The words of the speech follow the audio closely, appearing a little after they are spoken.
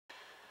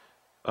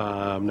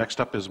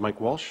Next up is Mike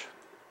Walsh.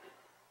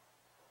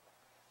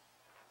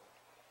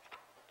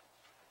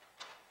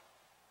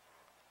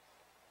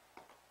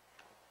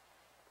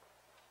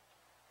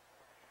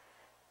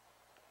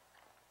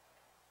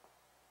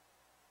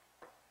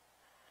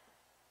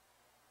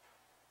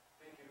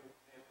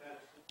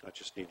 I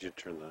just need you to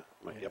turn the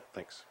mic. Yep,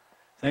 thanks.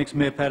 Thanks,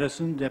 Mayor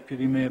Patterson,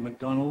 Deputy Mayor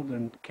MacDonald,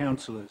 and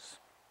councillors.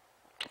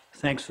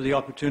 Thanks for the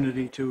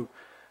opportunity to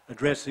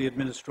address the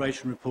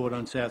administration report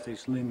on South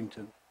East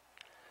Leamington.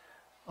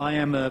 I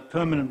am a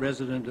permanent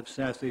resident of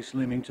South East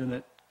Leamington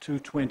at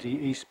 220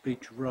 East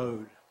Beach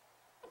Road.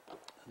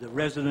 The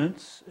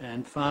residents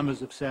and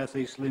farmers of South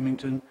East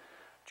Leamington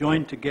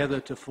joined together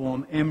to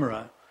form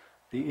EMRA,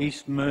 the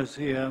East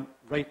Mercia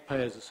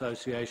Ratepayers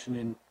Association,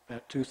 in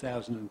about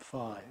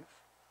 2005.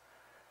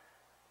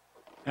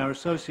 Our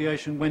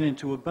association went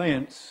into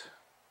abeyance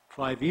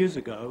 5 years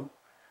ago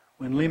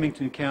when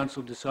Leamington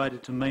Council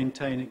decided to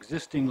maintain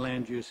existing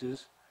land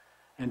uses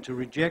and to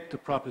reject the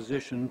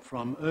proposition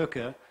from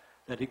ERCA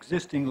that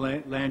existing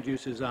land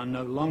uses are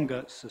no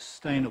longer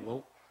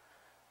sustainable.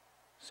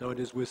 So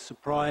it is with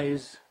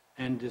surprise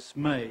and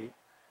dismay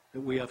that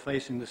we are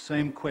facing the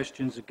same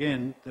questions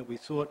again that we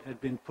thought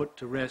had been put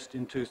to rest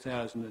in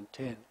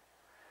 2010.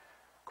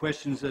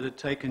 Questions that had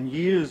taken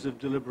years of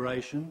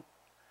deliberation,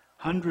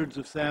 hundreds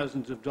of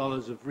thousands of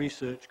dollars of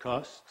research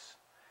costs,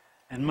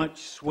 and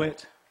much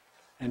sweat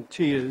and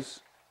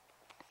tears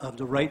of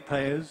the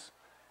ratepayers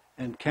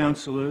and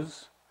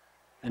councillors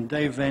and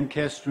Dave Van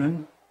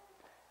Kesteren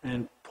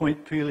and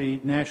Point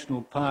Pelee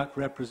National Park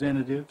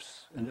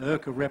representatives and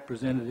ERCA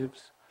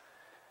representatives,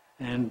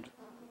 and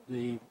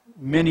the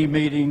many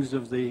meetings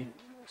of the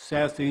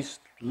South East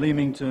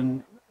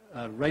Leamington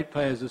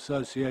Ratepayers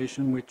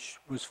Association, which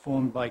was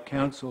formed by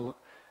council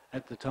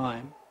at the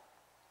time.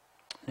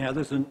 Now,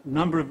 there's a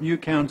number of new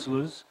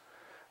councillors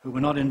who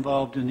were not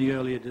involved in the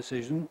earlier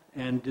decision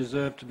and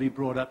deserve to be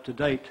brought up to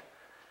date.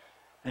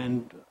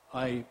 And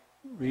I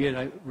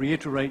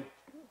reiterate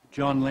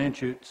John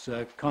Lanchute's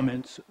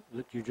comments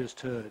that you just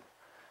heard.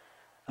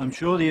 I'm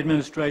sure the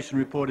administration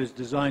report is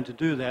designed to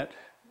do that.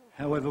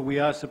 However, we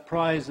are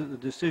surprised that the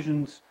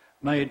decisions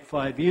made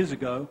 5 years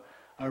ago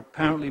are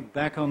apparently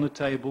back on the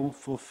table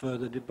for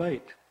further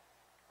debate.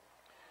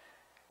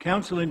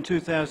 Council in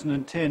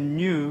 2010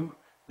 knew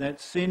that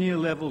senior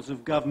levels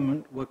of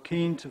government were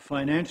keen to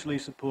financially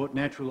support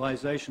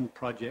naturalisation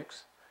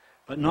projects,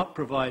 but not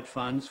provide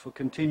funds for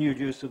continued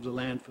use of the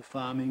land for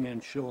farming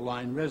and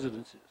shoreline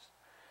residences.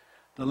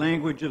 The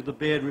language of the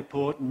Baird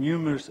report and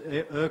numerous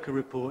ERCA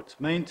reports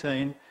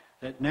maintain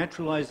that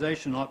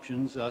naturalisation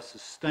options are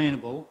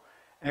sustainable,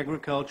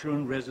 agriculture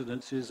and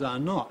residences are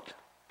not.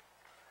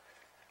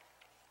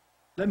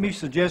 Let me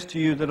suggest to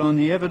you that on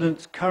the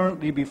evidence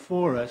currently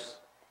before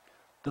us,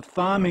 the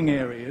farming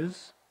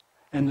areas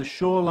and the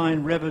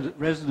shoreline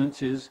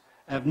residences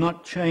have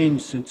not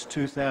changed since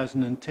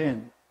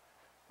 2010.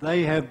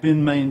 They have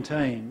been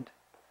maintained.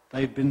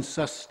 They've been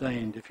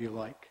sustained, if you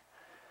like.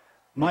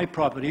 My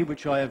property,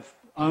 which I have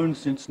owned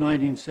since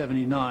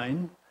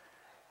 1979,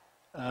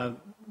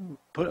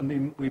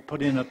 we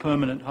put in a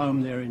permanent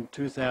home there in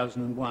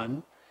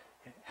 2001,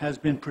 has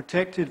been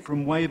protected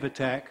from wave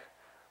attack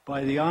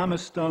by the armour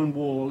stone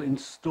wall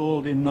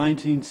installed in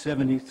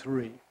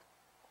 1973.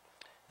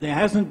 There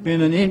hasn't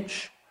been an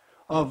inch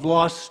of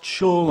lost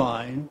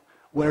shoreline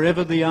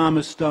wherever the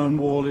armour stone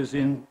wall is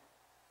in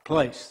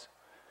place.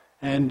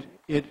 And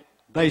it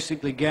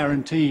basically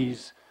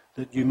guarantees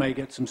that you may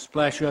get some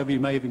splash over, you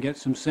may even get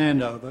some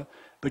sand over,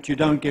 but you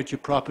don't get your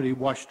property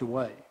washed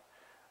away.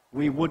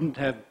 We wouldn't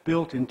have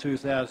built in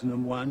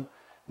 2001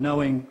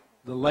 knowing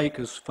the lake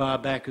as far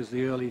back as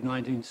the early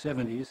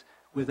 1970s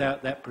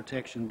without that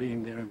protection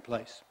being there in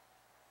place.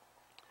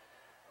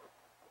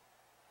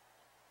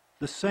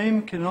 The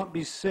same cannot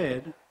be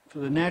said for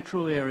the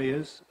natural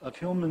areas of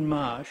Hillman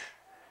Marsh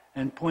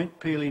and Point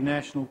Pelee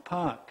National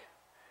Park.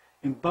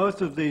 In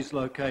both of these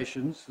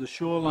locations, the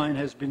shoreline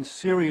has been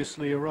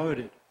seriously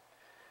eroded.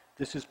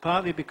 This is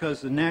partly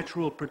because the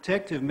natural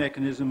protective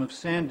mechanism of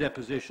sand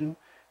deposition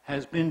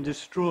has been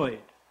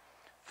destroyed.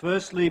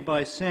 Firstly,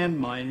 by sand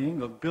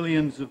mining of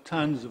billions of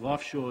tons of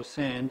offshore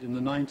sand in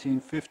the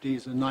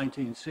 1950s and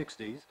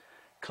 1960s.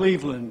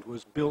 Cleveland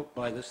was built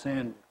by the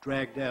sand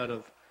dragged out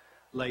of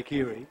Lake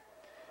Erie.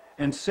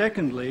 And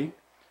secondly,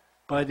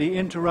 by the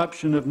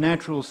interruption of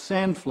natural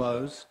sand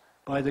flows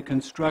by the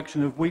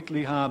construction of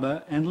Wheatley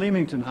Harbour and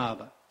Leamington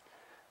Harbour.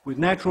 With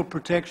natural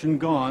protection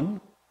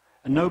gone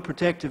and no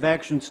protective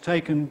actions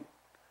taken,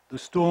 the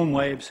storm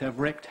waves have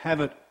wreaked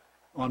havoc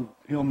on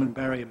Hillman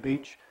Barrier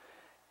Beach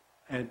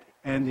and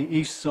the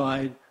east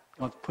side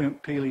of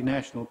Point Pelee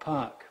National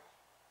Park.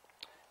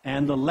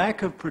 And the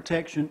lack of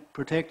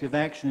protective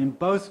action in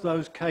both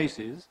those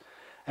cases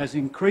has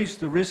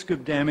increased the risk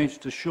of damage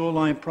to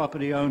shoreline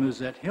property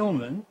owners at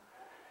Hillman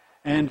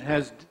and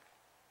has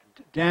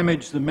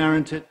damaged the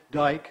Marintet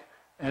Dike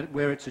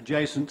where it's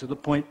adjacent to the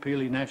Point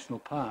Pelee National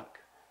Park.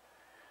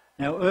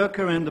 Now,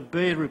 ERCA and the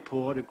Baird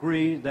report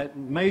agree that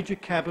major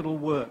capital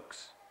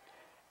works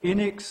in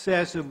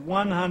excess of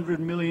 $100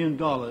 million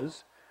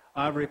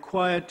are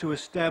required to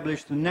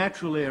establish the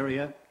natural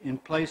area in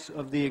place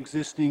of the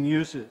existing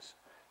uses.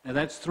 Now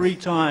that's 3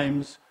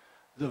 times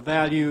the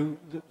value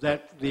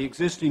that the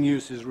existing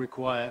uses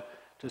require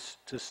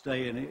to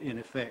stay in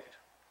effect,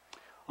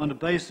 on the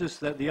basis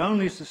that the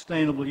only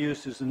sustainable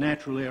use is the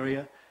natural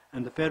area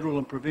and the federal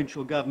and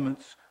provincial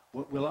governments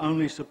will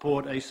only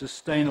support a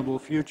sustainable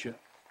future.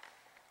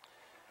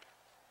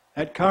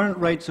 At current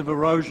rates of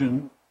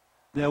erosion,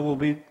 there will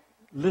be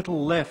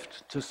little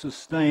left to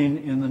sustain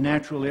in the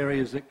natural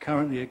areas that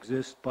currently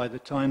exist by the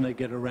time they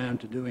get around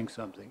to doing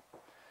something.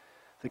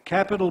 The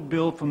capital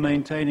bill for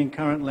maintaining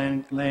current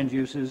land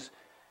uses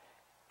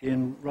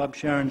in Rob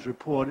Sharon's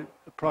report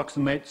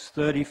approximates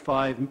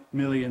 35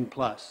 million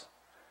plus.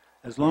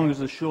 As long as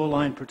the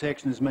shoreline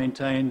protection is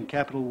maintained and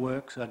capital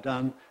works are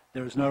done,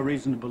 there is no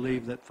reason to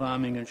believe that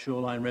farming and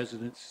shoreline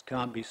residents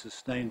can't be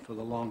sustained for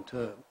the long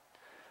term.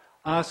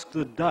 Ask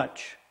the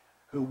Dutch,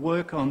 who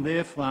work on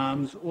their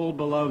farms all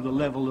below the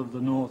level of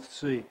the North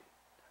Sea,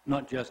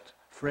 not just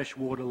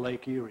freshwater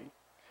Lake Erie.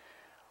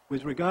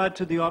 With regard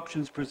to the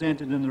options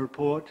presented in the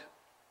report,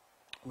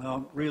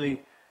 well,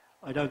 really,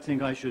 I don't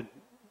think I should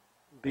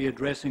be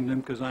addressing them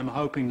because I'm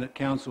hoping that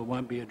Council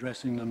won't be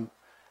addressing them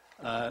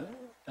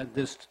at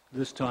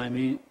this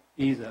time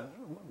either.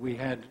 We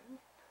had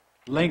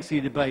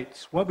lengthy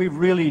debates. What we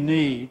really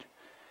need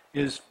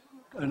is,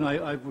 and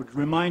I would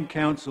remind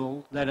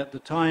Council that at the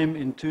time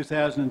in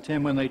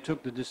 2010 when they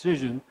took the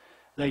decision,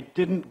 they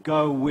didn't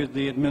go with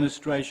the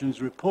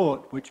administration's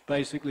report, which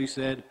basically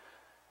said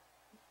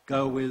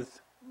go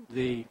with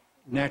the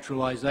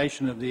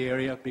naturalisation of the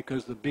area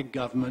because the big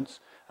governments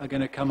are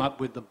going to come up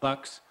with the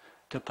bucks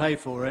to pay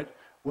for it,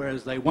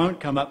 whereas they won't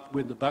come up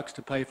with the bucks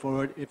to pay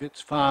for it if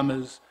it's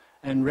farmers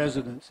and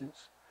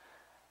residences.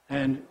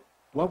 And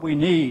what we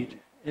need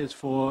is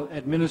for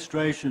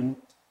administration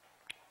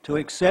to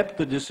accept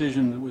the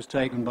decision that was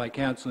taken by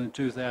Council in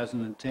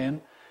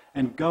 2010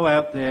 and go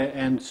out there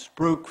and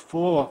spruik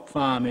for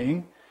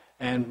farming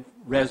and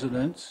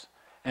residents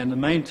and the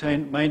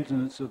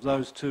maintenance of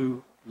those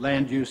 2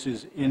 land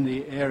uses in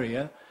the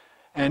area,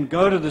 and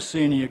go to the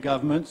senior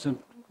governments and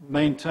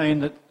maintain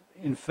that,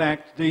 in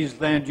fact,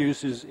 these land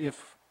uses,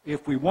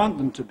 if we want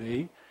them to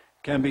be,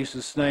 can be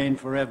sustained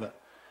forever.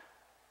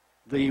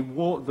 The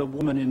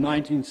woman in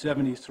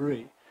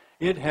 1973,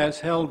 it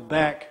has held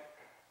back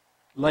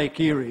Lake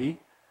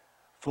Erie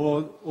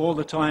for all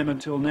the time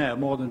until now,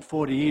 more than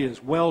 40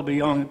 years, well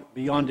beyond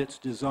its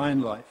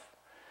design life.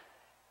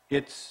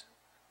 It's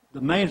the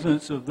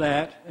maintenance of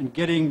that and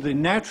getting the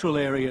natural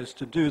areas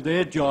to do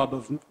their job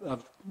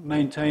of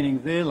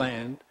maintaining their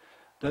land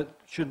that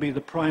should be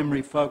the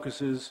primary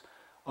focuses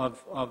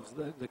of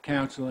the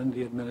Council and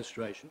the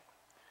administration.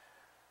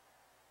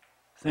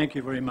 Thank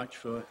you very much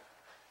for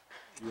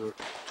your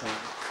time.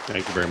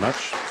 Thank you very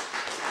much.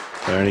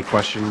 Are there any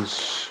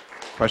questions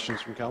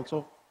from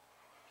Council?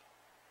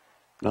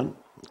 None?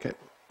 Okay.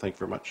 Thank you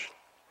very much.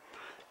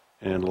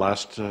 And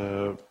last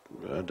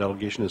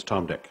delegation is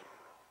Tom Dec.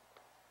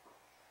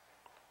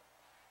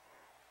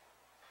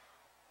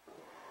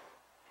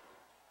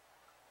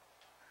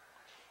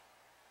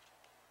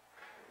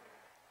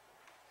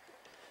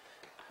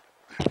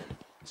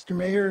 Mr.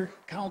 Mayor,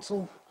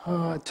 Council,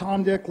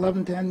 Tom Dec,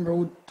 1110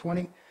 Road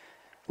 20,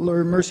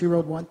 or Mercy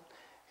Road 1.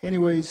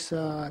 Anyways,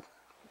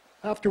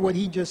 after what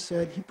he just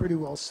said, he pretty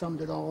well summed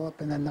it all up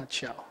in a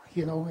nutshell,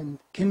 you know, and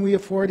can we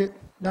afford it?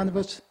 None of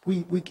us,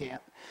 we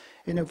can't.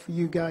 And if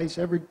you guys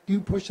ever do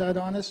push that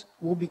on us,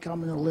 we'll be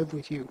coming to live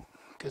with you,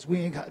 because we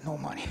ain't got no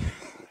money.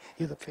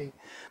 You're the fate.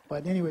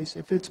 But anyways,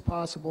 if it's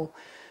possible,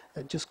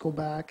 just go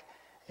back.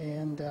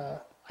 And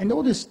I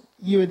noticed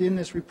you had in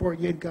this report,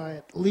 you had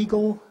got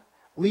legal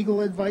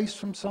advice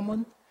from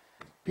someone.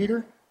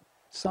 Peter,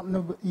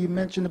 something you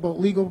mentioned about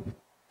legal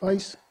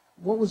advice.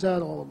 What was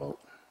that all about?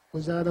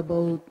 Was that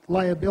about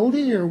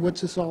liability, or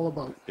what's this all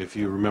about? If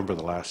you remember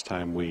the last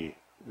time we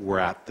were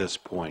at this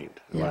point,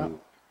 Yeah. on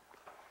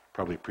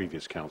probably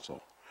previous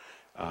Council,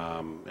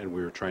 and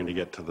we were trying to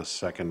get to the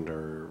second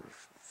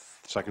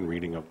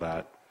reading of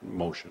that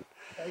motion.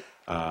 Okay.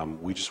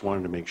 We just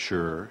wanted to make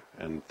sure,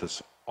 and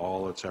this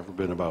all it's ever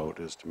been about,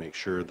 is to make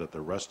sure that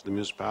the rest of the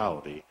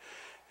municipality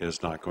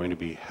is not going to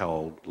be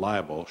held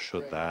liable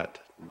should Right. that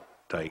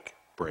dike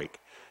break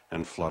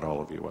and flood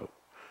all of you out.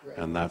 Right.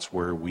 And that's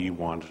where we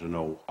wanted to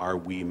know, are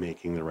we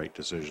making the right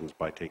decisions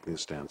by taking the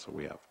stance that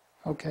we have?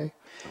 Okay.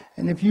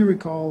 And if you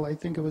recall, I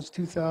think it was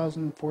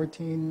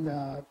 2014,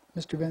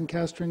 Mr. Van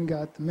Kesteren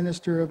got the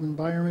Minister of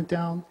Environment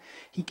down.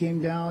 He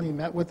came down, he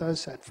met with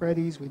us at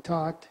Freddy's, we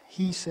talked.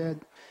 He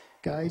said,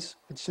 guys,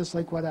 it's just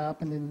like what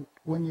happened in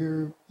when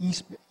your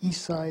east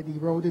side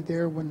eroded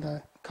there, when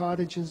the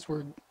cottages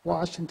were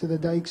washed into the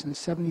dikes in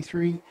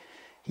 '73.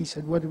 He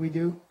said, what did we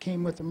do?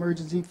 Came with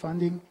emergency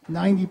funding.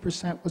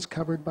 90% was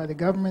covered by the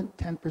government,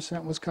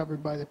 10% was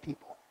covered by the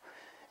people.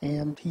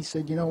 And he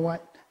said, you know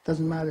what?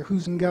 Doesn't matter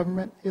who's in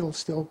government, it'll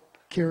still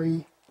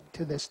carry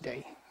to this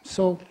day.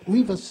 So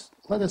let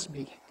us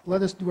be.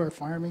 Let us do our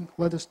farming,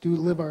 let us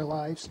live our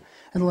lives,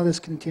 and let us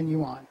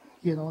continue on.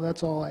 You know,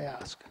 that's all I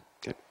ask.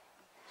 Okay.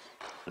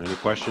 Any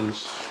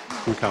questions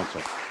from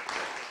Council?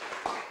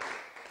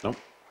 No?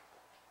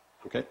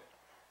 Okay.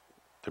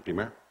 Deputy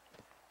Mayor?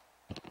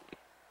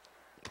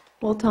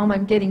 Well, Tom,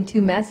 I'm getting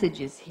two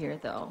messages here,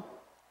 though.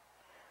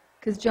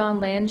 Because John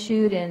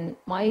Landshut and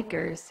Mike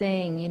are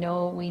saying, you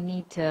know, we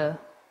need to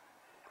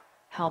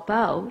help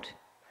out.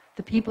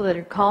 The people that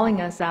are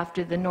calling us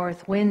after the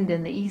north wind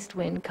and the east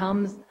wind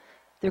comes,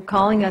 they're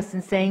calling us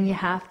and saying you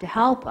have to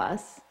help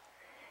us.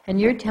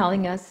 And you're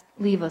telling us,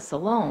 leave us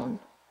alone.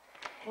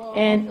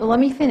 And let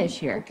me finish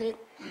here. Okay.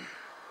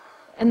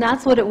 And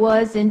that's what it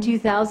was in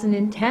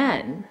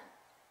 2010.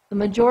 The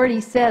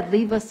majority said,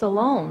 leave us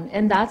alone.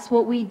 And that's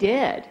what we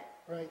did.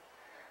 Right.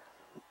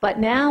 But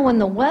now when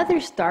the weather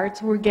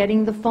starts, we're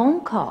getting the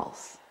phone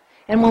calls.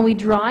 And when we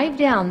drive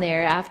down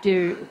there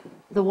after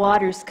the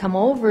waters come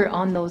over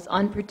on those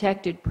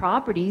unprotected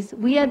properties,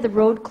 we had the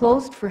road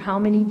closed for how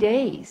many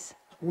days?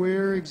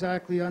 Where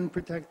exactly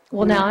unprotected?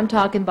 Well, now I'm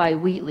talking by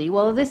Wheatley.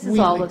 Well, this is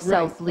all of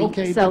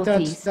Okay, but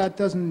southeast.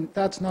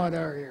 that's not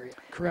our area,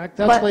 correct?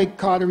 That's like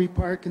Cottery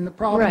Park, and the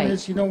problem Right.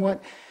 is, you know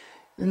what?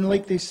 And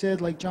like they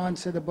said, like John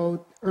said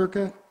about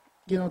IRCA,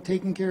 you know,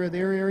 taking care of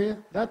their area,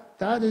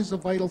 that is a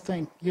vital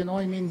thing. You know,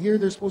 I mean, here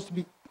they're supposed to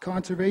be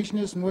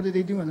conservationists, and what are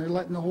they doing? They're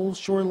letting the whole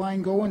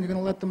shoreline go, and they're going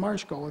to let the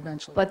marsh go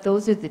eventually. But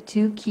those are the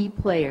two key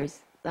players,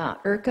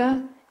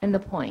 IRCA and the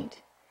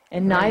Point,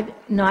 and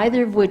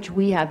neither of which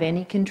we have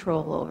any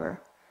control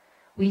over.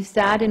 We've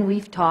sat and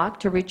we've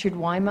talked to Richard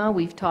Wyma,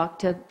 we've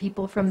talked to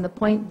people from the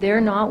Point.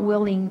 They're not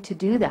willing to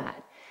do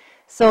that.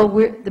 So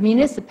the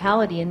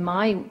municipality, to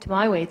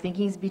my way of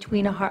thinking, is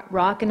between a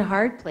rock and a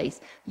hard place.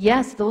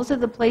 Yes, those are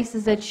the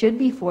places that should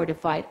be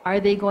fortified.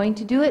 Are they going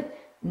to do it?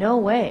 No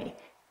way.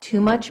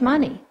 Too much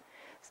money.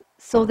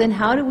 So then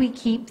how do we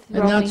keep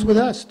throwing... And that's with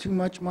us, too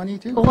much money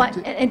too. Well,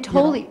 and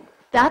totally,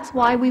 that's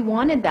why we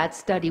wanted that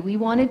study. We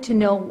wanted to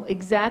know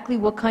exactly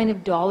what kind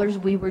of dollars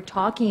we were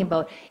talking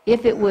about,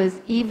 if it was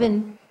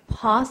even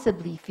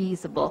possibly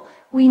feasible.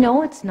 We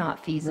know it's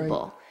not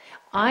feasible.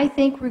 I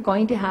think we're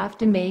going to have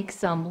to make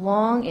some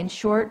long and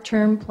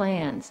short-term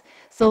plans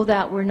so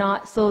that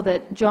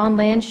John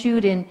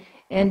Landshut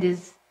and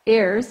his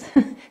heirs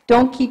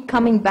don't keep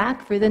coming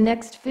back for the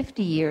next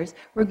 50 years.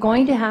 We're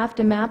going to have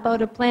to map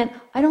out a plan.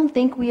 I don't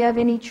think we have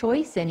any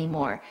choice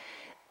anymore.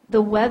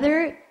 The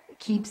weather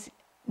keeps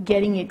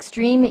getting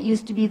extreme. It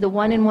used to be the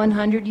 1 in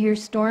 100 year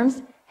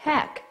storms.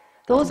 Heck,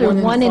 those are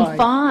 1 in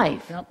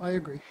 5. Yep, I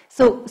agree.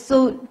 So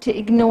to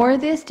ignore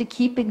this, to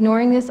keep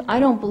ignoring this, I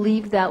don't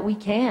believe that we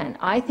can.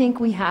 I think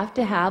we have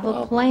to have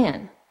a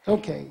plan.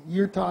 Okay,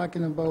 you're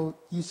talking about,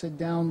 you said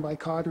down by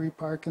Cottery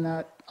Park and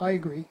that. I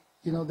agree.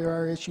 You know, there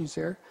are issues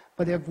there.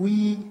 But have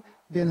we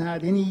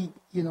had any,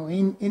 you know,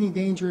 any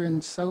danger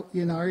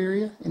in our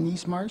area, in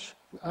East Marsh?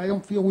 I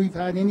don't feel we've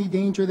had any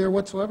danger there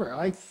whatsoever.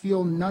 I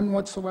feel none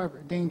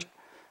whatsoever danger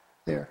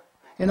there.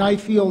 And I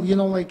feel, you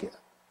know, like,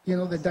 you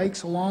know, the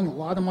dikes along a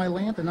lot of my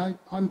land, and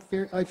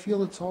I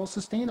feel it's all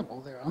sustainable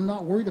there. I'm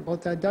not worried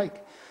about that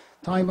dike.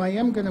 Time I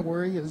am going to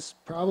worry is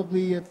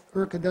probably if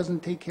IRCA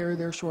doesn't take care of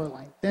their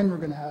shoreline. Then we're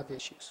going to have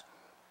issues,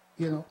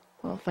 you know.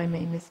 Well, if I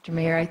may, Mr.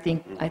 Mayor, I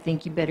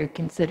think you better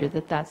consider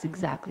that that's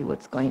exactly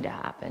what's going to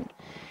happen.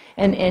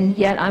 And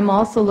yet I'm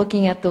also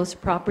looking at those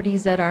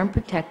properties that aren't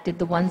protected,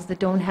 the ones that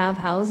don't have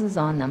houses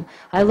on them.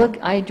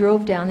 I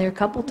drove down there a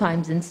couple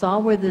times and saw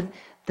where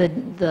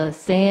the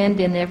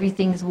sand and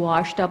everything's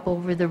washed up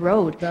over the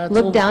road.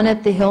 Look down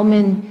at the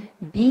Hillman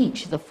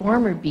Beach, the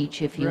former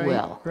beach, if you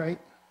will. Right,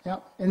 yeah.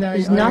 And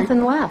there's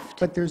nothing left.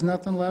 But there's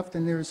nothing left,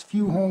 and there's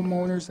few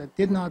homeowners that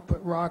did not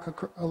put rock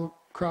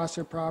across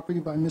their property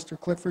by Mr.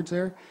 Clifford's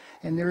there.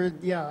 And there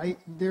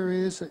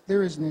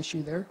is an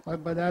issue there,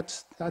 but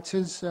that's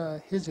his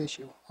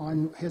issue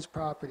on his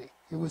property.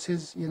 It was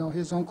his, you know,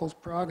 his uncle's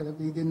prerogative.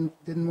 He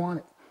didn't want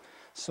it.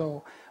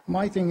 So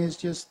my thing is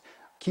just,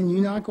 can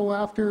you not go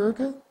after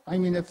IRCA? I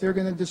mean, if they're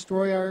going to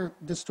destroy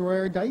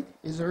our dike,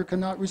 is IRCA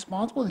not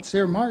responsible? It's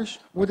their marsh.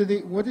 What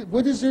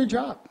is their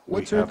job?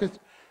 What's IRCA?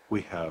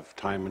 We have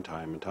time and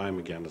time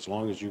again, as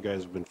long as you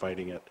guys have been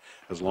fighting it,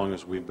 as long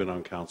as we've been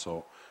on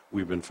council,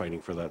 we've been fighting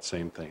for that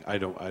same thing. I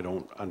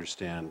don't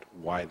understand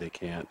why they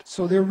can't.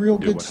 So they're real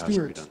good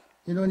stewards.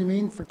 You know what I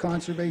mean? For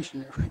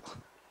conservation there.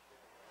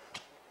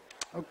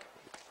 Okay.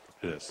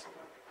 It is.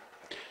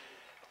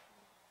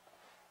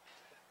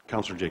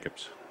 Councillor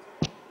Jacobs.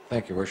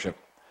 Thank you, Worship.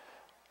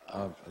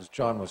 As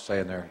John was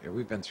saying there,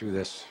 we've been through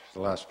this for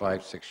the last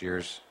 5-6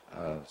 years,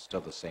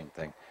 still the same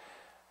thing.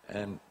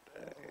 And,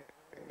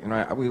 you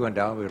know, we went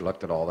down, we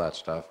looked at all that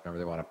stuff. Remember,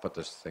 they want to put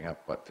this thing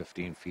up, what,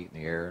 15 feet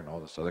in the air and all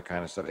this other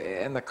kind of stuff.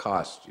 And the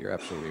cost, you're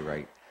absolutely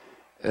right,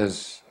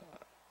 it's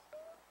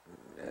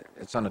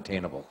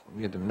unattainable.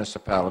 Neither the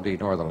municipality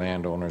nor the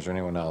landowners or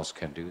anyone else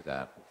can do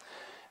that.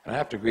 And I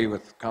have to agree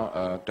with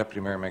Deputy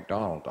Mayor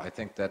MacDonald. I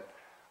think that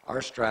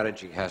our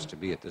strategy has to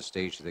be at this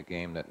stage of the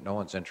game that no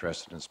one's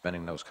interested in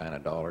spending those kind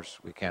of dollars.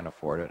 We can't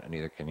afford it, and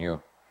neither can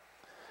you.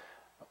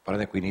 But I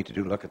think we need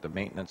to look at the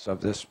maintenance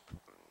of this,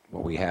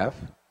 what we have,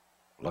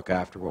 look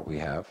after what we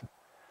have,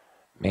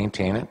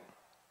 maintain it,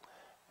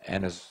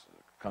 and as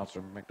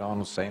Councillor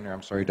MacDonald is saying, or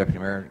I'm sorry, Deputy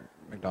Mayor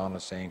MacDonald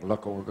is saying,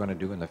 look what we're going to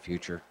do in the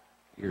future,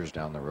 years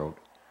down the road.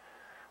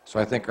 So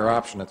I think our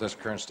option at this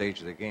current stage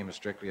of the game is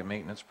strictly a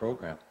maintenance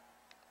program.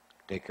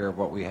 Take care of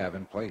what we have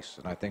in place.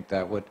 And I think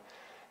that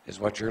is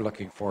what you're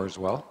looking for as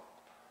well,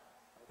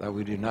 that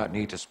we do not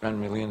need to spend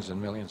millions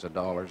and millions of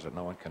dollars that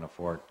no one can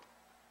afford.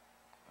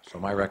 So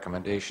my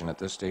recommendation at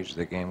this stage of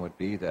the game would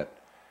be that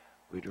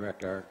we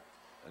direct our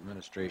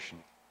administration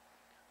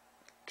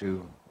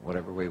to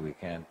whatever way we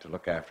can to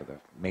look after the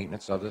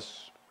maintenance of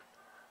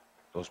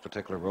those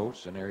particular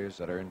roads in areas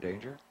that are in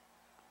danger,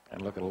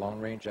 and look at a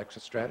long-range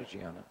exit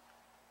strategy on it.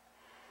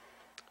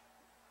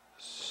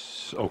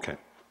 Okay,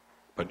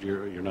 but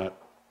you're not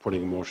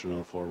putting a motion on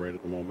the floor right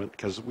at the moment,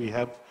 because we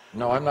have...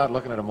 No, I'm not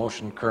looking at a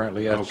motion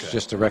currently. It's Okay.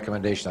 just a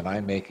recommendation that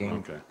I'm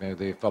making. Okay.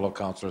 The fellow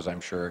councillors, I'm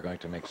sure, are going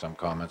to make some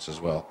comments as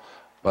well.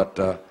 But,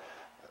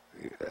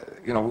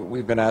 you know,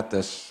 we've been at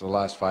this the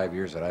last 5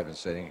 years that I've been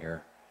sitting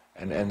here,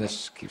 and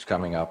this keeps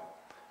coming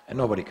up, and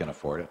nobody can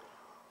afford it.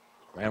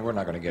 And we're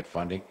not going to get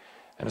funding.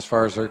 And as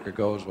far as IRCA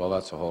goes, well,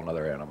 that's a whole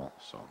other animal.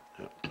 So,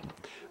 yeah.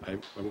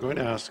 I'm going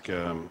to ask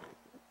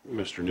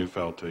Mr.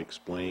 Neufeld to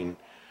explain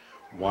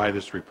why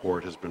this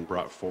report has been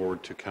brought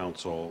forward to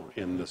council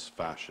in this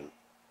fashion.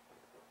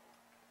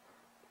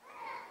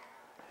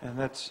 And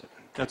that's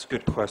a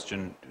good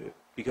question,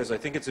 because I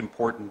think it's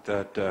important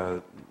that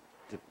the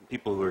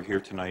people who are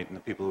here tonight and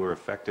the people who are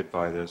affected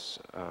by this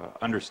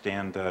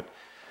understand that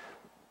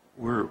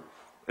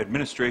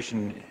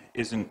administration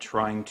isn't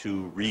trying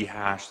to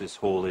rehash this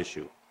whole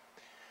issue.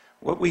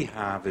 What we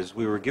have is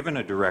we were given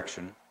a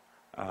direction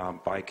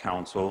by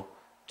council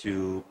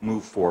to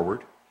move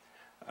forward.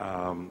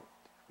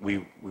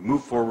 We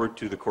moved forward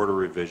to the Court of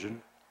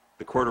Revision.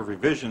 The Court of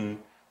Revision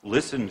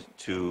listened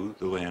to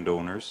the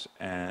landowners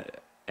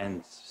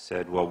and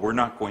said, well, we're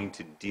not going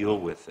to deal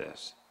with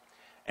this,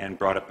 and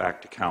brought it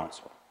back to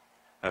council.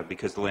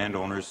 Because the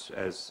landowners,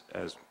 as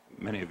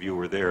many of you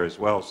were there as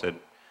well, said,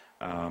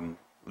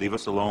 leave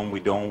us alone,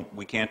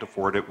 we can't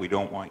afford it, we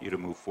don't want you to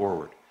move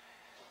forward.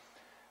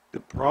 The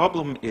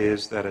problem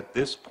is that at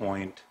this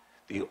point,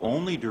 the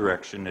only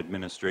direction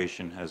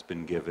administration has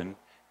been given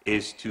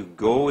is to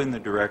go in the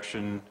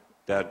direction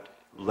that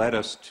led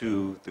us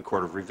to the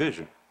Court of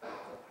Revision.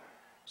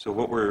 So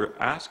what we're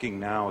asking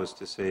now is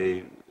to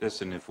say,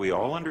 listen, if we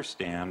all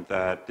understand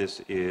that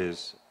this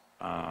is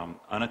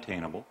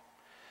unattainable,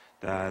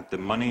 that the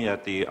money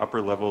at the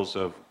upper levels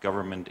of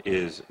government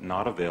is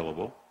not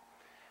available,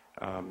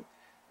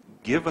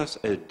 give us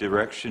a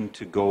direction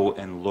to go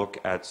and look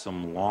at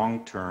some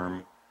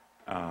long-term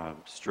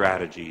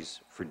strategies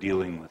for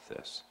dealing with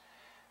this.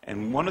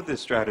 And one of the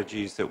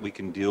strategies that we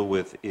can deal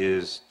with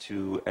is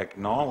to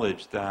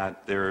acknowledge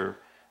that there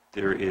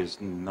is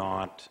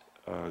not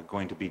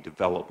going to be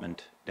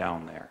development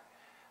down there.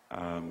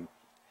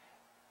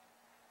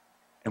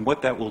 And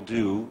what that will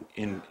do,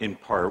 in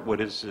part, what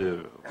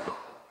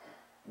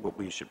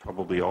we should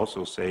probably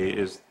also say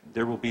is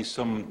there will be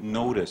some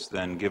notice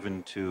then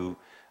given to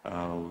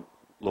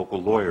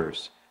local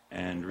lawyers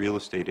and real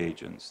estate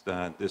agents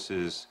that this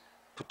is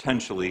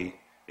potentially,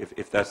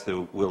 if that's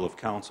the will of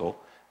council,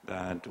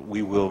 that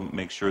we will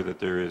make sure that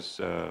there is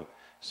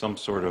some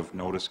sort of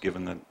notice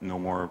given that no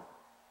more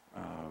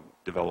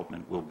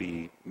development will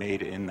be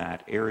made in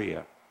that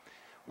area.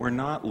 We're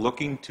not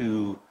looking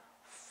to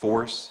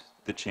force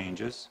the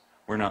changes.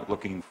 We're not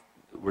looking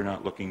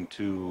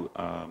to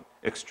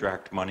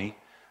extract money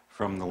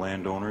from the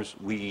landowners.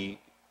 We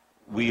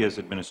as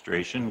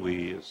administration,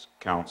 we as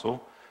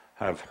council,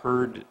 have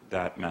heard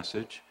that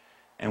message,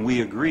 and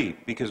we agree,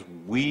 because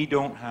we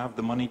don't have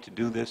the money to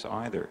do this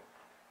either.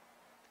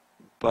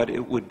 But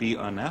it would be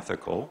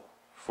unethical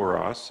for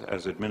us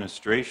as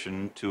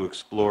administration to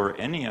explore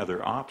any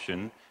other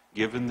option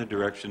given the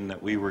direction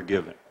that we were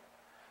given.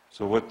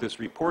 So what this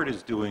report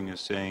is doing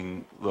is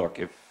saying, look,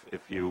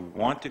 if you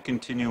want to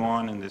continue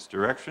on in this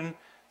direction,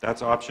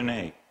 that's option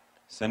A.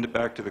 Send it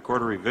back to the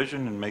Court of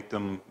Revision and make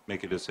them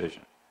make a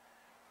decision.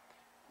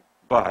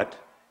 But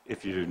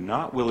if you're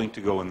not willing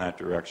to go in that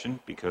direction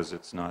because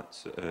it's not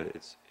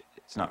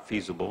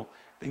feasible,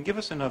 then give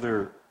us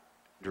another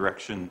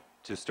direction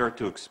to start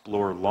to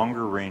explore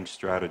longer range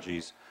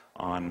strategies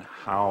on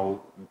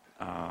how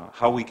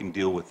we can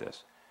deal with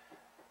this.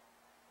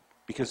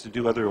 Because to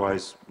do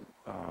otherwise,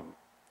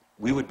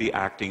 we would be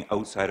acting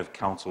outside of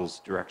council's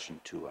direction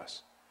to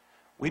us.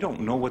 We don't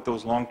know what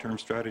those long-term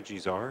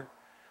strategies are.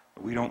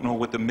 We don't know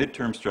what the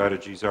midterm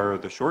strategies are or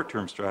the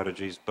short-term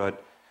strategies,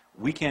 but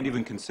we can't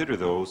even consider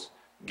those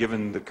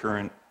given the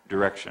current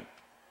direction.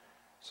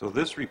 So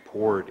this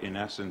report, in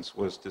essence,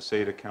 was to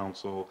say to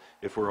council,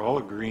 if we're all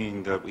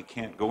agreeing that we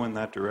can't go in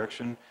that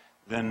direction,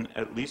 then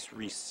at least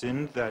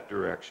rescind that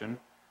direction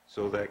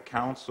so that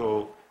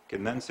council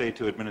can then say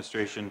to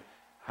administration,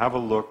 have a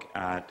look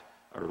at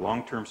our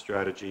long-term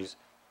strategies.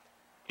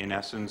 In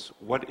essence,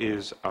 what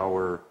is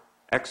our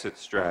exit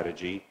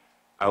strategy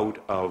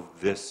out of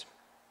this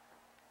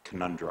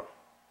conundrum?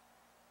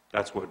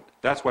 That's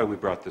why we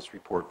brought this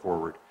report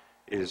forward,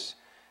 is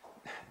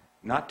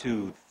not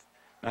to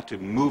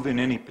move in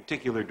any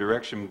particular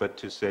direction, but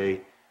to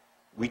say,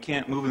 we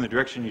can't move in the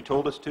direction you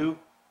told us to,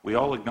 we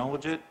all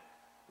acknowledge it,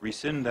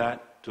 rescind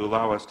that, to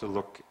allow us to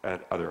look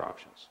at other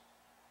options.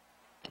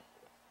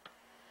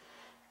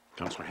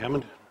 Councillor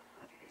Hammond?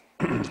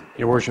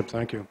 Your Worship,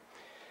 thank you.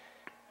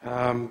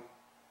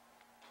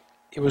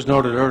 It was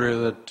noted earlier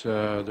that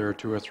there are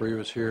 2 or 3 of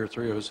us here,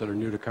 3 of us that are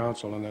new to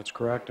council, and that's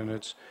correct, and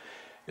it's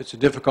a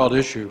difficult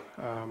issue.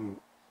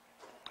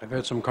 I've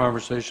had some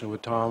conversation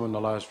with Tom in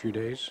the last few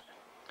days.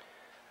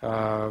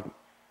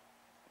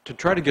 To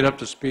try to get up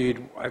to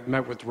speed, I've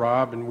met with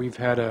Rob, and we've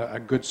had a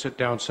good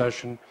sit-down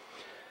session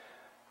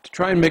to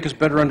try and make us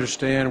better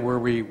understand where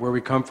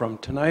we come from.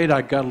 Tonight,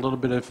 I got a little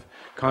bit of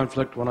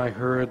conflict when I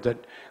heard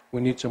that we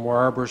need some more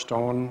arbor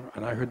stone,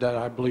 and I heard that,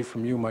 I believe,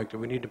 from you, Mike, that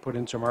we need to put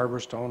in some arbor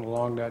stone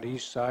along that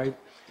east side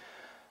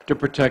to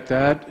protect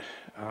that.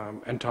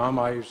 And Tom,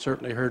 I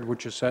certainly heard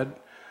what you said.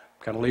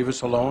 Kind of leave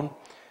us alone.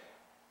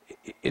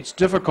 It's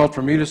difficult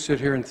for me to sit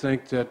here and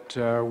think that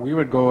we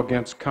would go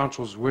against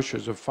council's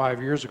wishes of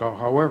 5 years ago.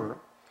 However,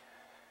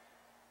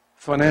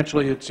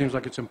 financially, it seems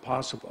like it's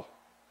impossible,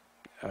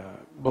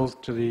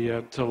 both to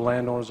the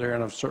landowners there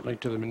and certainly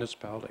to the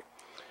municipality.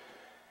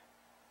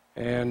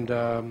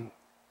 And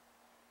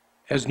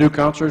as new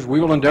councillors, we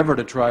will endeavor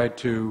to try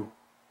to,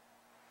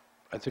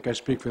 I think I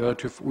speak for the other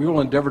 2, we will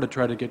endeavor to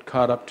try to get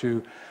caught up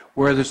to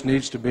where this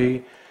needs to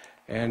be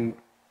and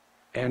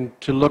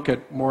to look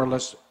at more or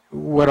less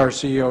what our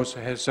CEO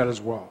has said as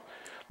well.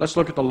 Let's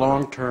look at the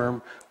long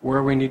term,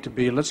 where we need to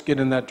be. Let's get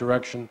in that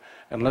direction,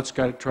 and let's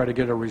try to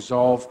get a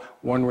resolve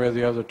one way or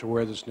the other to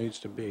where this needs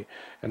to be.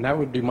 And that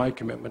would be my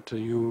commitment to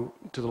you,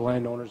 to the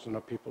landowners and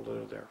the people that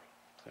are there.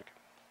 Thank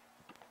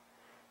you.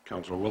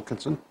 Councillor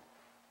Wilkinson?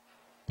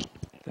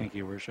 Thank you,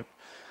 Your Worship.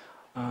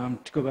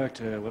 To go back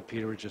to what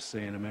Peter was just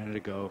saying a minute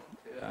ago,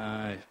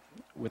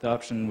 we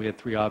had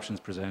 3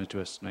 options presented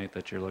to us tonight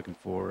that you're looking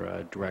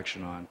for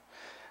direction on.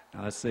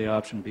 Now, let's say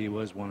option B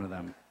was one of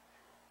them.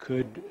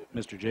 Could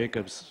Mr.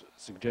 Jacobs'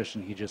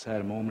 suggestion he just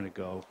had a moment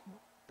ago,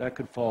 that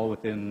could fall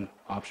within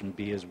option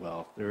B as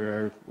well?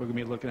 We're going to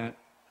be looking at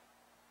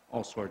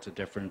all sorts of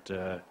different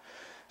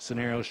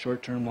scenarios,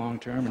 short-term,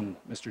 long-term, and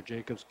Mr.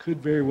 Jacobs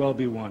could very well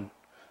be one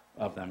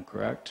of them,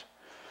 correct?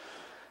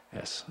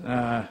 Yes.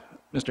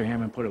 Mr.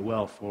 Hammond put it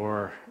well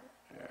for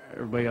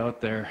everybody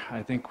out there.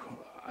 I think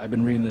I've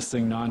been reading this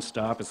thing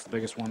nonstop. It's the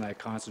biggest one that I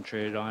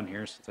concentrated on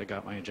here since I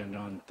got my agenda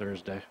on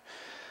Thursday.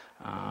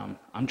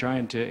 I'm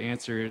trying to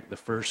answer the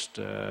first,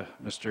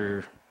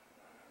 Mr.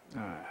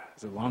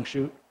 Is it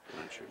Longshoot?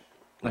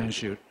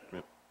 Landshoot.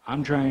 Yep.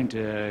 I'm trying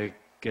to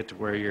get to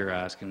where you're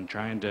asking,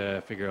 trying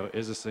to figure out,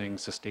 is this thing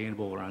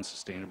sustainable or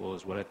unsustainable,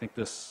 is what I think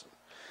this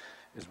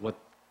is what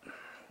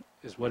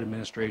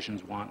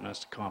administration's wanting us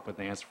to come up with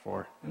the answer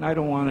for. And I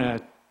don't want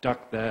to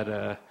duck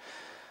that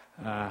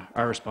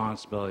our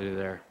responsibility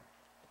there.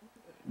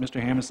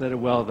 Mr. Hammond said it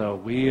well, though.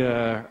 We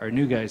are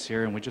new guys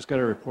here, and we just got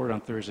a report on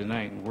Thursday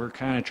night, and we're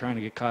kind of trying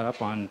to get caught up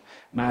on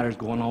matters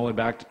going all the way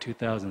back to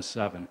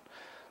 2007.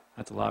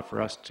 That's a lot for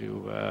us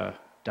to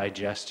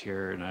digest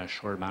here in a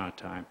short amount of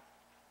time.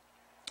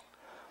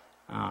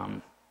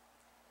 I'm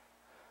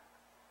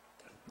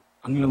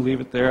going to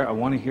leave it there. I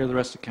want to hear the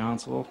rest of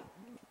council,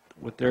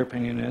 what their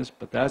opinion is,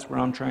 but that's where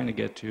I'm trying to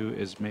get to,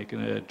 is making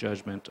a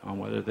judgment on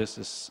whether this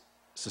is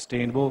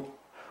sustainable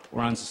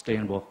or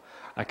unsustainable.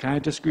 I kind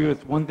of disagree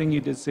with one thing you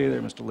did say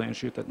there, Mr.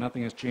 Landshoot, that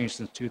nothing has changed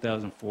since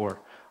 2004.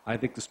 I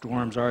think the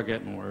storms are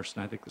getting worse,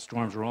 and I think the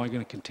storms are only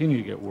going to continue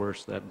to get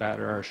worse that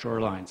batter our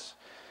shorelines.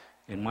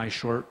 In my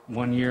short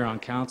 1 year on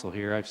council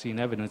here, I've seen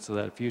evidence of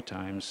that a few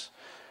times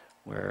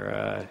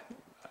where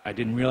I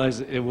didn't realize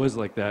it was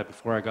like that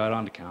before I got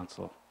onto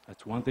council.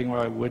 That's one thing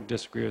where I would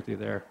disagree with you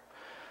there.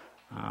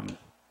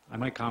 I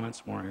might comment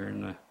some more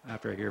here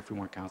after I hear a few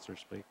more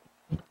councillors speak.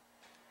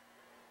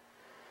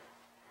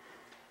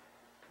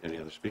 Any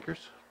other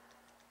speakers?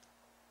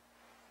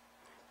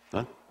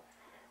 None?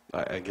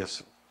 I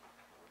guess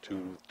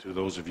to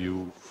those of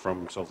you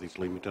from Southeast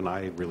Leamington,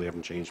 I really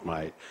haven't changed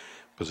my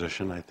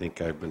position. I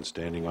think I've been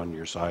standing on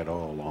your side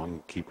all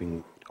along,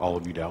 keeping all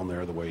of you down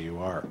there the way you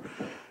are.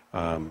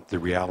 The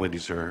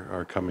realities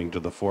are coming to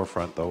the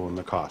forefront, though, and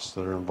the costs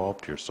that are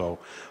involved here. So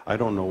I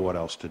don't know what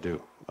else to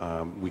do.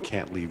 We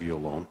can't leave you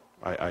alone.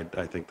 I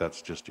think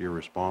that's just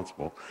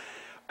irresponsible.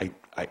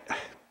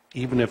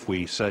 Even if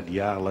we said,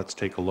 yeah, let's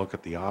take a look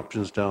at the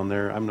options down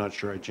there, I'm not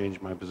sure I'd change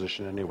my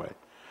position anyway.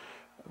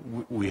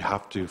 We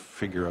have to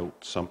figure out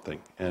something.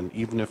 And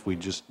even if we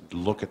just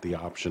look at the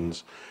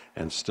options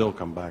and still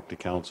come back to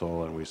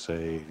council and we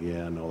say,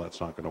 yeah, no, that's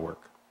not going to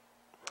work.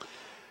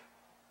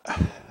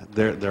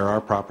 There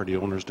are property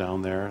owners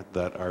down there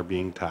that are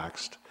being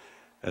taxed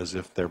as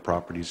if their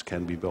properties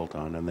can be built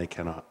on, and they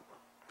cannot.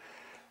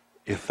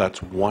 If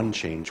that's one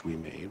change we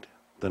made,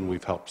 then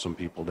we've helped some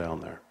people down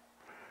there.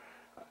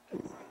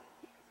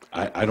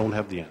 I don't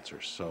have the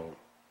answers, so.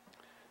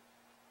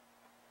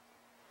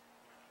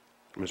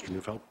 Mr.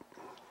 Neufeld?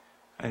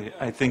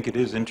 I think it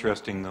is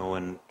interesting, though,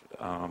 and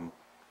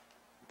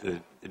the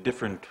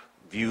different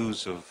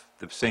views of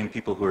the same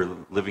people who are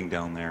living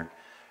down there.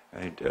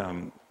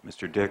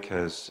 Mr. Dec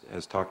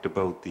has talked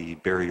about the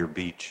barrier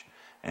beach,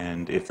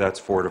 and if that's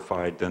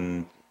fortified,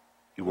 then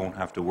you won't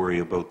have to worry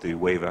about the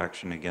wave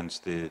action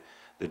against the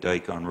the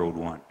dike on Road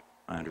 1.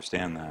 I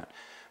understand that.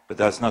 But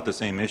that's not the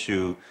same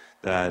issue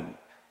that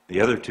the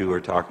other two are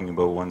talking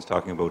about. One's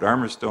talking about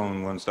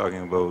Armorstone, one's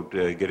talking about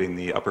getting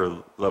the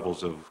upper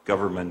levels of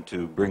government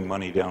to bring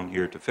money down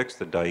here to fix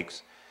the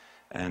dikes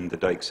and the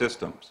dike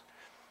systems.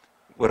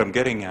 What I'm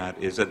getting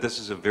at is that this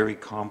is a very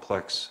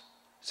complex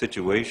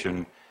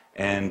situation,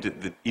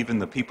 and even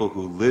the people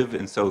who live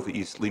in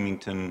southeast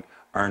Leamington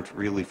aren't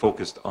really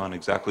focused on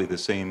exactly the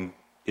same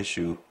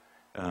issue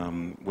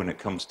when it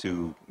comes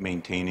to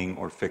maintaining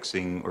or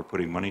fixing or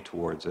putting money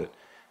towards it.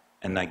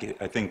 And I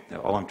think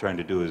all I'm trying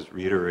to do is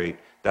reiterate,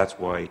 that's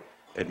why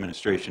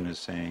administration is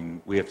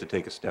saying we have to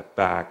take a step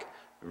back,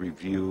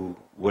 review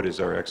what is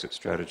our exit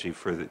strategy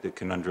for the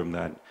conundrum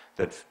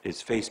that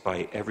is faced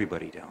by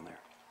everybody down there.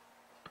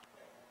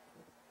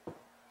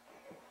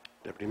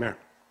 Deputy Mayor.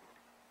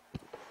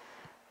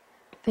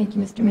 Thank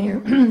you, Mr.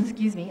 Mayor.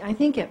 Excuse me. I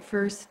think at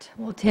first,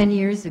 well, 10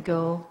 years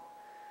ago,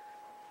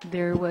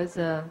 there was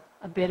a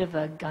bit of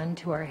a gun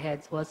to our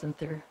heads, wasn't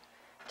there,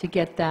 to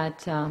get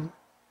that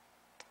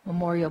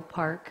Memorial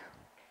Park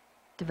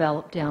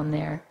developed down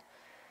there.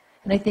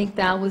 And I think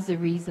that was the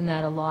reason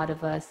that a lot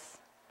of us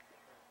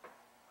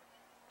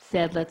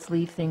said, let's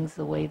leave things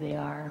the way they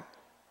are.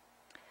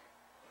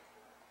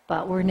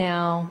 But we're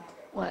now,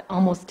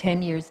 almost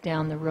 10 years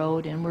down the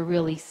road, and we're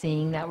really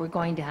seeing that we're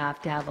going to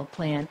have a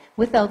plan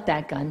without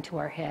that gun to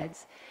our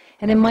heads.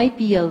 And it might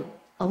be a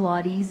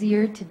lot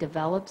easier to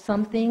develop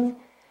something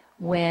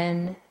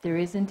when there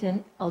isn't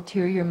an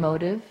ulterior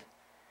motive,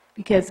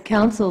 because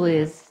council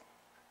is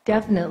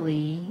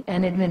definitely,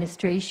 and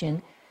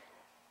administration,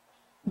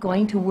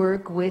 going to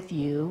work with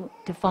you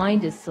to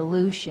find a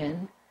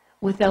solution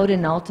without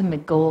an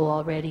ultimate goal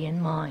already in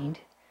mind.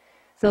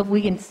 So if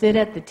we can sit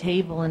at the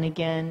table and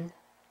again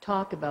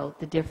talk about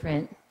the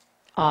different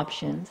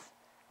options,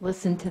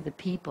 listen to the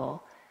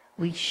people,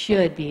 we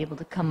should be able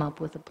to come up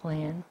with a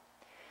plan.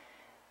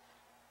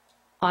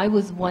 I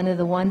was one of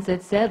the ones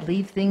that said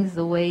leave things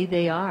the way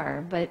they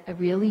are, but I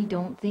really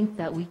don't think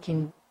that we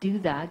can do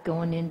that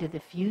going into the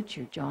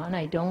future, John.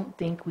 I don't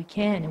think we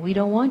can, and we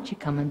don't want you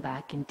coming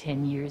back in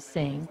 10 years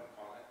saying.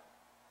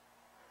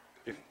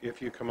 If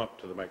you come up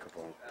to the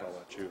microphone, I'll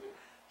let you,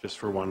 just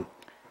for one.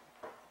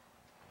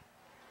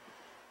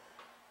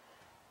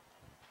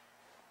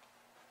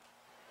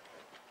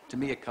 To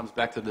me, it comes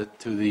back to the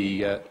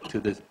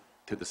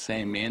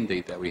same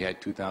mandate that we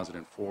had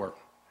 2004.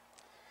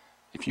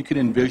 If you could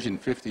envision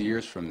 50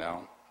 years from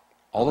now,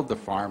 all of the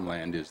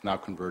farmland is now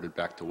converted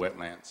back to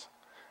wetlands,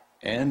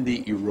 and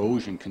the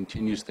erosion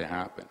continues to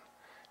happen.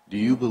 Do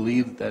you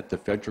believe that the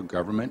federal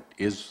government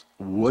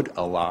would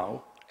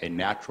allow a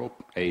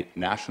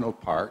national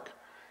park,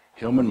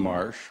 Hillman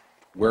Marsh,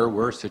 where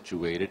we're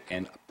situated,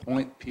 and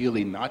Point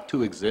Peely not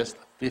to exist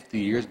 50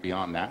 years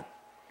beyond that?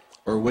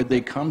 Or would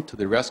they come to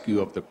the rescue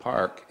of the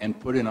park and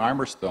put in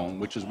Armorstone,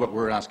 which is what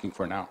we're asking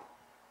for now?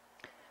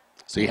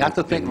 So you have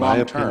to think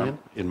long term.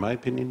 In my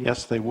opinion,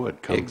 yes, they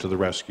would come to the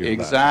rescue of that.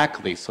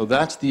 Exactly. So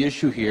that's the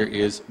issue here,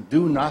 is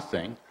do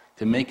nothing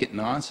to make it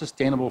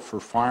non-sustainable for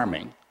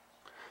farming.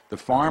 The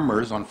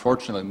farmers,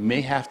 unfortunately,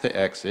 may have to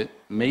exit.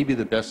 Maybe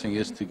the best thing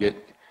is to get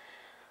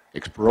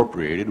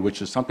expropriated,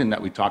 which is something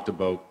that we talked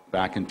about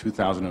back in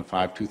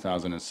 2005,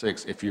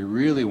 2006. If you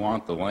really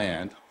want the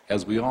land,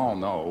 as we all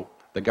know,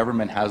 the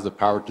government has the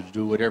power to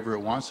do whatever it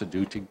wants to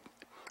do to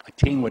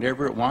attain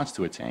whatever it wants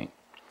to attain.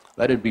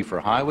 Let it be for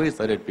highways,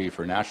 let it be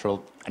for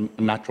natural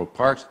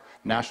parks,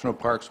 national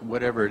parks,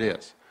 whatever it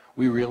is.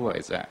 We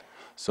realize that.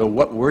 So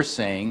what we're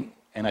saying,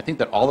 and I think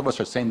that all of us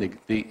are saying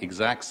the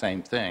exact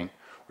same thing,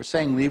 we're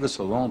saying leave us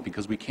alone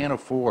because we can't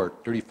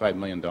afford $35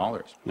 million.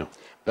 No.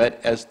 But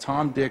as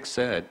Tom Dick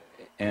said,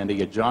 and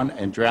John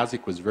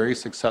Andrazik was very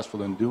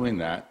successful in doing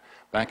that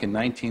back in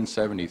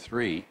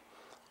 1973,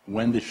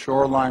 when the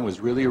shoreline was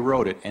really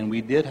eroded, and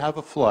we did have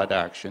a flood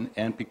action,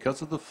 and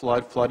because of the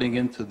flooding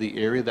into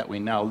the area that we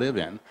now live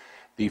in,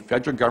 the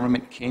federal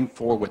government came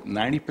forward with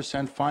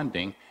 90%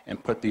 funding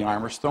and put the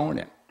Armorstone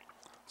in.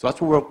 So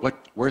that's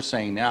what we're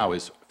saying now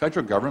is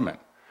federal government.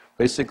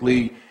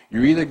 Basically,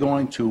 you're either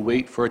going to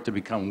wait for it to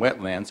become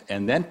wetlands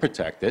and then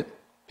protect it,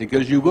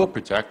 because you will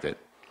protect it,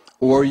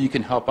 or you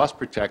can help us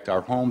protect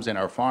our homes and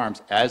our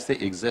farms as they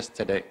exist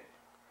today.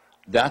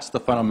 That's the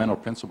fundamental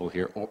principle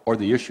here, or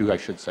the issue, I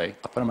should say.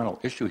 A fundamental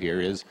issue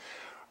here is,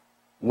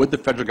 would the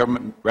federal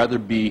government rather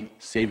be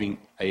saving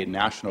a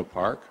national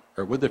park,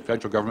 or would the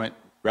federal government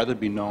rather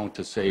be known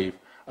to save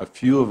a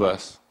few of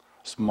us,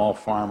 small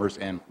farmers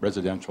and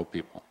residential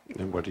people?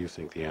 And what do you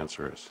think the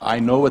answer is? I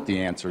know what the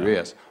answer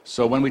is.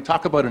 So when we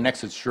talk about an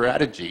exit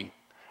strategy,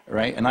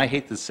 right, and I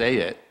hate to say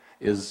it,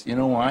 is, you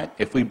know what,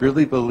 if we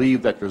really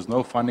believe that there's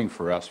no funding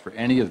for us for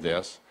any of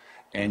this,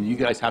 and you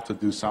guys have to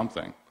do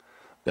something,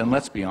 then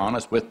let's be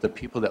honest with the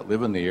people that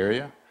live in the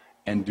area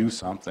and do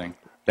something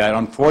that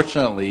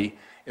unfortunately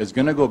is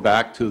going to go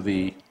back to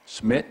the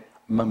Schmidt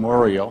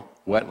Memorial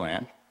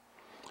wetland,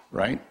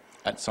 right,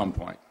 at some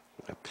point.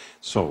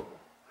 So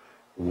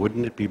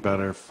wouldn't it be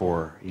better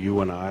for you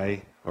and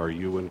I, or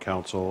you and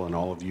council, and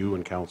all of you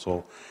and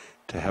council,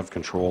 to have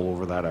control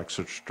over that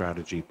exit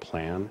strategy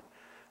plan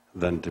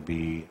than to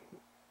be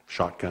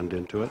shotgunned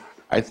into it.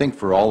 I think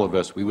for all of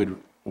us, we would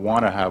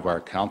want to have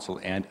our council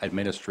and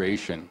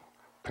administration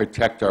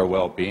protect our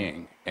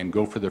well-being and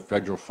go for the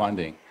federal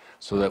funding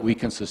so that we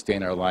can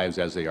sustain our lives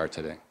as they are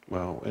today.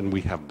 Well, and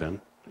we have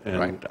been, and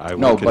Right. I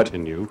No, will but-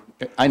 continue.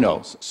 I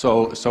know.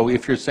 So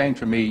if you're saying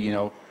to me,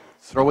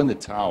 throw in the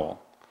towel,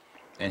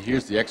 and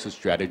here's the exit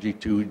strategy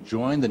to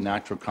join the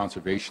natural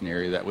conservation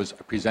area that was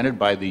presented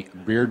by the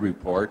Beard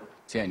Report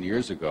 10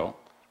 years ago,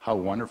 how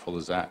wonderful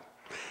is that?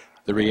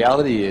 The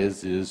reality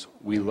is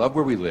we love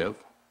where we live.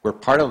 We're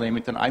part of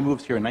Leamington. I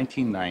moved here in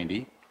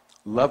 1990,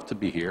 love to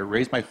be here,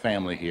 raised my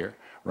family here,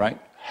 right?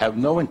 Have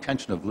no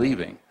intention of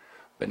leaving.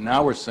 But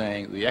now we're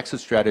saying the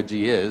exit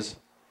strategy is,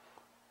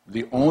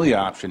 the only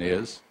option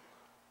is,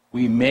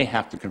 we may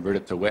have to convert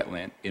it to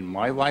wetland in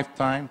my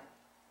lifetime,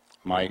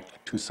 my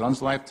two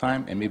sons'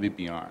 lifetime, and maybe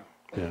beyond.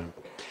 Yeah.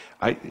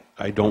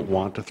 I don't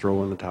want to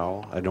throw in the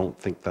towel. I don't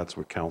think that's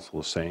what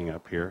council is saying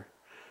up here.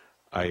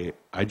 I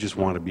just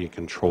want to be in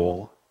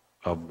control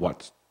of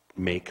what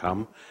may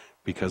come,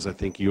 because I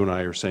think you and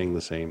I are saying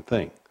the same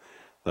thing,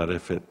 that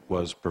if it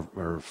was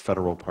or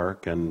federal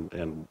park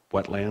and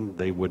wetland,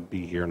 they would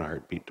be here in a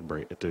heartbeat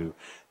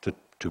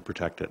to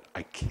protect it.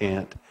 I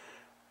can't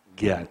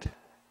get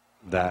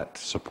that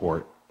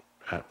support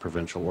at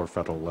provincial or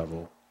federal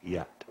level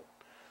yet.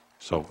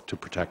 So to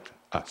protect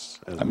us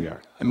as we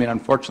are. I mean,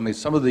 unfortunately,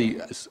 some of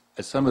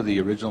the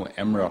original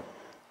EMRA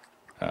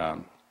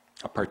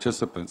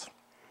participants,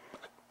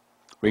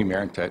 Ray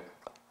Marentet,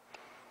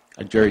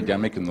 Jerry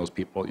Demick and those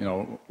people,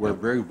 were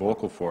very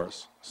vocal for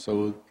us.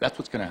 So that's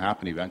what's going to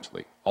happen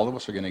eventually. All of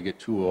us are going to get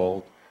too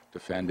old to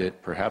fend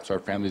it. Perhaps our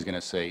family's going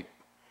to say,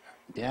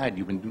 Dad,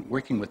 you've been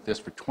working with this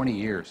for 20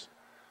 years.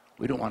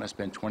 We don't want to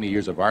spend 20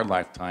 years of our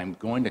lifetime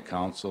going to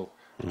council,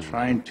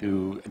 trying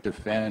to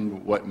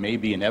defend what may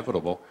be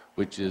inevitable,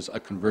 which is a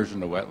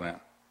conversion to wetland.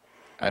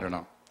 I don't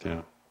know.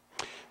 Yeah.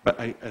 But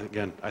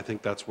again, I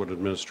think that's what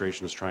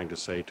administration is trying to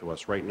say to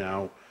us. Right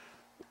now,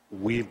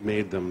 we've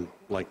made them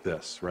like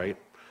this, right?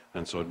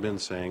 And so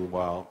admin's saying,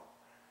 well,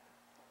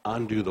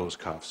 undo those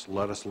cuffs.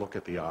 Let us look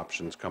at the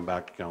options, come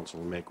back to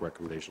council and make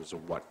recommendations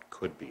of what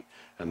could be.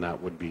 And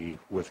that would be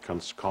with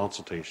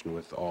consultation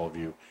with all of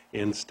you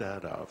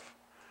instead of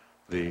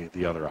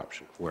the other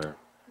option where...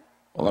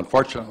 Well,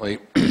 unfortunately,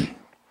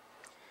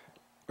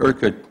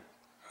 ERCA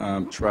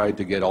tried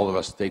to get all of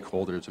us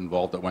stakeholders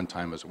involved at one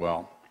time as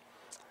well.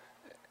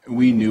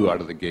 We knew out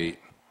of the gate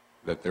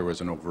that there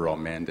was an overall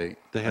mandate,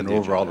 an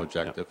overall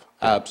objective.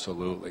 Yeah.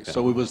 Absolutely. Yeah.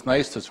 So it was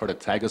nice to sort of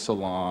tag us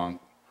along,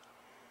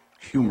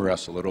 humor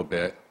us a little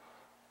bit,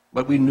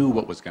 but we knew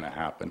what was going to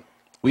happen.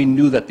 We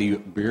knew that the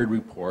Beard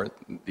Report,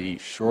 the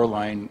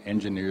shoreline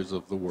engineers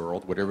of the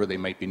world, whatever they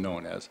might be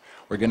known as,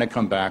 were going to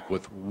come back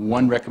with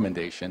one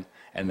recommendation,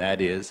 and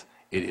that is,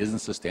 it isn't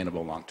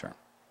sustainable long term.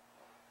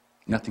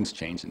 Nothing's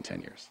changed in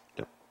 10 years,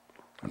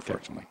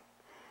 unfortunately.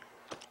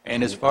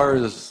 And as far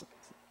as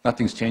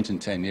nothing's changed in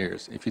 10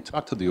 years, if you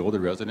talk to the older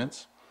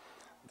residents,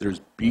 there's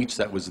beach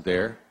that was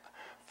there.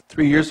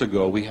 3 years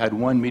ago, we had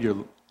 1 meter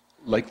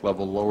lake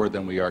level lower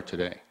than we are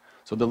today.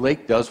 So the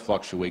lake does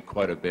fluctuate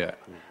quite a bit.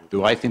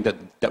 Do I think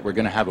that we're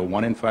going to have a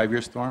 1 in 5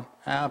 year storm?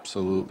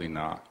 Absolutely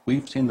not.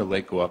 We've seen the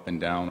lake go up and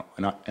down,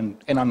 and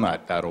I'm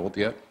not that old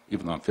yet,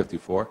 even though I'm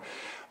 54.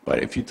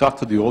 But if you talk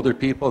to the older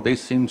people, they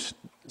seem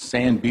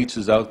sand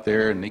beaches out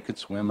there and they could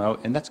swim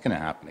out, and that's going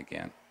to happen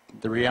again.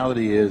 The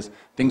reality is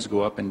things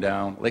go up and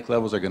down. Lake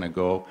levels are going to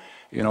go.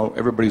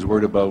 Everybody's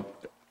worried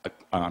about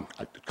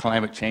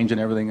climate change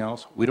and everything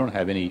else. We don't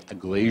have any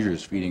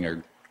glaciers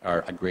feeding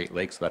our Great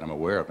Lakes that I'm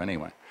aware of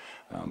anyway.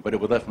 But it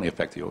will definitely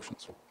affect the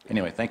oceans.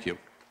 Anyway, thank you.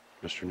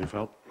 Mr.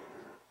 Neufeld?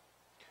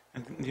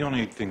 And the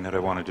only thing that I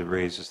wanted to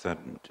raise is that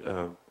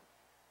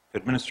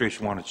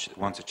administration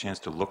wants a chance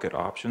to look at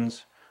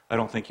options. I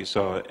don't think you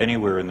saw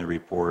anywhere in the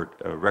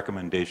report a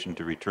recommendation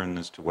to return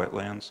this to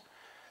wetlands.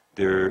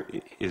 There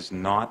is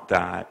not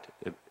that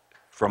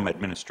from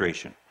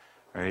administration,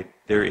 right?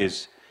 There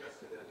is,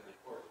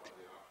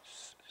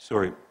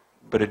 sorry,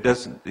 but it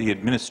doesn't, the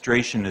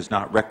administration is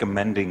not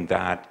recommending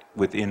that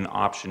within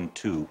option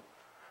 2.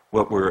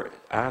 What we're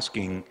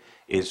asking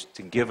is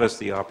to give us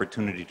the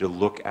opportunity to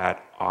look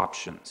at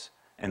options.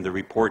 And the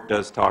report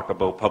does talk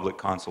about public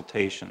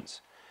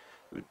consultations.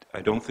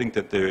 I don't think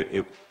that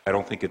I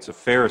don't think it's a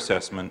fair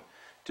assessment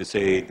to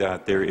say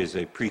that there is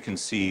a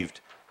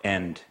preconceived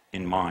end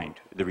in mind,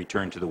 the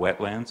return to the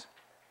wetlands.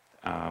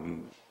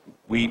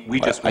 We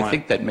just want... I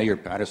think that Mayor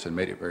Patterson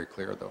made it very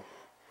clear, though,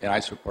 and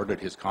I supported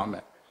his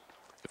comment.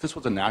 If this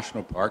was a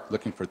national park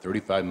looking for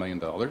 $35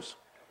 million,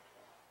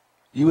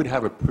 you would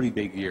have a pretty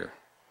big year.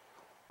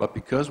 But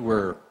because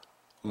we're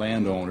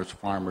landowners,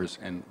 farmers,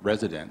 and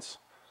residents,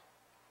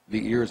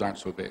 the ears aren't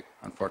so big,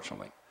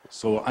 unfortunately.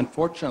 So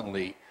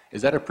unfortunately,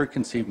 is that a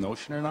preconceived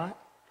notion or not?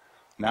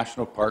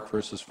 National park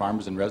versus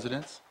farmers and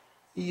residents?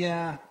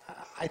 Yeah,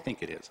 I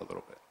think it is a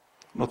little bit.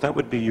 Well, that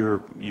would be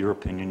your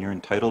opinion. You're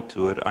entitled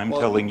to it. I'm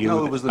telling you...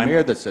 No, it was the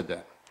mayor that said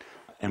that.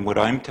 And what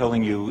I'm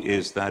telling you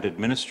is that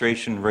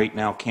administration right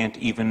now can't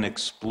even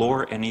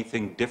explore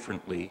anything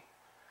differently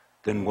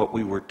than what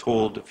we were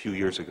told a few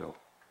years ago.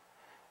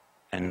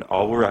 And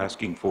all we're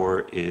asking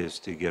for is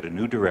to get a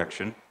new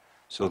direction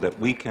so that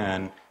we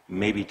can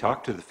maybe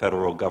talk to the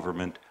federal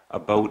government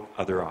about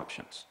other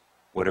options,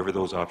 whatever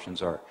those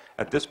options are.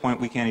 At this point,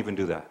 we can't even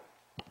do that.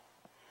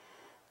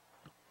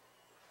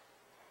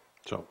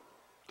 So,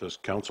 does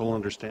council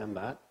understand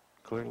that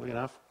clearly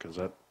enough? Because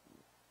that,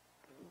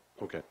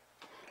 okay.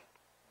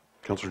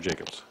 Councillor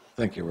Jacobs.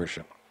 Thank you,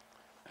 Worship.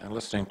 And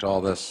listening to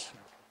all this,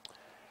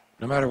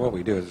 no matter what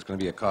we do, there's going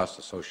to be a cost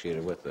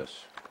associated with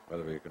this,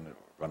 whether we're going to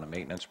run a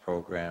maintenance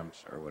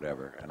programs or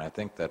whatever. And I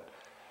think that,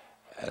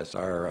 as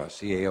our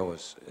CAO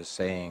is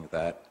saying,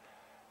 that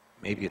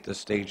maybe at this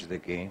stage of the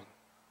game,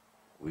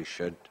 we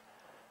should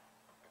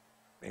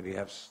maybe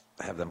have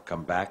them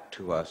come back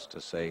to us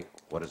to say,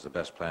 what is the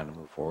best plan to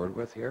move forward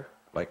with here?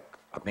 Like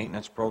a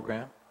maintenance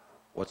program?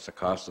 What's the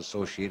cost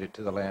associated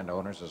to the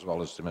landowners as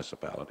well as the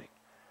municipality?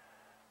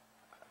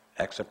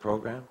 Exit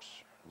programs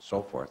and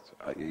so forth.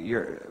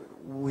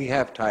 We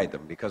have tied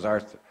them because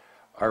our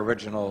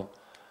original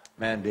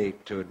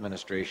mandate to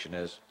administration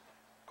is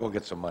go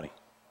get some money.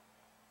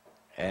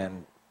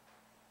 And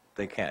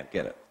they can't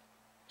get it.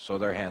 So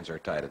their hands are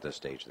tied at this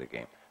stage of the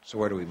game. So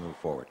where do we move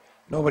forward?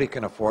 Nobody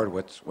can afford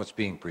what's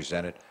being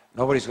presented.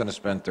 Nobody's going to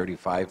spend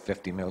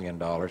 $35–50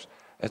 million.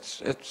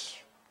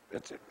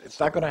 It's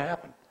not going to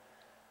happen.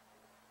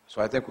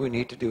 So I think what we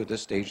need to do at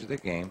this stage of the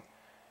game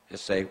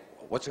is say,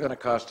 what's it going to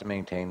cost to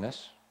maintain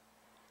this?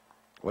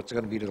 What's it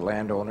going to be to the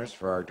landowners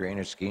for our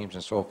drainage schemes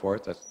and so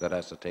forth that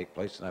has to take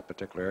place in that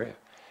particular area?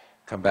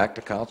 Come back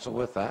to council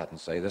with that and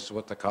say, this is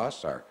what the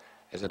costs are.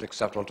 Is it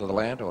acceptable to the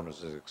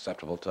landowners? Is it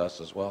acceptable to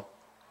us as well?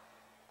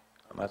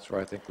 And that's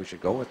where I think we should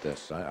go with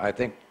this. I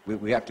think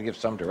we have to give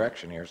some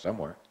direction here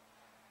somewhere.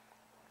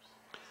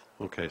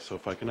 Okay, so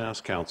if I can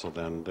ask council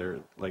then, there,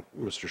 like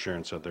Mr.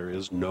 Sharon said, there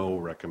is no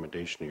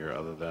recommendation here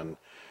other than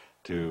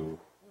to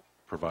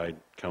provide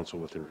council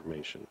with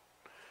information.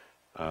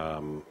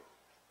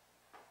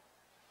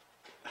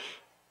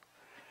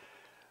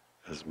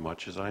 As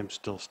much as I'm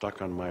still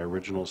stuck on my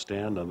original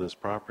stand on this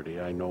property,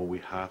 I know we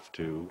have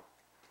to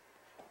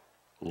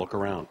look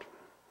around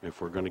if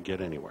we're going to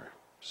get anywhere.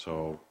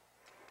 So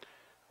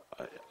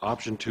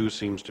option 2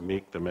 seems to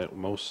make the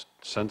most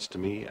sense to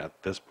me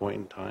at this point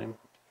in time.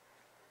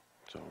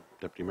 So,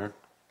 Deputy Mayor?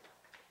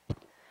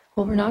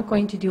 Well, we're not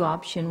going to do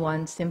option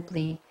 1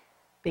 simply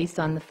based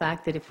on the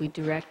fact that if we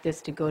direct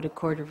this to go to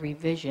Court of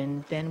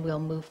Revision, then we'll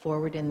move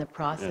forward in the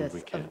process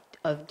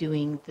of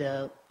doing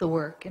the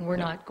work. And we're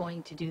not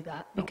going to do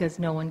that because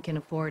no one can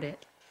afford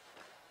it.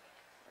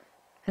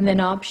 And then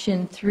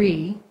option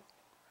 3,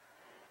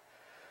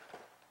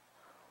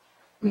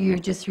 you're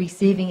just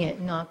receiving it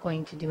and not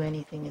going to do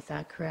anything. Is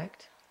that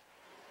correct?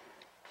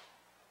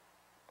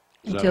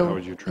 Is that how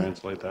would you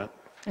translate that?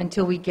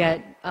 Until we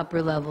get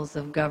upper levels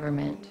of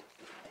government.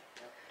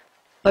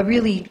 But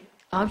really,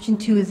 option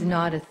 2 is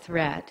not a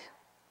threat.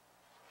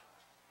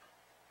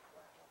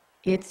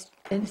 It's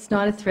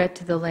not a threat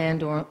to the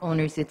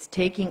landowners. It's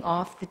taking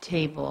off the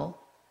table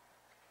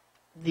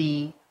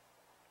the...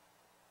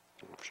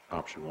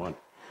 Option 1.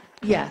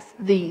 Yes,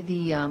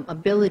 the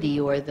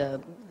ability or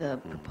the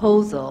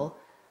proposal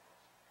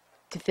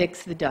to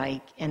fix the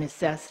dike and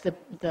assess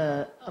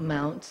the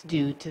amounts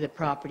due to the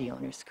property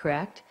owners,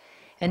 correct?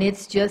 And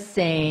it's just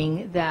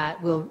saying that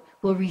we'll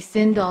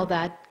rescind all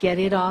that, get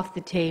it off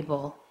the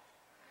table,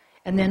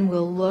 and then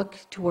we'll look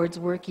towards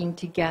working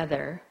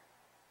together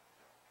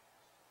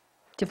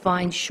to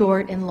find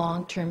short and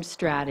long-term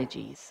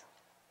strategies.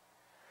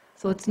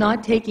 So it's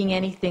not taking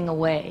anything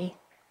away.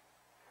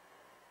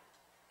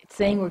 It's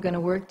saying we're going to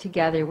work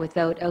together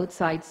without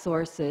outside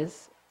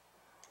sources.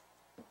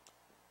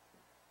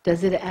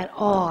 Does it at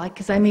all?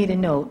 Because I made a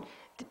note.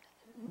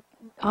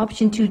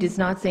 Option 2 does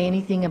not say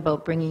anything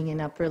about bringing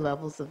in upper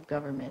levels of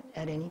government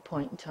at any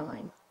point in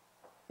time.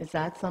 Is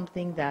that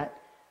something that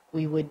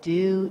we would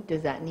do?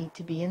 Does that need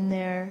to be in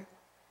there?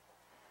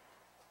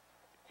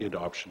 In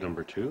option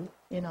number 2?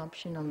 In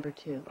option number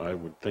 2. I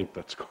would think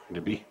that's going to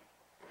be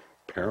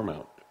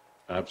paramount.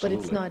 Absolutely.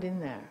 But it's not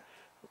in there.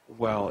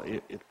 Well,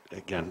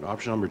 again,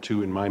 option number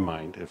 2 in my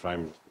mind, if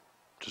I'm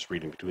just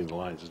reading between the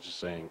lines, is just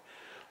saying,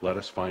 let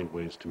us find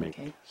ways to make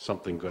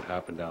something good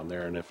happen down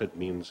there. And if it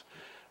means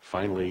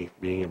finally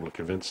being able to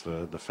convince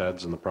the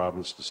feds and the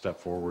province to step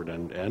forward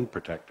and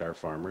protect our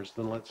farmers,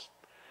 then let's,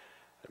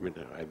 I mean,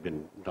 I've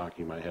been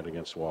knocking my head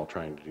against the wall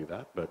trying to do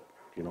that, but,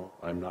 you know,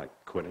 I'm not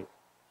quitting.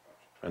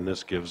 And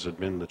this gives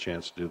admin the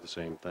chance to do the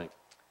same thing.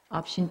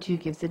 Option 2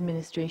 gives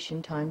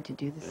administration time to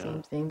do the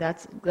same thing.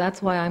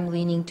 That's why I'm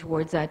leaning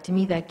towards that. To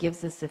me, that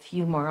gives us a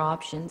few more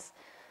options.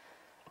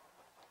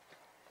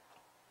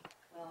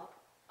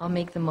 I'll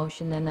make the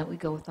motion then that we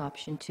go with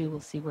option 2.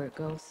 We'll see where it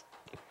goes.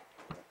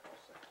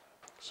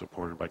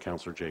 Supported by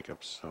Councillor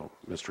Jacobs. So,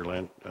 Mr.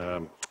 Land,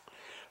 I'm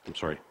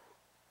sorry,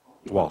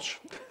 Walsh.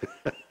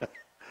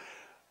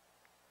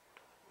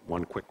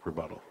 One quick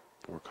rebuttal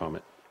or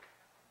comment.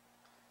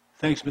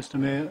 Thanks, Mr.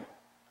 Mayor.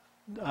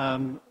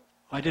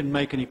 I didn't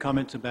make any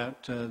comments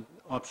about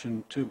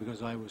option 2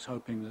 because I was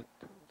hoping that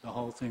the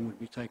whole thing would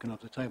be taken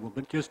off the table.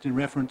 But just in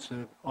reference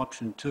to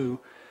option 2,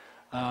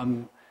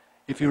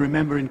 if you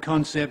remember in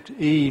concept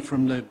E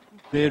from the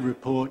Baird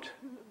report,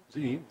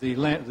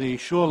 the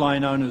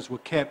shoreline owners were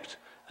kept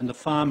and the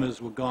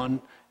farmers were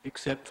gone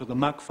except for the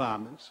muck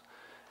farmers.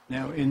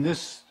 Now in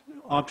this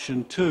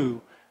option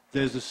 2,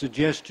 there's a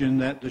suggestion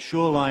that the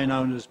shoreline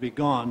owners be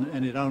gone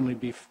and it only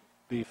be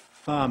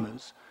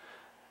farmers.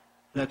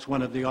 That's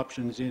one of the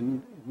options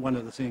one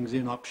of the things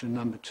in option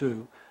number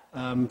 2.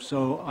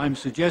 So I'm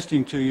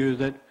suggesting to you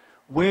that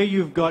where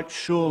you've got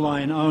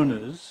shoreline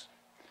owners,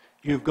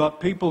 you've got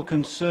people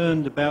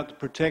concerned about the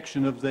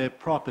protection of their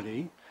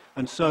property,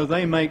 and so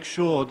they make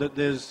sure that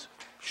there's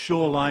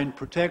shoreline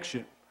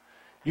protection.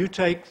 You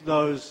take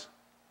those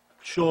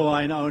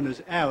shoreline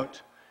owners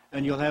out,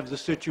 and you'll have the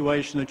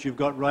situation that you've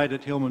got right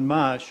at Hillman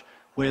Marsh,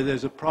 where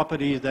there's a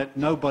property that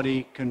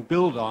nobody can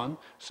build on,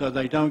 so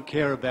they don't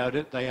care about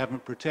it, they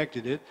haven't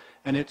protected it,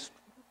 and it's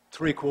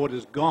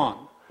 3/4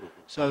 gone.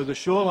 So the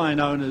shoreline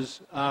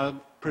owners are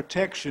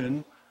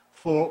protection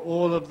for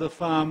all of the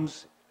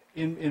farms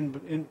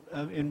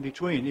in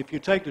between. If you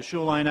take the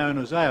shoreline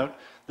owners out,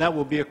 that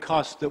will be a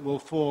cost that will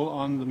fall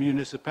on the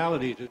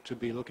municipality to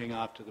be looking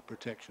after the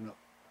protection of.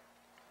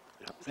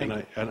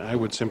 And I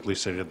would simply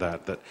say to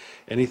that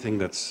anything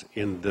that's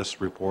in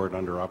this report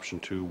under option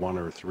 2, 1,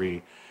 or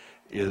 3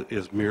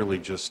 is merely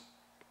just,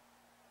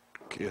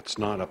 it's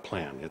not a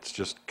plan. It's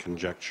just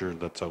conjecture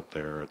that's out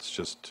there. It's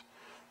just,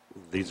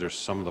 these are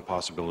some of the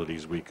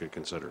possibilities we could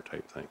consider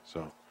type thing.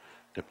 So,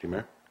 Deputy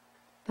Mayor?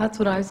 That's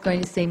what I was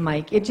going to say,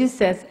 Mike. It just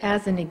says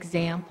as an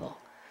example.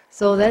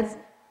 So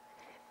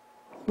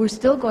we're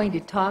still going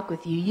to talk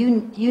with you.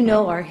 You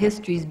know our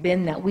history's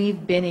been that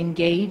we've been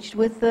engaged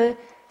with the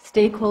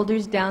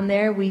stakeholders down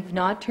there. We've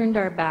not turned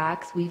our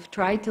backs. We've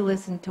tried to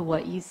listen to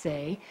what you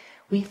say.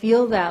 We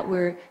feel that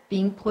we're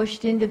being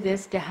pushed into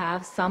this to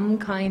have some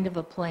kind of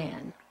a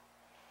plan.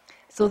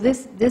 So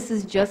this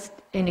is just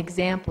an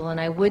example,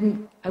 and I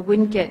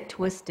wouldn't get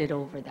twisted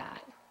over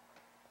that.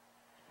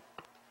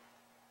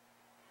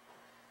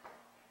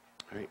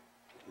 All right,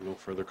 no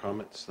further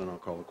comments, then I'll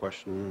call the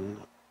question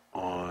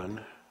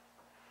on,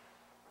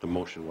 the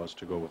motion was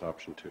to go with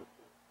option 2.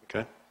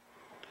 Okay?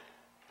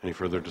 Any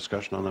further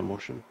discussion on that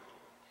motion?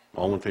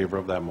 All in favor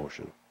of that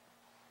motion?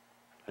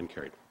 And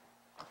carried.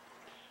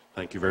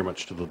 Thank you very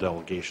much to the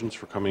delegations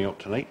for coming out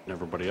tonight and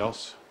everybody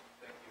else.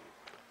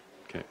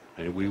 Okay,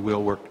 and we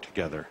will work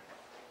together.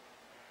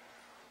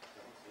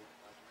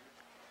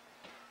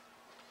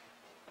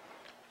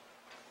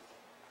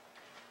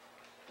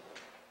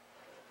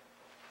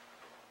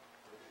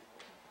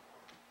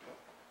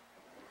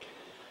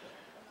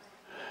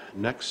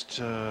 Next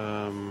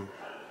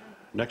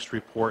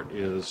report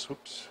is,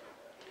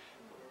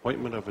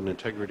 appointment of an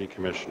integrity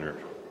commissioner.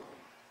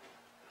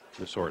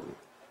 Ms. Orton.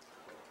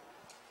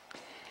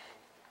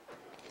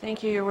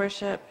 Thank you, Your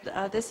Worship.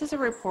 This is a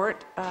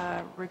report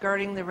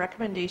regarding the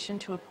recommendation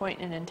to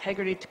appoint an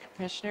integrity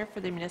commissioner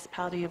for the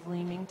municipality of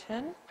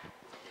Leamington.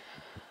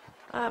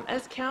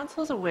 As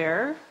council is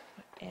aware,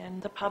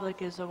 and the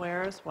public is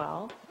aware as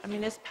well, a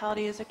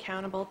municipality is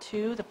accountable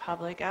to the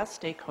public as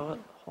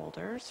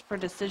stakeholders for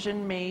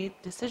decisions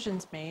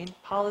made,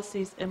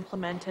 policies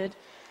implemented,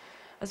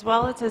 as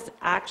well as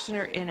action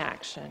or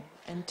inaction.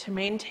 And to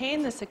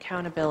maintain this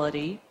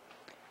accountability,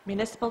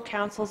 municipal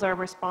councils are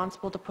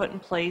responsible to put in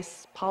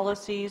place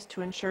policies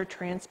to ensure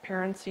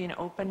transparency and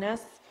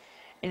openness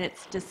in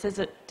its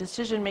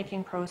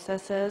decision-making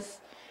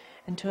processes,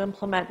 and to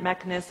implement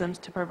mechanisms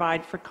to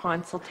provide for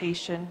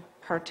consultation,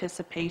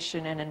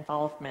 participation, and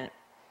involvement.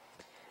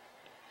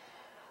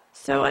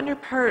 So under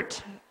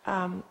Part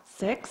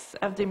 6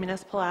 of the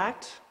Municipal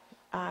Act,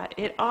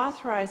 it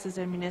authorizes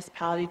a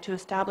municipality to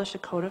establish a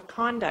code of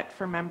conduct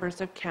for members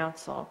of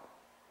council.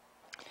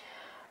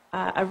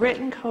 A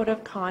written code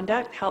of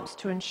conduct helps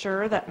to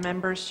ensure that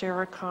members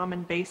share a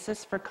common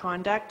basis for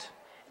conduct,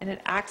 and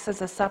it acts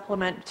as a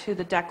supplement to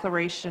the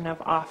declaration of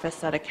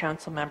office that a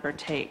council member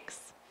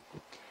takes.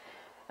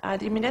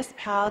 The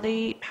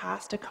municipality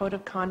passed a code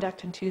of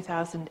conduct in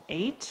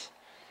 2008,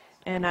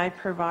 and I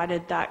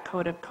provided that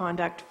code of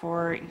conduct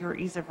for your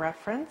ease of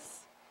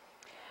reference.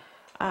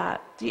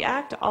 The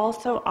Act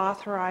also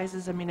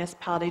authorizes a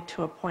municipality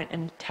to appoint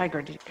an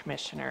integrity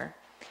commissioner,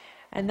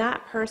 and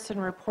that person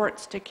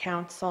reports to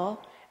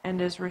council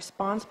and is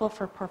responsible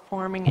for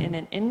performing in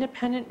an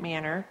independent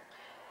manner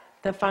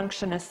the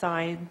functions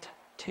assigned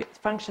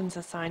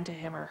to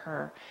him or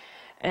her.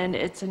 And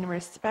it's in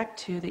respect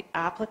to the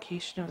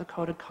application of the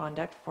code of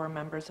conduct for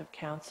members of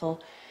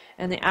council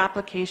and the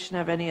application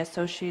of any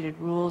associated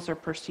rules or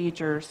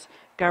procedures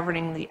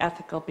governing the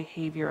ethical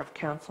behavior of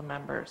council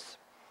members.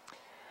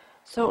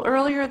 So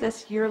earlier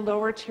this year,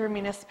 lower tier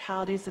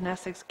municipalities in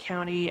Essex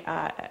County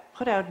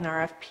put out an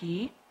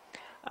RFP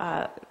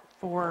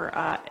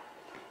for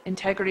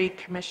Integrity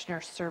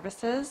Commissioner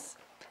Services.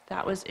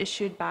 That was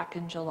issued back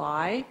in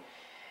July,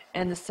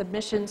 and the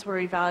submissions were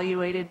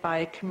evaluated by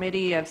a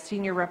committee of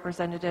senior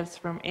representatives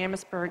from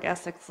Amherstburg,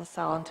 Essex,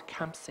 LaSalle, and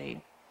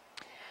Tecumseh.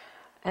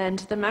 And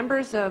the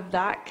members of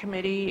that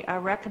committee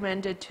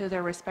recommended to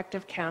their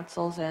respective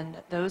councils,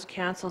 and those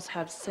councils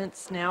have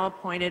since now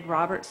appointed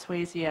Robert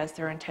Swayze as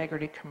their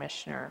integrity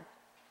commissioner.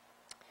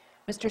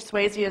 Mr.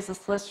 Swayze is a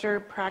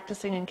solicitor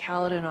practicing in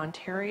Caledon,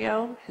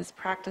 Ontario. His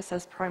practice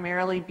has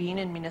primarily been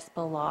in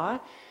municipal law.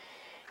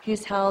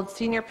 He's held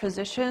senior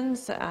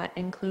positions,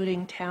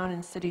 including town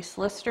and city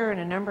solicitor in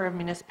a number of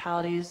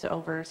municipalities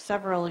over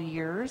several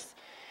years.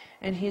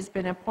 And he's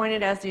been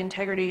appointed as the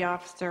Integrity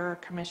Officer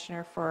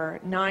Commissioner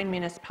for 9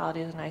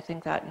 municipalities, and I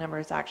think that number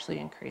has actually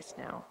increased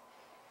now.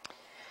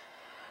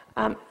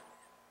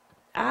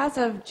 As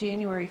of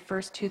January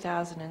 1st,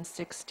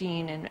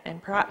 2016,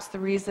 and perhaps the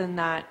reason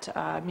that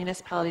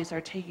municipalities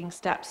are taking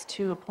steps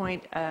to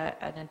appoint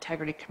an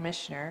Integrity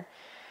Commissioner,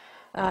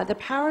 the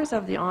powers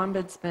of the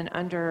Ombudsman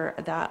under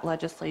that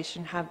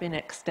legislation have been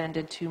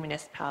extended to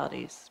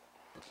municipalities.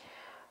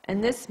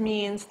 And this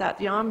means that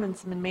the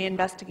Ombudsman may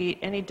investigate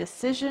any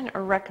decision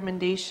or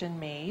recommendation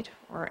made,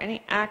 or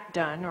any act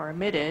done or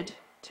omitted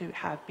to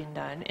have been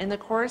done in the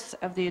course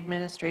of the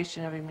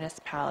administration of a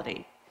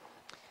municipality.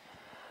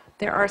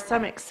 There are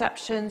some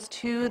exceptions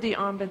to the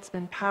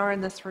Ombudsman power in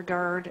this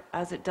regard,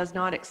 as it does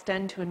not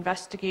extend to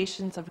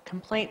investigations of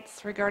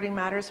complaints regarding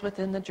matters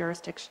within the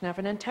jurisdiction of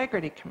an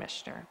Integrity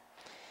Commissioner.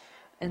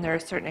 And there are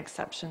certain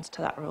exceptions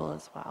to that rule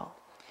as well.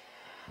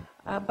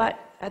 But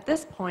at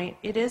this point,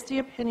 it is the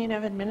opinion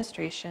of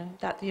administration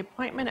that the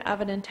appointment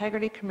of an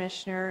Integrity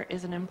Commissioner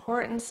is an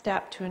important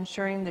step to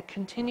ensuring the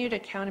continued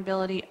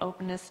accountability,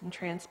 openness, and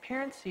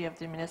transparency of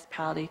the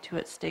municipality to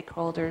its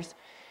stakeholders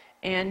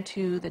and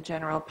to the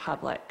general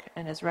public,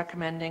 and is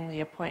recommending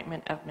the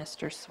appointment of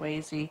Mr.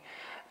 Swayze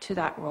to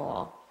that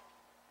role.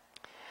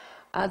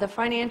 The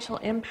financial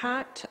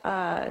impact,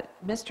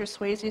 Mr.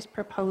 Swayze's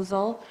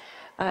proposal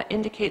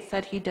indicates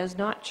that he does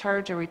not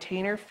charge a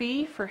retainer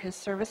fee for his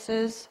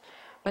services,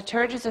 but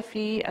charges a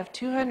fee of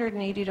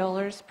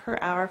 $280 per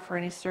hour for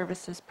any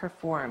services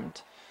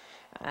performed,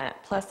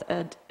 plus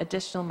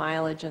additional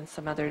mileage and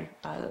some other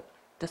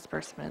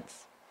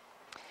disbursements.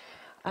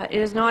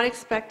 It is not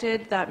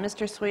expected that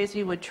Mr.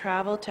 Swayze would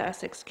travel to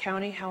Essex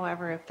County.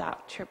 However, if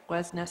that trip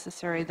was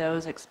necessary,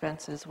 those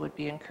expenses would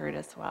be incurred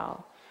as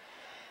well.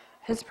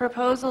 His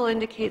proposal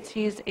indicates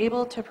he's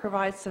able to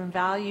provide some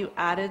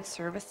value-added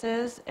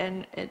services,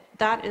 and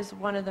that is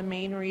one of the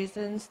main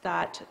reasons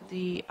that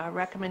the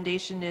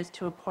recommendation is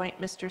to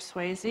appoint Mr.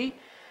 Swayze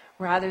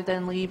rather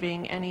than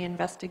leaving any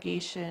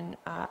investigation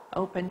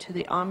open to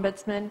the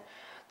Ombudsman.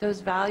 Those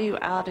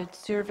value-added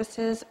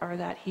services are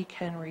that he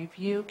can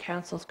review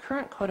Council's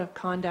current Code of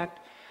Conduct,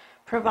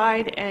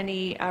 provide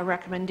any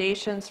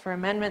recommendations for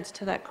amendments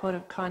to that Code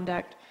of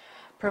Conduct,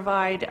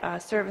 provide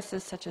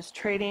services such as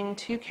training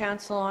to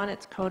Council on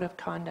its Code of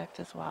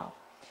Conduct as well.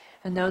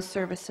 And those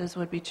services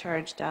would be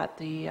charged at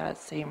the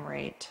same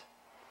rate.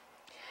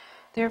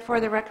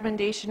 Therefore, the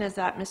recommendation is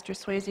that Mr.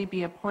 Swayze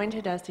be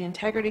appointed as the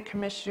Integrity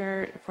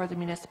Commissioner for the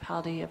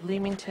municipality of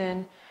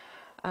Leamington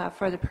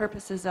for the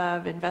purposes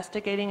of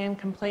investigating any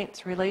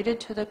complaints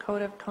related to the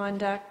Code of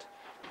Conduct,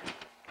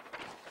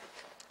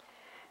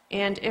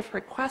 and if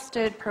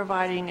requested,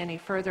 providing any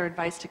further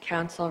advice to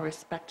Council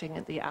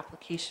respecting the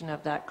application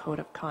of that Code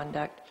of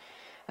Conduct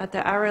at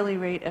the hourly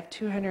rate of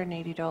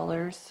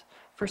 $280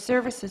 for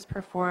services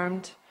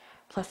performed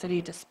plus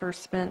any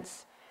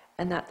disbursements,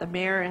 and that the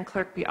Mayor and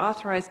Clerk be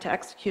authorized to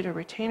execute a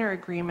retainer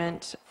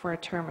agreement for a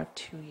term of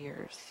 2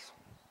 years.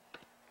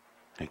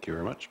 Thank you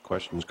very much.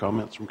 Questions,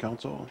 comments from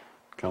Council?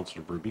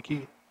 Councillor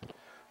Berbicki.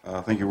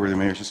 Thank you, Worthy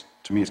Mayor. It's just,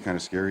 to me, it's kind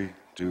of scary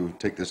to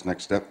take this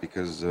next step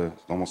because it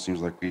almost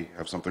seems like we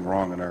have something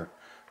wrong in our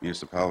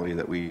municipality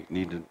that we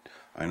need to.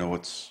 I know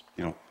it's,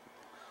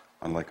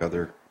 unlike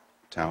other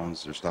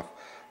towns or stuff.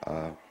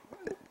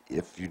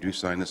 If you do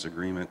sign this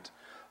agreement,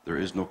 there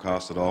is no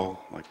cost at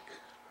all, like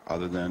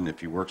other than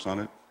if he works on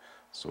it.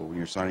 So when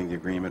you're signing the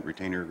agreement,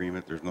 retainer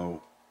agreement, there's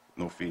no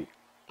fee.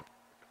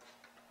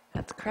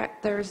 That's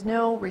correct. There's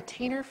no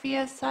retainer fee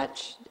as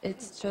such.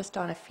 It's just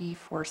on a fee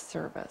for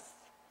service.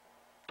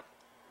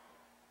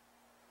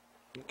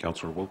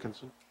 Councillor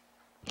Wilkinson.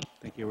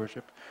 Thank you, Your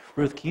Worship.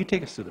 Ruth, can you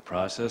take us through the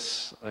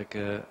process? Like,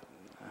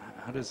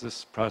 how does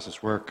this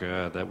process work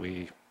that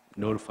we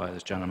notify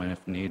this gentleman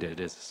if needed?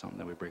 Is it something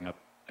that we bring up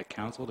at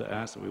Council to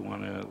ask that we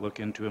want to look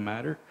into a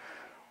matter?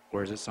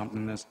 Or is it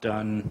something that's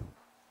done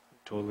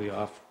totally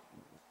off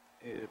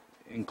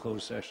in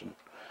closed session?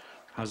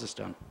 How's this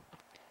done?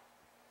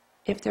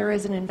 If there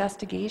is an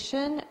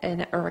investigation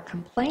or a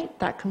complaint,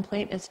 that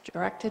complaint is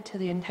directed to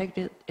the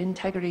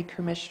Integrity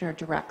Commissioner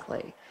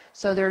directly.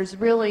 So there's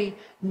really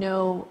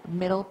no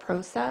middle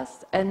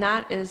process, and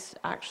that is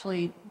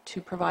actually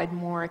to provide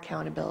more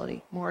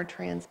accountability, more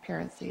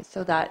transparency,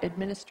 so that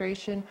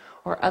administration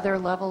or other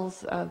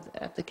levels of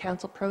the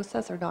Council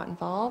process are not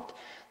involved.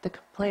 The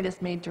complaint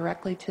is made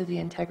directly to the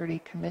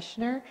Integrity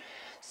Commissioner.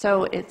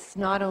 So it's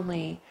not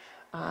only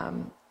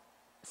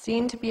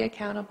seen to be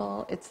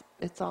accountable,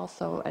 it's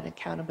also an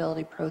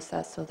accountability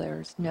process, so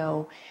there's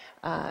no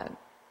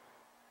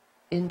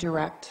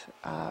indirect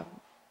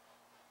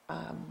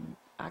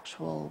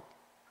actual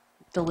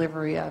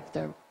delivery of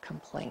the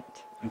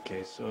complaint.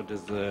 Okay, so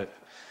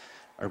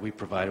are we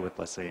provided with,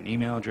 let's say, an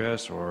email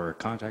address or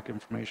contact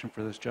information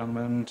for this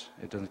gentleman?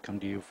 It doesn't come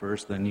to you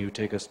first, then you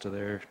take us to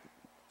there,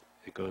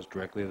 it goes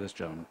directly to this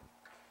gentleman.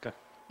 Okay.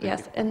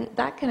 Yes, and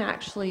that can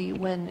actually,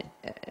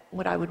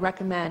 what I would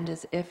recommend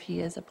is if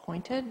he is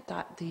appointed,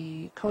 that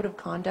the code of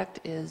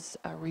conduct is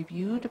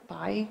reviewed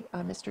by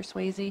Mr.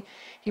 Swayze.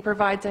 He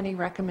provides any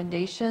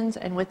recommendations,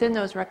 and within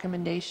those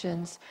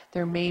recommendations,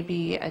 there may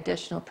be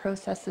additional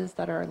processes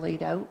that are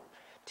laid out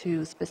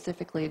to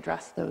specifically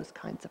address those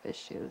kinds of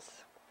issues.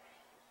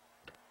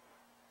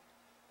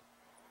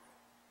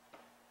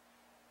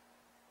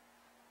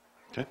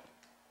 Okay.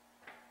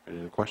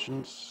 Any other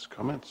questions,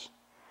 comments?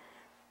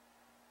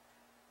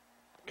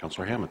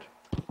 Councillor Hammond.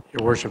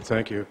 Your Worship,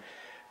 thank you.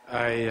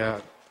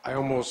 I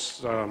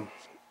almost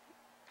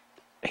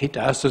hate to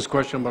ask this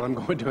question, but I'm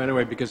going to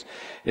anyway, because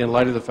in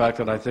light of the fact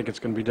that I think it's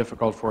going to be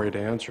difficult for you to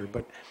answer,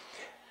 but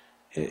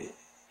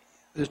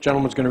this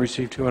gentleman's going to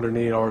receive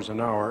 $280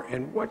 an hour,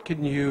 and what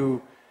can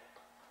you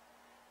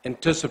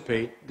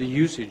anticipate the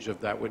usage of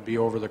that would be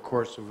over the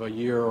course of a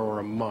year or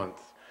a month?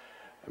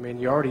 I mean,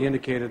 you already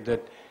indicated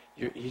that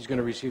he's going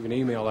to receive an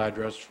email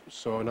address,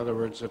 so in other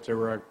words, if there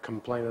were a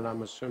complaint, and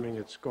I'm assuming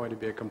it's going to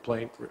be a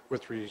complaint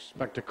with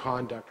respect to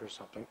conduct or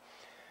something.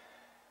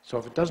 So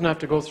if it doesn't have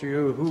to go through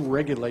you, who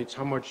regulates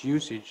how much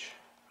usage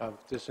of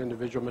this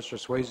individual, Mr.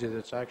 Swayze,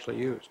 that's actually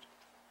used?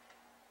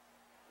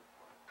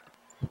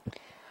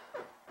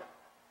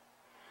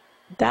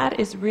 That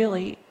is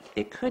really,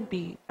 it could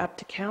be up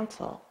to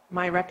council.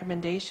 My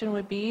recommendation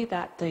would be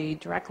that the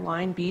direct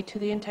line be to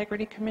the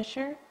Integrity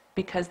Commissioner,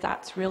 because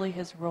that's really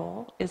his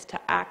role, is to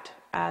act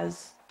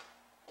as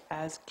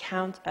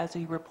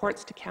he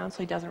reports to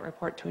council. He doesn't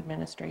report to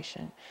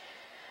administration.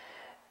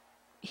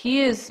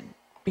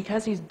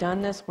 Because he's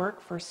done this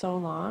work for so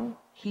long,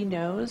 he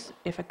knows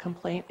if a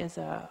complaint is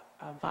a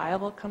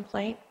viable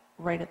complaint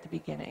right at the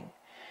beginning.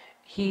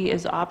 He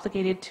is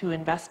obligated to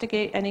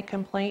investigate any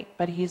complaint,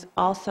 but he's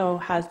also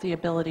has the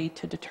ability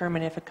to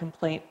determine if a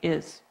complaint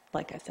is,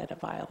 like I said, a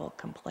viable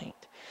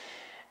complaint.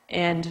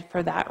 And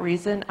for that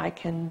reason, I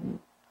can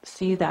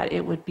see that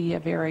it would be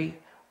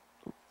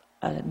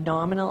a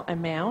nominal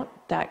amount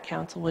that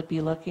council would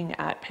be looking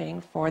at paying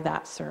for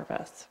that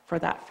service, for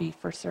that fee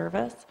for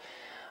service.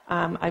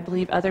 I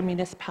believe other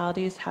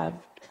municipalities have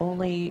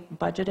only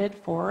budgeted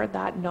for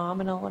that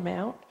nominal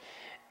amount,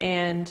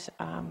 and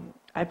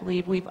I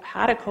believe we've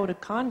had a code of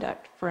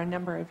conduct for a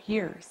number of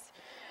years,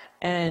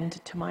 and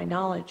to my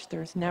knowledge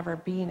there's never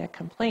been a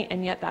complaint,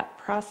 and yet that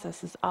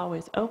process is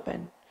always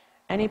open.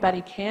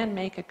 Anybody can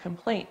make a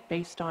complaint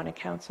based on a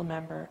council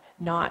member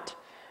not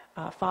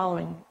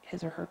following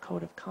his or her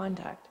code of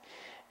conduct.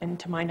 And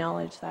to my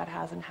knowledge, that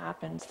hasn't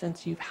happened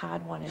since you've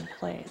had one in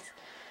place.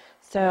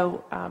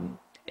 So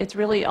it's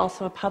really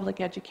also a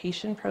public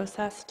education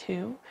process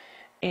too.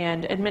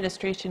 And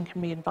administration can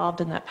be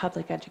involved in that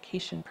public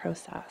education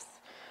process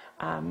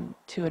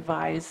to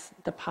advise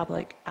the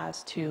public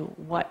as to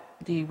what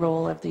the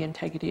role of the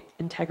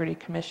Integrity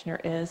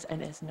Commissioner is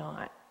and is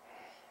not.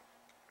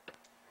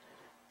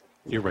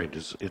 You're right.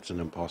 It's an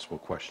impossible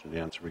question to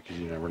answer because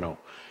you never know.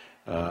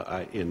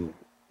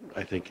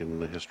 I think in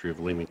the history of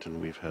Leamington,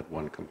 we've had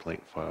one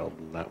complaint filed,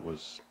 and that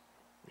was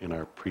in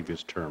our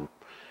previous term,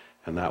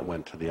 and that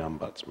went to the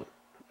ombudsman.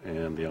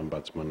 And the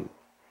ombudsman,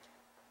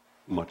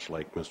 much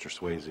like Mr.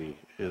 Swayze,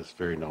 is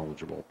very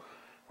knowledgeable,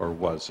 or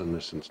was in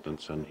this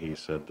instance, and he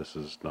said this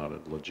is not a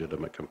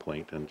legitimate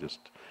complaint, and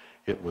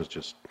it was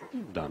just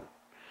done.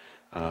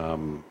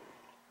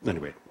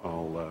 Anyway,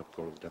 I'll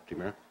go to the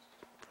Deputy Mayor.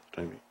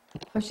 I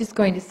was just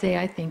going to say,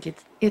 I think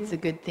it's a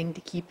good thing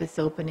to keep us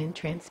open and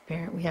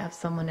transparent. We have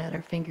someone at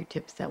our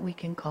fingertips that we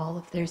can call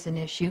if there's an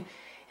issue.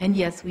 And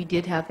yes, we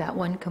did have that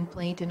one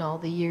complaint in all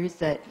the years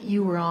that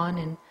you were on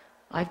and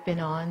I've been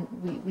on.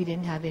 We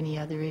didn't have any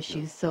other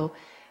issues. So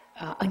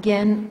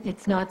again,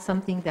 it's not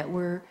something that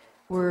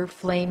we're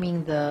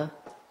flaming the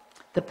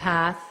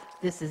path.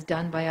 This is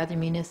done by other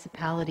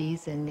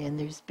municipalities, and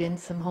there's been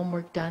some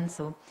homework done.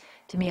 So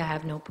to me, I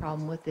have no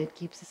problem with it.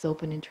 Keeps us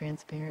open and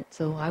transparent.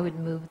 So I would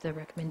move the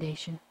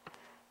recommendation.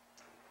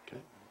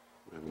 Okay.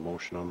 We have a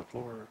motion on the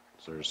floor.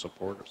 Is there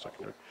support or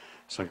seconder?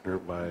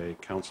 Seconded by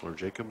Councillor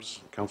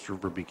Jacobs. Councillor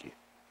Verbicki.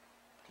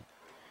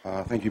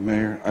 Thank you,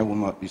 Mayor. I will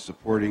not be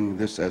supporting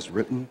this as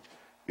written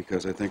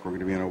because I think we're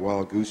going to be in a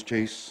wild goose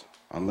chase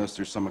unless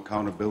there's some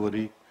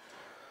accountability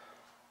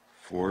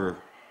for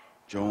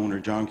Joan or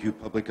John Q.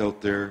 Public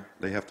out there.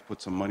 They have to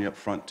put some money up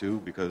front too,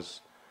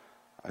 because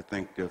I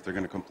think if they're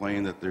going to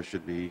complain that there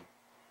should be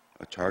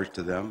a charge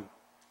to them,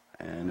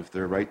 and if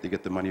they're right, they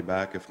get the money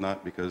back. If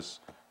not, because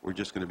we're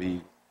just going to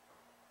be,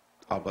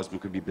 ombudsman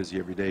could be busy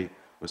every day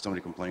with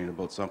somebody complaining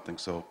about something.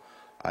 So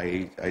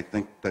I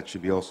think that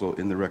should be also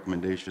in the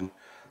recommendation,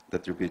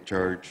 that there be a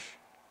charge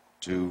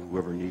to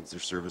whoever needs their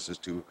services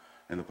to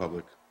in the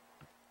public.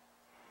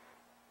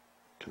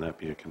 Can that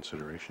be a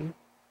consideration?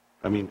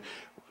 I mean,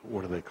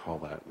 what do they call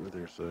that?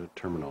 There's a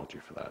terminology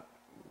for that,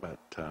 but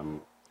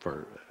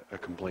for a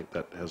complaint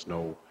that has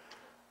no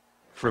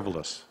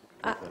frivolous.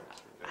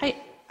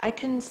 I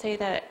can say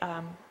that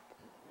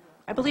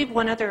I believe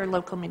one other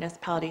local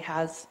municipality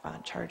has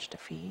charged a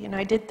fee, and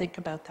I did think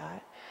about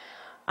that.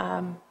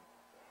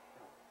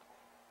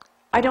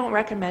 I don't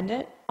recommend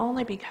it,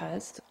 only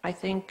because I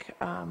think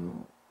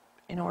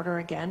in order,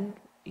 again,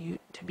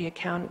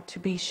 to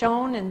be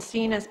shown and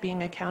seen as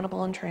being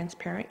accountable and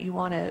transparent, you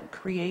want to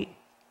create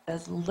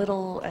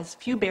as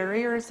few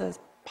barriers as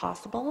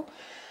possible.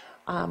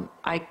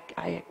 I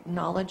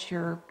acknowledge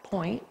your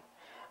point.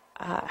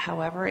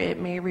 However, it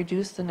may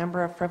reduce the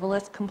number of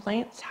frivolous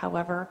complaints.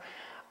 However,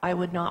 I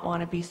would not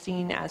want to be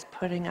seen as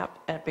putting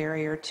up a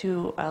barrier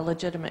to a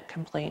legitimate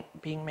complaint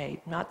being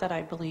made. Not that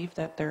I believe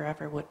that there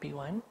ever would be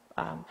one,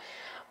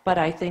 but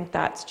I think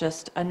that's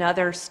just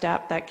another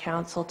step that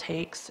council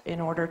takes in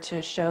order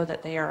to show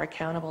that they are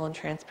accountable and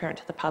transparent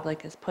to the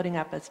public, is putting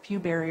up as few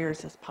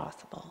barriers as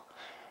possible.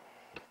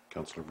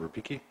 Councillor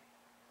Verbicki?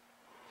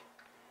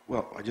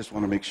 Well, I just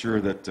want to make sure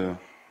that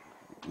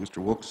Mr.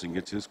 Wilkinson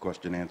gets his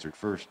question answered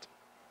first.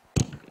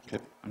 Okay.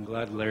 I'm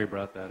glad Larry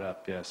brought that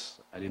up, yes.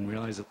 I didn't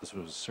realize that this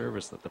was a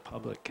service that the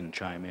public can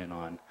chime in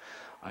on.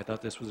 I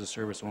thought this was a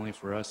service only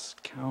for us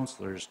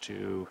councillors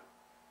to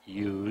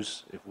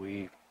use if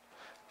we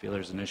feel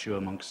there's an issue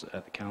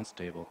at the council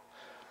table.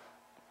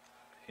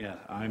 Yeah,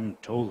 I'm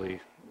totally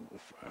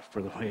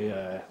for the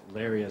way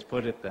Larry has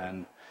put it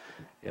then.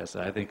 Yes,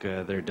 I think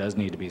there does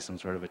need to be some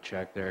sort of a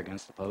check there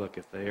against the public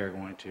if they are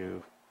going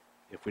to,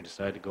 if we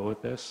decide to go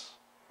with this,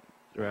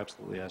 there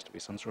absolutely has to be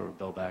some sort of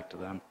bill back to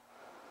them.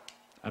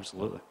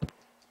 Absolutely.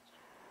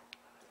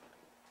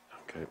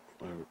 Okay.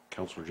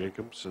 Councillor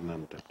Jacobs and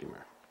then Deputy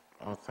Mayor.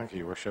 Oh, thank you,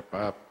 Your Worship.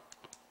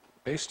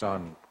 Based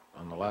on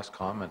the last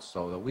comments,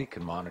 though, that we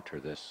can monitor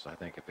this. I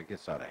think if it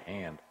gets out of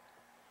hand,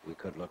 we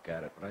could look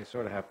at it. But I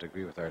sort of have to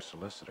agree with our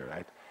solicitor.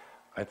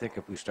 I think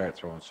if we start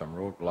throwing some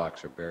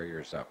roadblocks or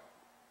barriers up,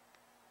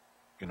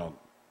 you know,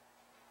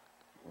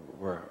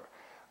 we're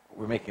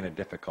making it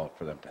difficult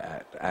for them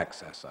to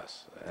access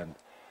us. And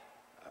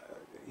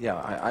yeah,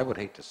 I would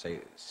hate to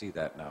see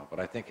that now. But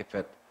I think if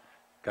it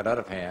got out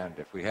of hand,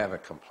 if we have a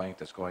complaint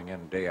that's going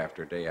in day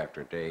after day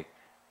after day,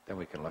 then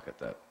we can look at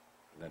that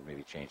and then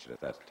maybe change it at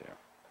that time.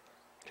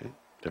 Okay.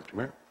 Deputy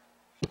Mayor?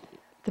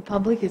 The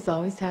public has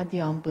always had the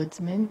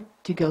ombudsman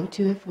to go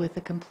to with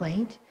a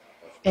complaint.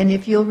 And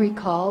if you'll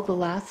recall, the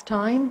last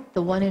time,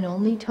 the one and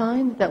only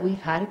time that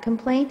we've had a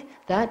complaint,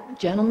 that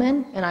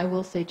gentleman, and I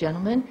will say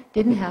gentleman,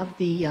 didn't have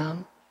the,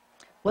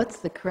 what's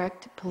the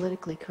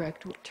politically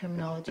correct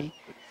terminology?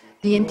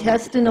 The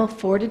intestinal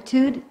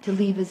fortitude to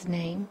leave his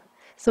name.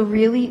 So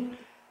really,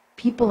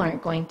 people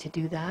aren't going to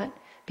do that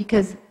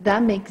because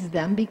that makes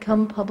them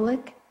become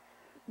public.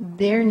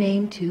 Their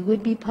name too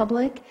would be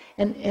public.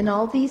 And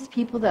all these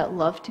people that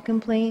love to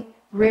complain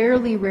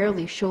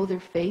rarely show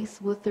their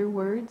face with their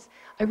words.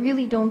 I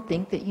really don't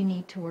think that you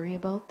need to worry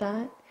about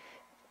that.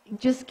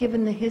 Just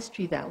given the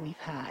history that we've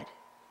had.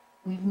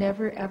 We've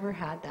never ever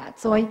had that.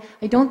 So I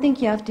don't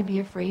think you have to be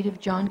afraid of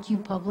John Q.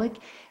 Public.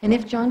 And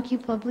if John Q.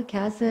 Public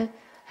has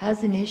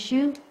an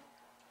issue,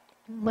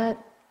 let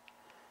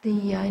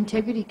the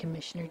Integrity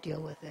Commissioner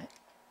deal with it.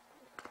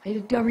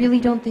 I really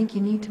don't think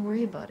you need to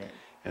worry about it.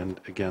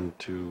 And again,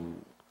 to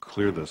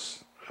clear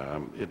this,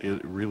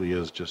 it really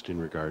is just in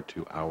regard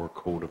to our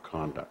code of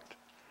conduct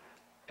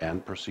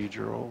and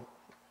procedural,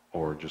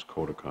 or just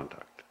code of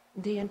conduct?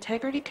 The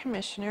Integrity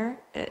Commissioner,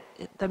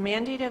 the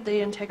mandate of the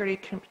Integrity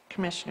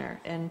Commissioner,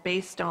 and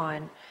based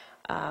on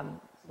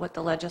what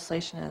the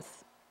legislation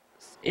has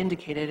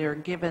indicated or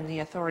given the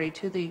authority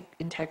to the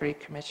Integrity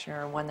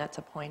Commissioner, one that's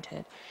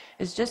appointed,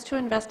 is just to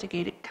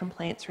investigate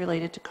complaints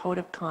related to code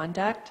of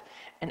conduct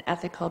and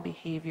ethical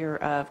behavior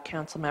of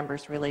council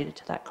members related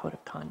to that code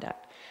of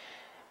conduct.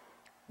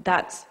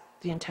 That's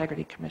the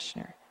Integrity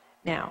Commissioner.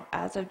 Now,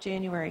 as of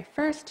January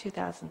 1st,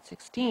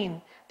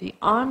 2016, the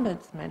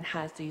Ombudsman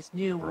has these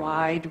new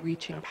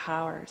wide-reaching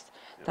powers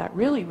that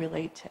really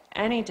relate to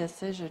any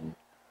decision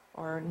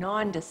or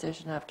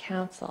non-decision of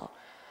council.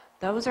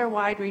 Those are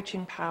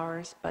wide-reaching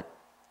powers, but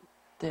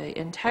the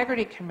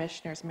Integrity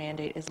Commissioner's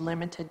mandate is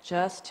limited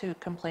just to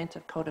complaints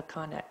of code of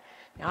conduct.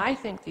 Now, I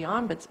think the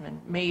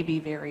Ombudsman may be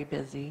very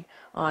busy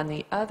on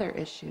the other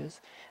issues,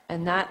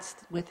 and that's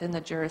within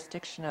the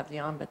jurisdiction of the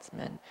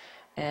Ombudsman.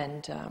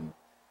 And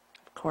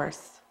of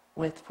course,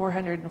 with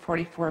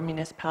 444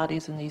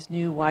 municipalities and these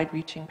new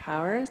wide-reaching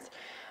powers,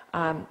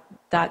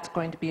 that's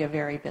going to be a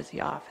very busy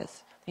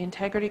office. The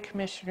Integrity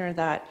Commissioner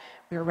that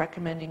we're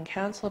recommending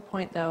council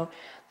appoint, though,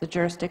 the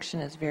jurisdiction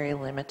is very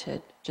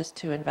limited just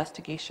to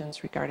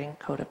investigations regarding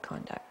code of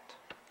conduct.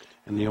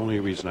 And the only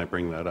reason I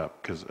bring that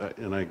up,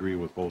 and I agree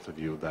with both of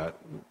you, that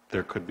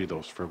there could be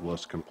those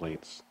frivolous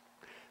complaints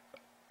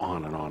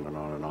on and on and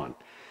on and on,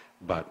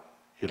 but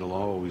it'll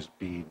always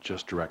be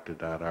just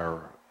directed at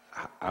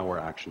our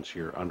actions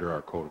here under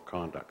our code of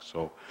conduct.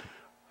 So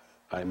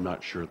I'm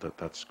not sure that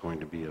that's going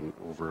to be an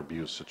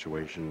over-abuse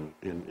situation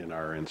in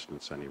our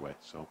instance anyway.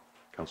 So,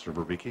 Councillor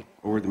Verbicki?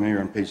 Over the Mayor,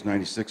 on page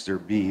 96, there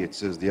B, it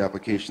says the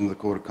application of the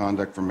code of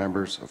conduct for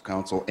members of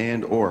council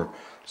and/or.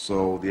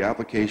 So the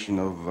application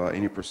of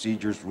any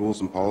procedures,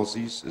 rules, and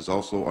policies is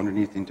also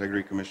underneath the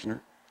Integrity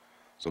Commissioner.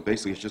 So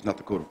basically, it's just not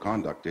the code of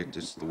conduct, it's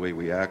just the way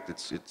we act,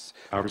 it's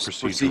Our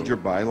procedure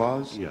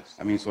bylaws. Yes.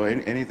 I mean, so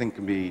anything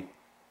can be,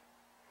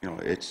 you know,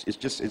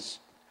 it's,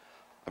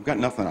 I've got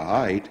nothing to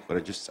hide, but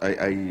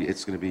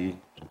it's going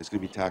to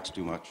be taxed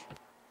too much.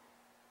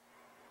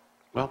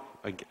 Well,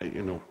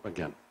 you know,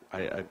 again,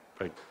 I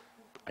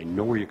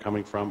know where you're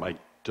coming from. I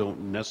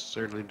don't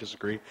necessarily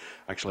disagree.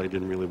 Actually, I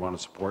didn't really want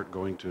to support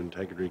going to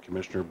integrity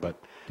commissioner,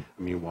 but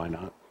I mean, why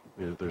not?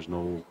 You know, there's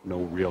no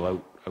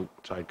real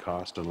outside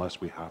cost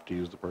unless we have to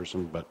use the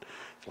person, but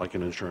it's like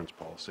an insurance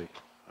policy.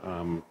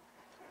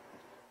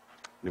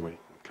 Anyway.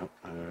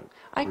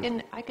 I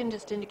can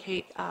just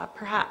indicate,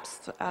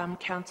 perhaps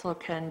council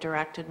can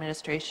direct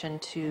administration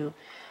to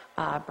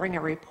bring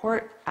a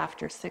report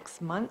after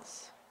 6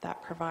 months that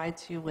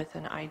provides you with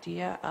an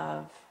idea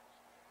of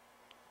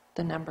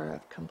the number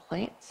of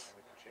complaints,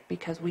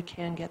 because we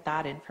can get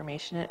that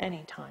information at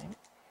any time.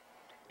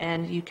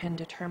 And you can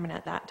determine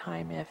at that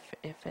time if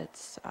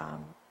it's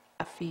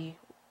a fee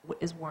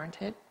is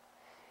warranted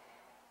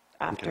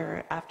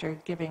after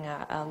giving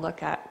a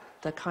look at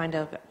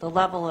the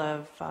level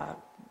of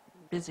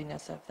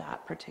busyness of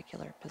that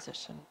particular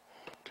position.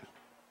 Okay.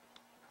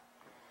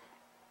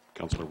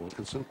 Councillor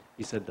Wilkinson?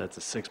 You said that's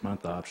a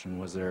 6-month option.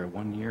 Was there a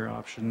 1-year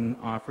option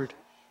offered?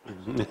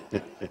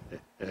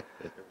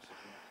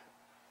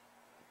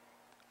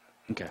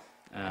 Okay.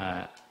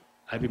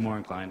 I'd be more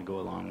inclined to go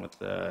along with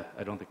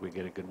I don't think we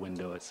get a good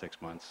window at 6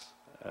 months.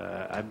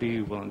 I'd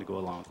be willing to go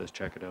along with this,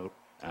 check it out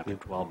after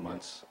 12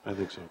 months. I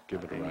think so.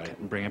 Give it a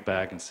ride. Bring it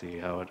back and see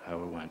how it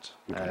went.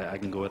 Okay. I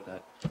can go with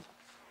that.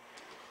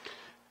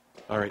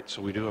 All right,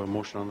 so we do have a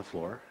motion on the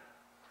floor.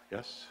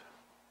 Yes?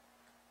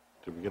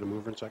 Did we get a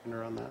mover and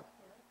seconder on that?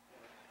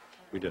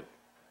 We did.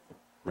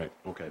 Right,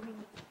 okay.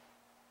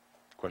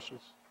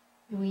 Questions?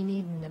 Do we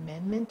need an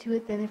amendment to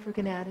it then if we're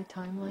going to add a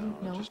timeline?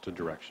 No? Just a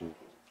direction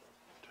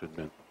to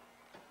admit.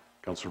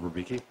 Councillor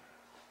Berbiki?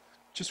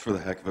 Just for the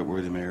heck of it,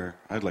 worthy mayor,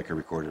 I'd like a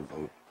recorded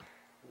vote.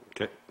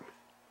 Okay.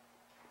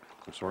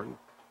 Ms. Horton?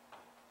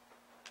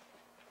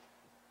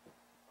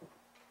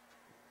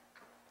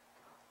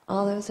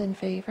 All those in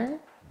favor?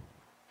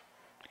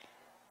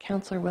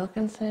 Councillor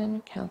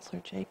Wilkinson,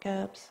 Councillor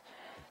Jacobs,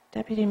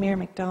 Deputy Mayor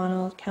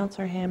McDonald,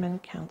 Councillor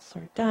Hammond,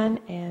 Councillor Dunn,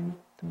 and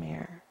the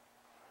Mayor.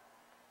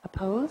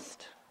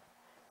 Opposed?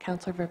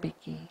 Councillor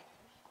Verbicki.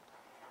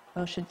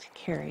 Motion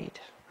carried.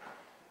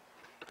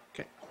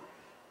 Okay.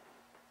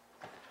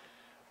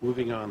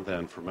 Moving on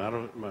then, for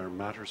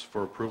matters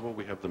for approval,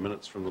 we have the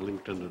minutes from the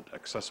Leamington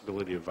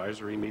Accessibility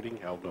Advisory Meeting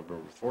held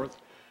November 4th.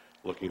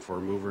 Looking for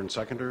a mover and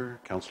seconder.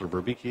 Councillor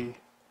Verbicki.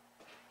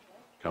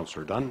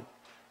 Councillor Dunn.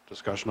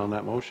 Discussion on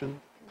that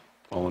motion?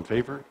 All in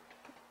favor?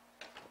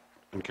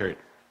 And carried.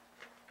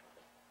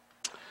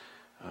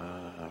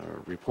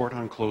 Report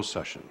on closed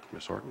session.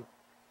 Ms. Horton?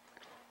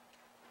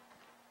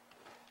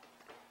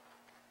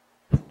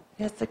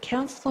 Yes, the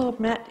council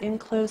met in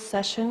closed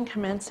session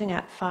commencing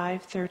at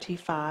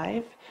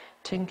 5:35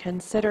 to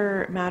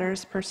consider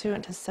matters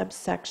pursuant to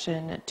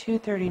subsection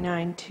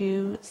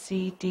 239(2)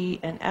 C, D,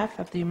 and F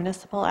of the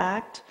Municipal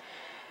Act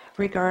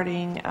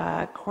regarding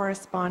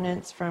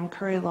correspondence from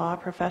Curry Law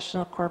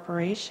Professional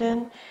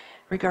Corporation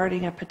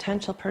regarding a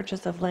potential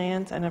purchase of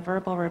lands, and a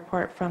verbal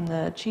report from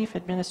the Chief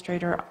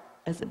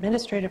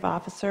Administrative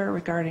Officer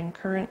regarding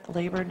current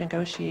labor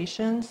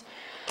negotiations.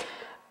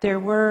 There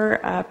were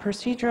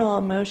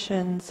procedural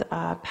motions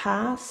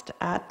passed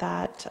at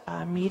that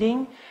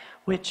meeting,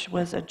 which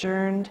was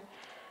adjourned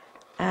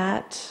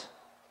at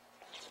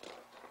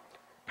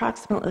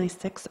approximately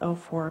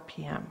 6:04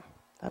 p.m.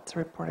 That's a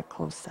report of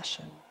closed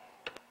session.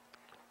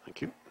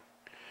 Thank you.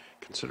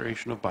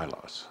 Consideration of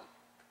bylaws.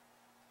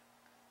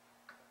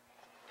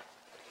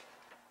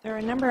 There are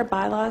a number of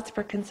bylaws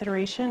for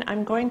consideration.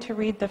 I'm going to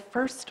read the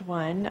first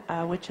one,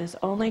 which is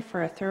only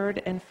for a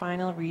third and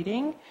final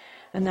reading,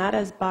 and that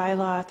is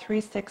bylaw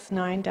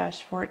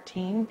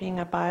 369-14,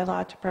 being a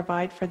bylaw to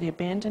provide for the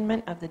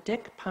abandonment of the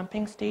Dec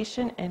pumping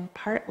station in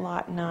Part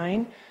Lot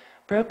 9,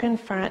 Broken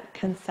Front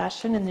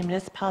concession in the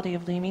municipality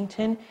of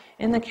Leamington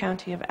in the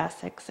county of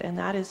Essex, and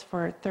that is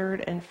for a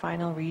third and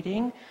final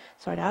reading.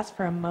 So I'd ask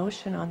for a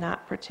motion on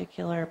that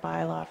particular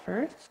bylaw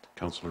first.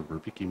 Councillor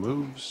Verbicki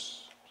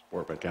moves,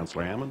 support by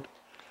Councillor Hammond.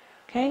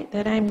 Okay,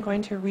 then I'm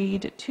going to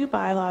read two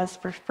bylaws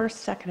for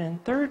first, second,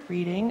 and third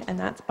reading, and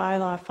that's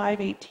bylaw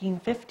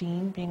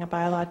 51815, being a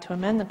bylaw to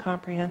amend the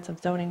comprehensive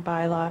zoning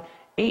bylaw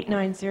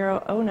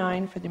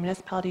 89009 for the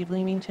municipality of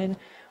Leamington,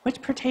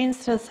 which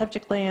pertains to the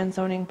subject land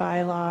zoning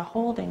bylaw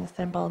holding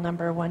symbol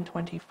number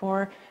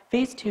 124,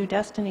 Phase 2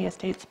 Destiny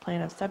Estates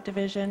Plan of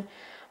Subdivision.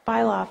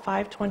 Bylaw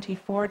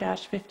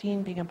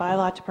 524-15 being a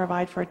bylaw to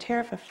provide for a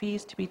tariff of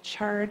fees to be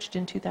charged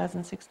in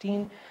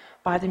 2016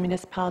 by the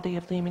municipality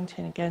of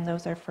Leamington. Again,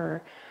 those are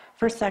for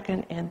first,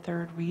 second, and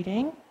third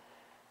reading.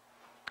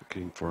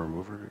 Looking for a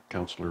mover.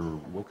 Councillor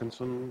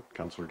Wilkinson,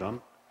 Councillor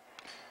Dunn.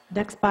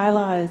 Next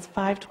bylaw is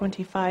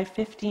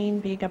 52515,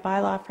 being a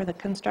bylaw for the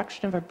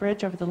construction of a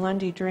bridge over the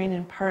Lundy Drain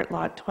in Part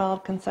Lot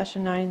 12,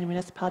 Concession 9 in the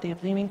Municipality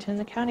of Leamington,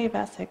 the County of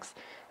Essex.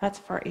 That's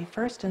for a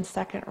first and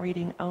second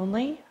reading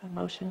only. A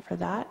motion for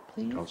that,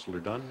 please. Councillor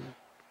Dunn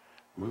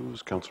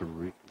moves, Councillor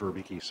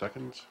Verbicki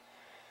seconds.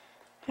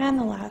 And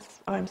the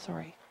last, oh, I'm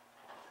sorry.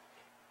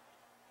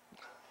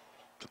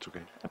 That's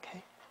okay.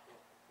 Okay.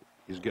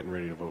 He's getting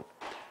ready to vote.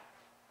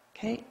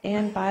 Okay,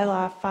 and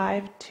bylaw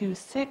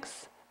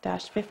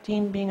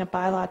 526-15, being a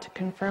bylaw to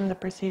confirm the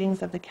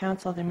proceedings of the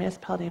Council of the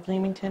Municipality of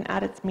Leamington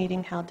at its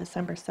meeting held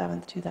December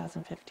 7th,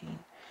 2015.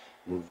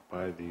 Moved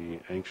by the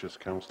anxious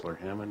Councillor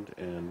Hammond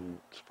and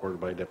supported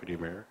by Deputy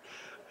Mayor.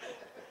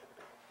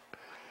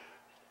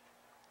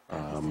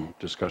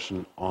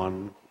 Discussion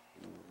on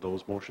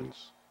those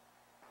motions?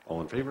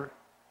 All in favor?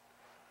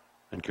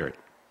 And carried.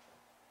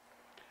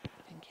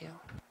 Thank you.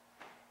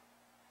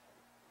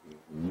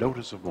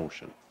 Notice of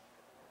motion.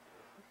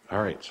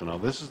 All right, so now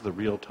this is the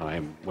real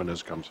time when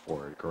this comes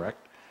forward,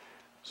 correct?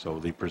 So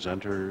the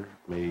presenter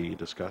may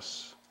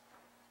discuss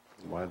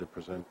why the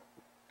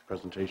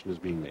presentation is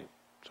being made.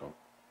 So,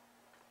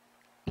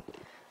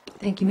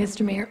 Thank you,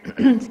 Mr. Mayor.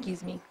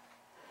 Excuse me.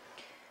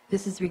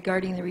 This is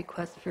regarding the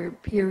request for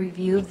peer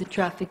review of the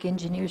traffic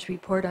engineer's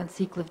report on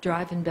Seacliff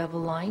Drive and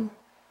Bevel Line.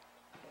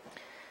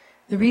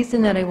 The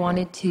reason that I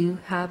wanted to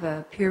have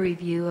a peer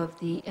review of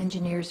the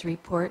engineer's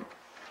report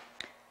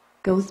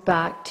goes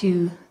back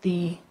to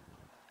the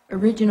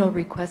original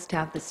request to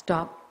have the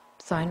stop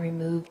sign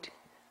removed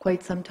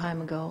quite some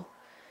time ago.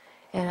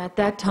 And at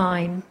that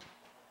time,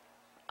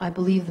 I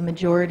believe the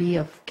majority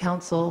of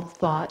council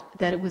thought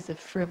that it was a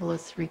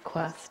frivolous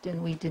request,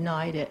 and we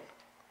denied it.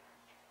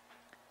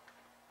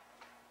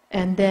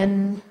 And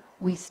then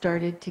we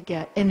started to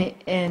get,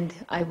 and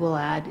I will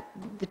add,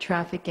 the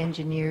traffic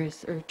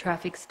engineers or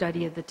traffic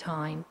study of the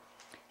time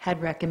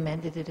had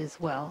recommended it as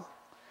well.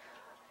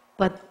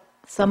 But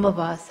some of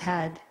us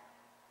had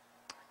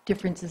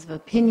differences of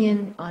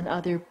opinion on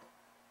other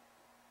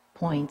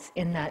points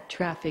in that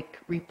traffic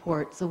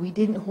report, so we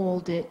didn't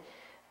hold it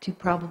to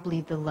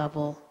probably the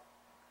level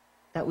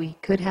that we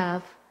could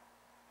have.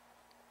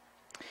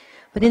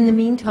 But in the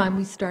meantime,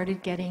 we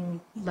started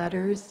getting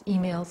letters,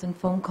 emails, and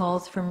phone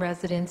calls from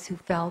residents who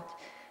felt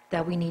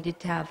that we needed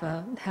to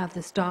have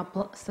the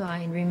stop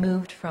sign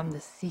removed from the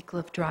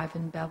Seacliff Drive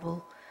and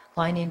Bevel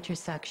Line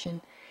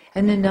intersection.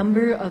 And a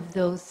number of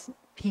those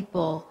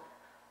people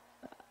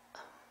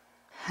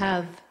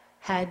have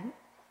had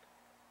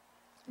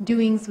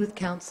doings with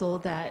council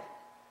that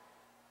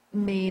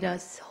made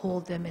us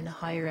hold them in a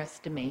higher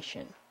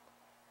estimation.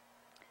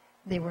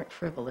 They weren't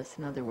frivolous,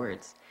 in other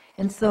words.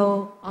 And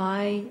so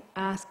I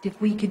asked if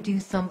we could do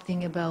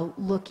something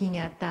about looking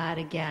at that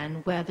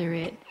again, whether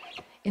it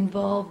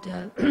involved,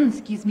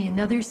 excuse me,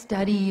 another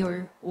study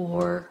or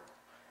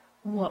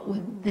what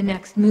would the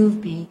next move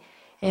be.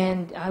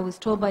 And I was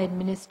told by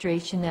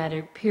administration that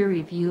a peer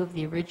review of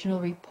the original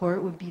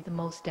report would be the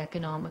most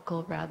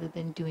economical rather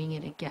than doing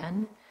it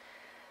again.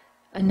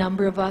 A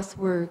number of us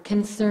were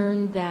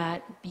concerned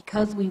that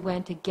because we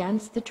went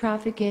against the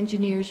traffic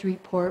engineer's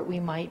report,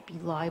 we might be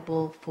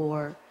liable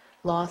for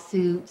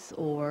lawsuits,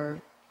 or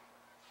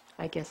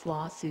I guess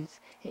lawsuits,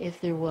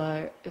 if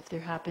there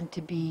happened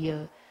to be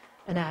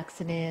an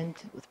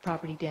accident with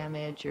property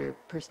damage or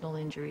personal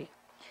injury.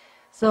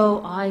 So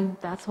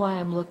that's why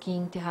I'm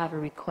looking to have a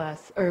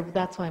request, or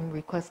that's why I'm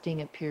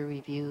requesting a peer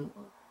review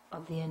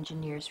of the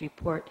engineer's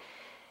report.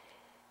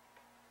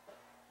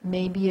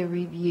 Maybe a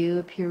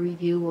peer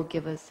review will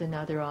give us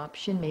another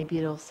option. Maybe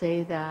it'll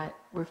say that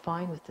we're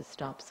fine with the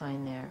stop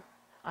sign there.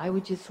 I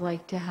would just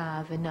like to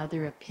have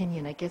another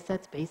opinion. I guess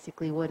that's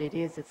basically what it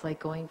is. It's like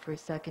going for a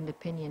second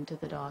opinion to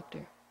the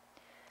doctor.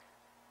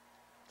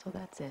 So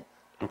that's it.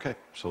 Okay,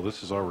 so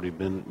this has already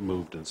been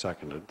moved and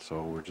seconded,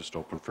 so we're just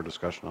open for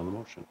discussion on the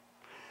motion.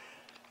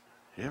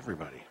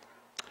 Everybody.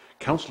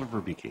 Councillor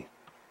Verbicki.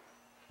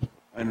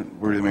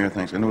 Worthy Mayor,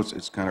 thanks. I know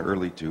it's kind of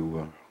early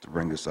to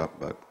bring this up,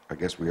 but I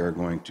guess we are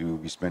going to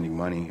be spending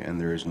money, and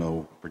there is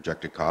no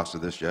projected cost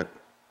of this yet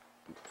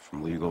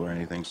from legal or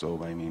anything.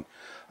 So I mean,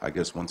 I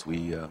guess once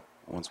we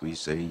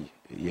say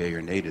yay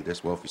or nay to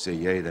this, well, if we say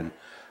yay, then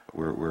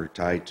we're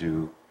tied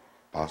to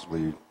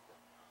possibly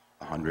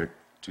 $100,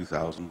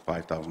 $2,000,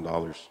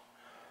 $5,000.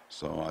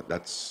 So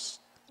that's,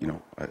 you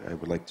know, I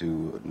would like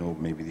to know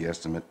maybe the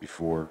estimate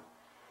before,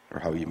 or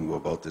how we even go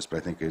about this, but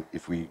I think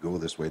if we go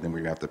this way, then we're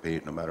going to have to pay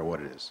it no matter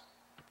what it is.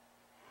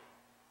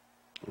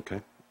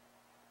 Okay.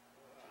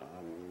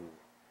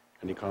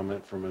 Any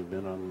comment from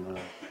admin on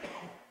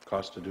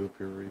cost to do a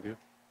peer review?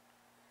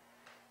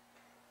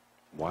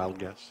 Wild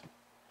guess?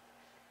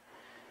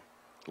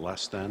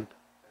 Less than?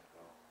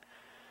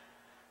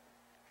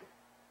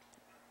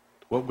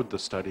 What would the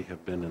study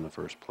have been in the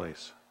first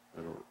place?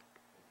 I don't.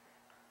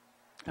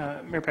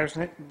 Mayor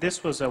Patterson,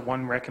 this was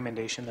one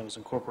recommendation that was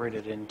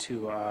incorporated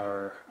into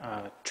our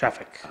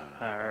traffic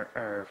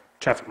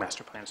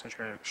master plan,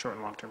 essentially our short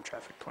and long-term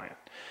traffic plan,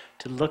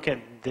 to look at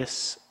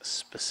this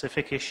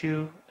specific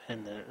issue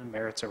and the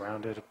merits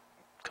around it. A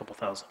couple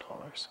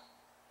 $1,000s,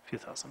 a few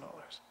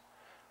 $1,000s.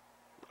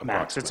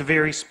 max. It's a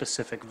very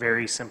specific,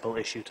 very simple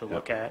issue to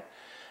look at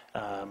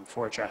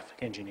for a traffic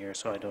engineer,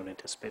 so I don't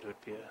anticipate it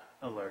would be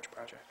a large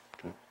project.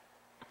 Okay.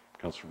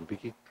 Councillor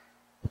Babicki?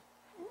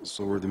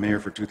 So we're the mayor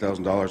for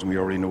 $2,000 and we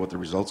already know what the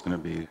result's going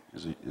to be.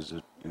 Is it,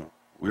 you know,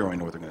 we already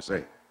know what they're going to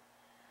say.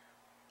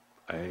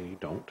 I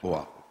don't. Oh,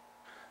 wow.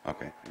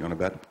 Okay. You want to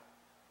bet?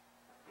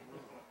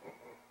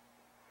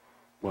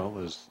 Well,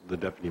 as the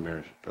deputy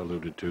mayor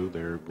alluded to,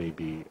 there may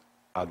be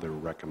other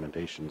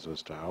recommendations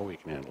as to how we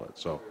can handle it.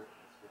 So,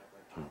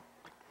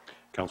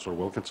 Councillor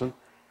Wilkinson?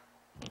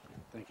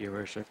 Thank you, Your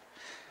Worship.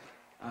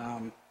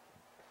 Lost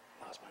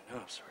my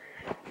notes.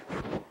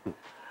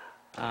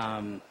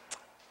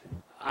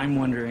 I'm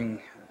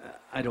wondering,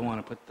 I don't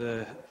want to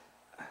put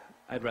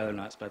I'd rather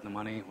not spend the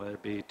money, whether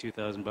it be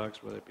 $2,000,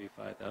 whether it be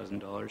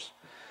 $5,000.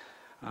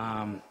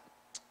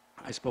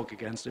 I spoke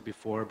against it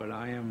before, but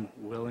I am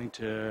willing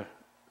to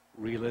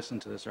re-listen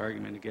to this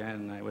argument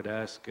again. I would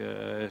ask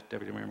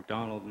Deputy Mayor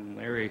McDonald and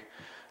Larry,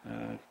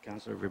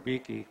 Councillor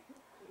Verbicki,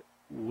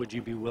 would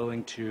you be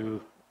willing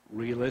to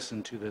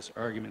re-listen to this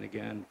argument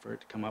again for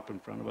it to come up in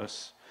front of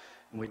us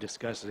and we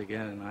discuss it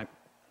again? And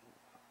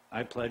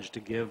I pledge to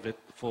give it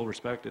the full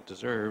respect it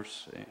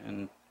deserves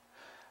and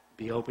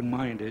be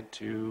open-minded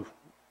to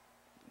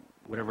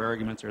whatever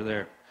arguments are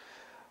there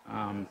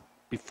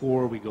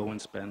before we go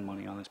and spend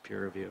money on this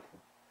peer review.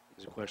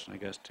 There's a question, I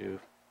guess, to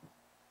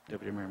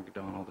Deputy Mayor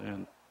McDonald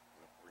and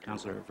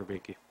Councillor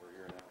Verbicki.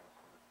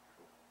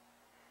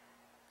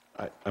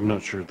 I'm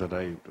not sure that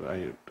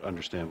I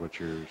understand what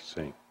you're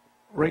saying.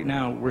 Right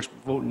now, we're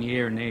voting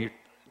yea or nay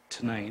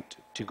tonight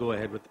to go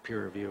ahead with the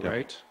peer review, Yep.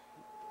 right?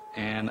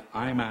 And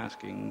I'm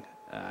asking,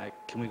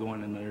 can we go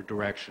in another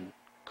direction?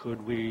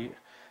 Could we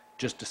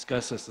just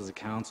discuss this as a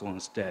council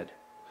instead?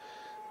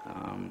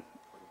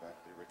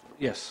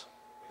 Yes,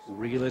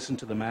 re-listen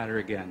to the matter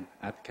again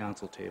at the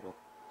council table.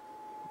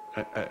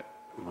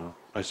 Well,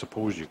 I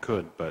suppose you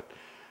could, but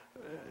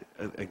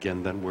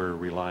again, then we're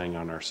relying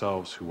on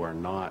ourselves who are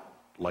not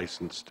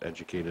licensed,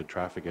 educated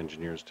traffic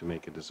engineers to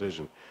make a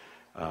decision.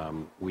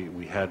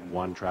 We had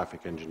one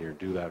traffic engineer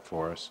do that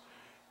for us.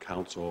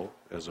 Council,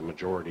 as a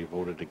majority,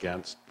 voted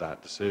against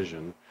that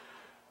decision.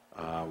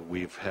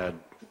 We've had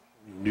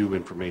new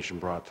information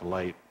brought to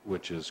light,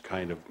 which is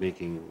kind of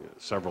making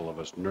several of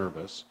us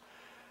nervous.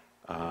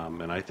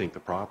 And I think the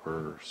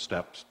proper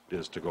steps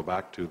is to go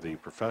back to the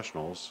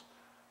professionals,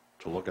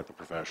 to look at the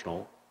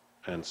professional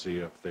and see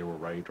if they were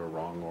right or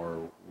wrong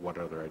or what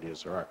other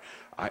ideas there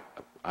are.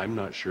 I'm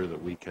not sure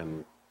that we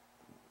can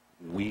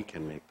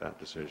make that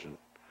decision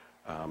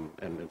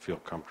and feel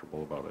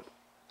comfortable about it.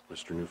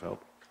 Mr. Neufeld?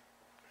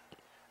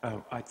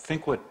 I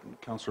think what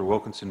Councillor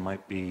Wilkinson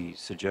might be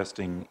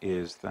suggesting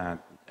is that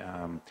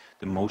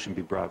the motion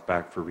be brought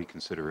back for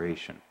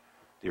reconsideration.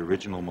 The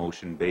original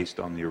motion based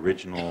on the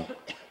original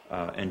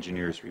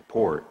engineer's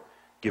report,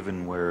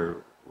 given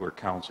where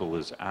council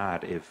is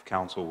at, if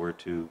council were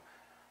to,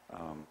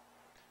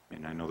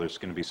 and I know there's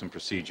going to be some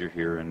procedure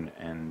here, and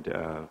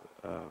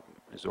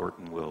Ms.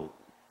 Orton will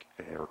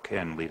or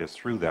can lead us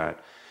through that,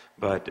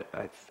 but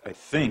I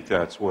think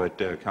that's what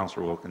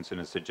Councillor Wilkinson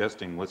is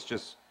suggesting. Let's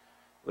just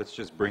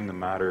bring the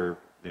matter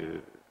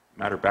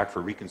back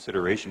for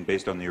reconsideration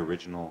based on the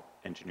original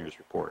engineer's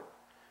report,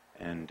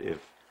 and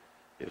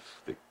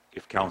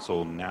if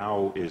council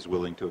now is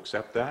willing to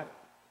accept that,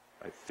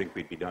 I think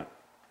we'd be done.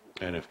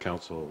 And if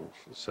council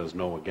says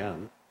no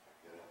again,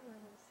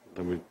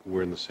 then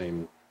we're in the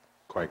same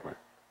quagmire.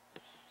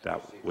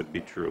 That would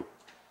be true.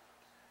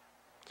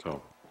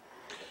 So,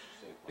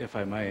 If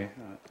I may,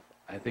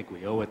 I think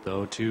we owe it,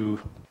 though, to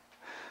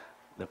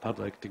the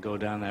public to go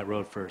down that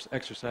road first.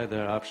 Exercise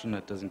that option.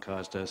 That doesn't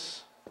cost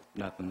us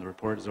nothing. The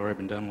report has already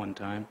been done one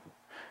time.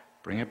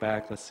 Bring it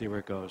back. Let's see where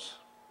it goes.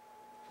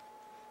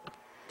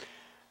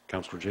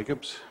 Councillor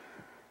Jacobs?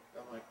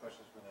 No, my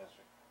question's been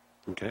answered.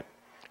 Okay.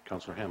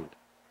 Councillor Hammond?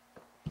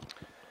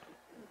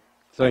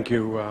 Thank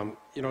you.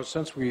 You know,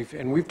 since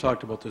we've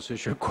talked about this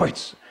issue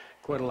quite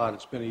a lot.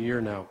 It's been a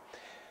year now.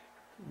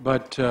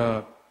 But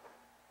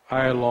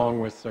I, along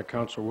with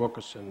Councillor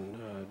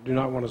Wilkinson, do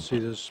not want to see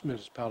this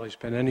municipality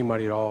spend any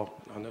money at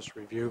all on this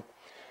review.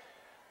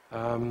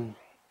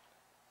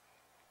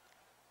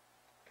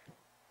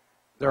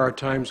 There are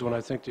times when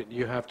I think that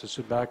you have to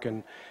sit back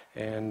and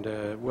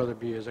whether it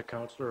be as a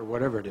councillor or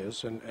whatever it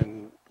is,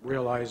 and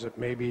realize that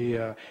maybe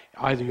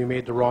either you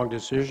made the wrong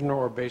decision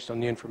or based on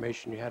the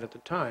information you had at the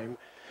time,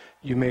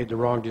 you made the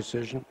wrong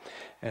decision.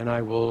 And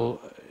I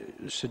will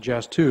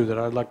suggest, too, that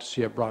I'd like to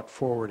see it brought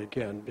forward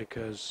again,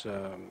 because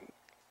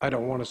I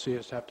don't want to see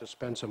us have to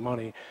spend some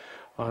money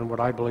on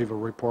what I believe a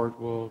report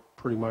will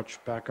pretty much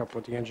back up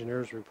what the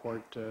engineer's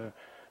report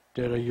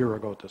did a year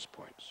ago at this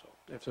point. So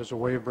if there's a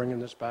way of bringing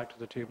this back to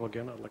the table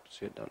again, I'd like to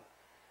see it done.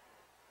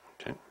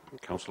 Okay.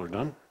 Councillor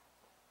Dunn?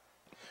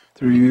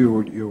 Through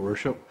you, Your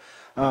Worship.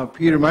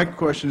 Peter, my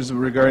question is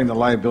regarding the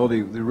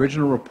liability. The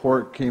original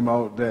report came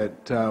out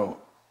that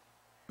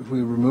if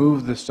we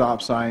remove the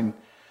stop sign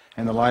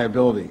and the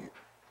liability,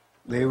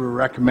 they were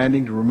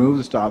recommending to remove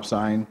the stop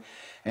sign,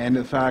 and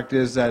the fact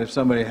is that if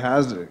somebody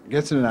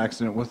gets in an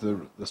accident with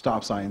the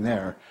stop sign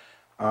there,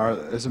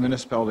 is the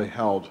municipality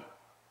held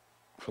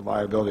for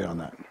liability on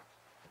that?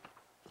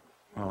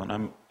 Well,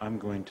 and I'm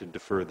going to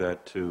defer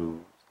that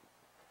to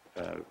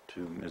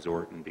Ms.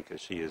 Orton because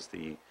she is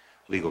the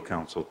legal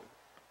counsel.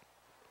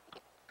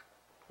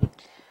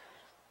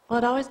 Well,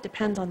 it always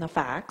depends on the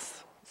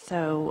facts.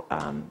 So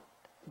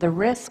the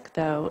risk,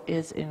 though,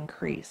 is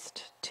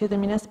increased to the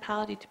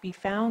municipality to be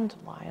found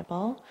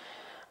liable.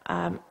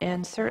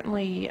 And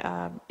certainly,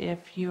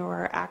 if you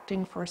are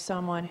acting for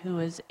someone who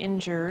is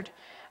injured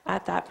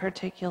at that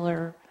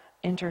particular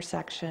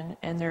intersection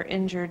and they're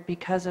injured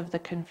because of the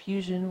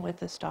confusion with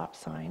the stop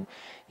sign,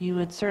 you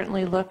would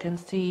certainly look and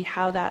see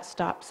how that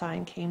stop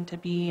sign came to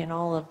be and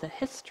all of the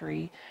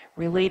history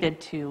related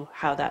to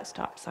how that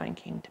stop sign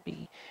came to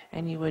be.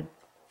 And you would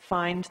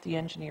find the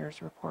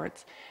engineer's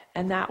reports,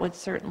 and that would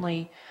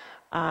certainly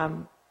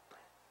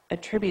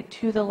attribute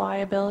to the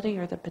liability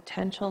or the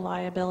potential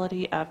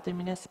liability of the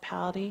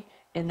municipality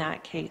in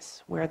that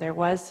case, where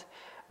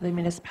the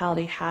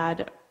municipality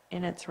had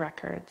in its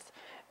records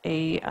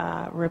a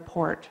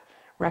report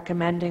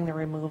recommending the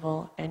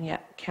removal, and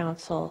yet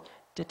council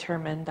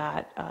determined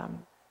that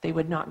they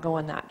would not go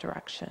in that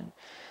direction.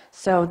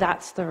 So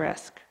that's the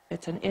risk.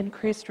 It's an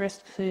increased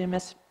risk to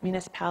the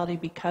municipality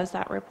because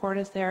that report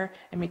is there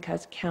and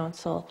because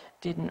council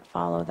didn't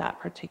follow that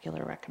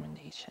particular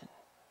recommendation.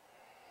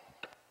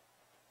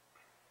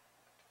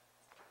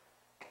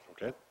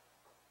 Okay.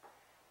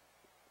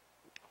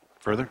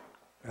 Further?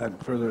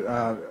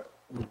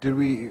 Did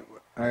we,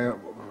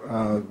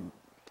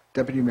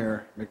 Deputy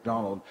Mayor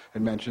McDonald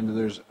had mentioned that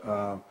there's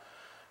a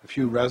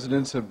few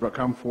residents have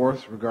come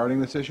forth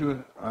regarding this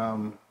issue.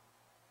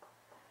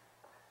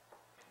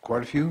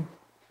 Quite a few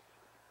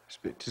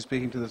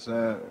speaking to this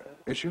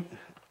issue?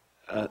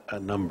 A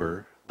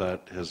number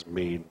that has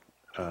made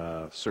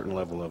a certain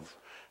level of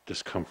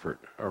discomfort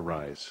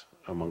arise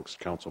amongst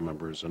council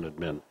members and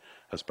admin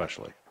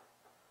especially.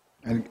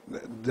 And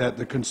that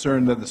the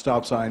concern that the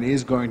stop sign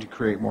is going to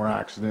create more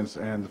accidents,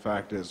 and the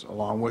fact is,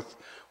 along with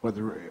what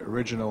the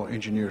original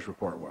engineer's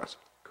report was.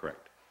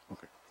 Correct.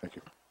 Okay, thank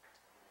you.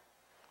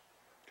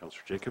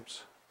 Councillor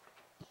Jacobs?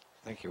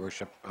 Thank you,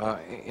 Worship.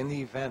 In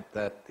the event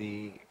that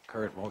the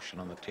current motion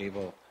on the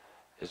table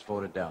is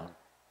voted down,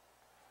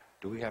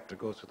 do we have to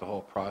go through the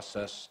whole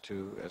process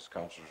to, as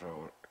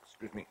Councillor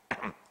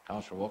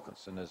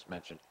Wilkinson has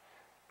mentioned,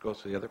 go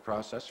through the other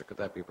process, or could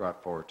that be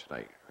brought forward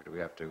tonight? Or do we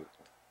have to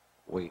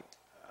wait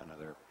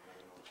another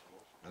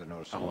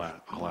notice?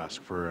 I'll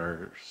ask for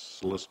our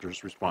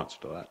solicitor's response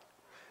to that.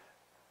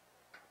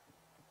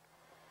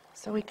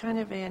 So we kind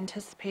of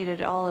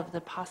anticipated all of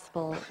the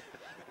possible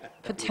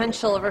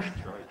potential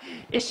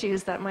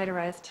issues that might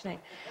arise tonight.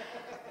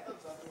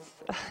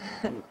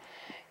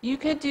 You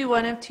could do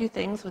one of two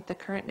things with the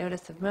current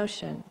notice of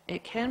motion.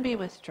 It can be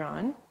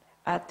withdrawn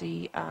at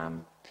the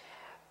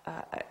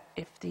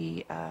if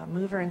the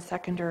mover and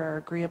seconder are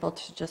agreeable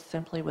to just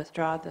simply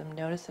withdraw the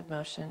notice of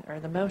motion or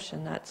the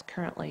motion that's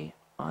currently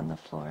on the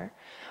floor,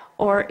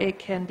 or it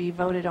can be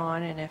voted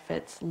on, and if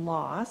it's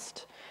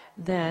lost,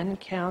 then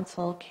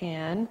council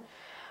can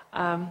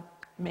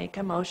make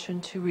a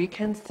motion to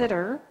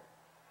reconsider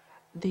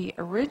the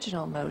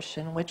original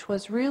motion, which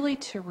was really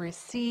to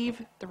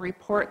receive the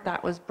report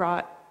that was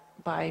brought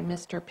by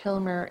Mr.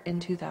 Pilmer in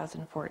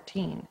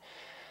 2014.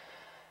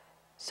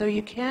 So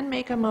you can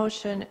make a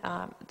motion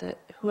that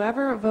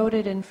whoever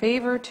voted in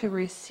favor to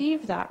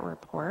receive that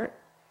report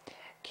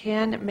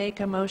can make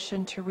a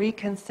motion to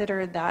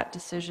reconsider that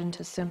decision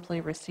to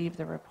simply receive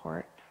the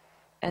report.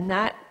 And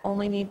that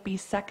only need be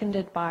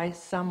seconded by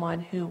someone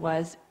who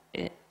was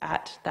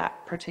at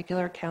that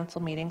particular council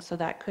meeting. So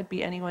that could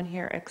be anyone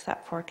here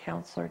except for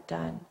Councillor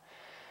Dunn.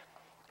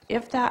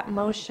 If that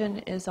motion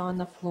is on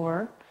the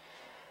floor,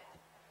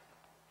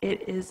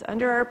 it is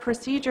under our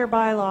procedure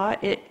bylaw,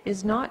 it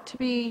is not to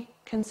be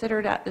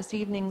considered at this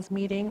evening's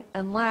meeting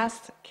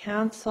unless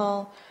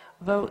council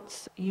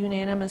votes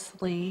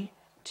unanimously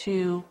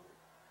to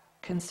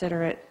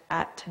consider it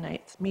at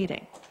tonight's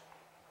meeting.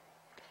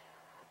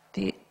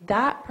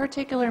 That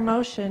particular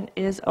motion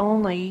is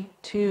only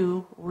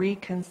to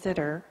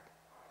reconsider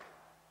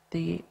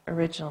the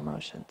original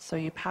motion. So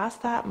you pass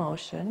that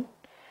motion,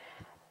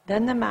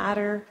 then the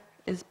matter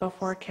is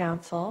before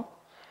council.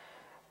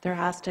 There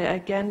has to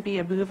again be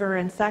a mover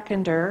and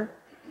seconder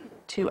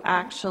to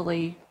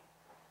actually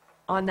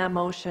on that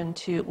motion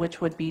to,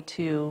 which would be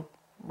to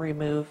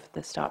remove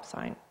the stop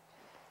sign.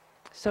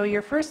 So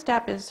your first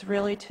step is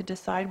really to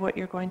decide what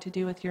you're going to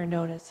do with your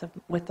notice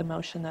with the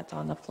motion that's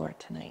on the floor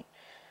tonight.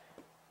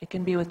 It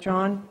can be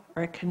withdrawn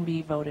or it can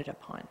be voted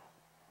upon.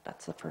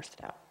 That's the first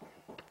step.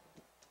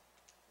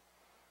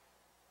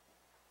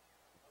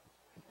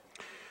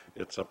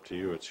 It's up to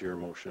you. It's your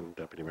motion,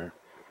 Deputy Mayor.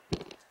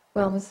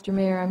 Well, Mr.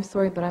 Mayor, I'm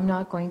sorry, but I'm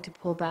not going to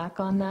pull back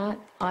on that.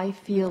 I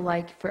feel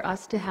like for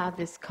us to have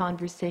this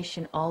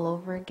conversation all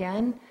over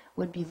again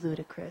would be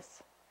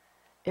ludicrous.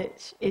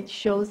 It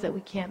shows that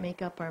we can't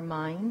make up our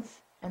minds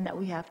and that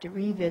we have to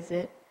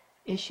revisit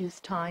issues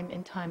time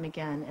and time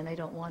again, and I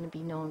don't want to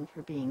be known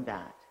for being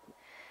that.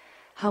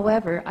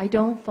 However, I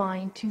don't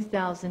find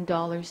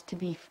 $2,000 to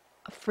be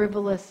a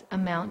frivolous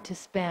amount to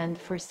spend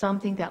for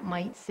something that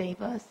might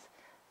save us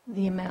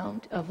the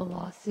amount of a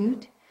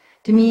lawsuit.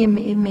 To me,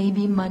 it may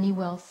be money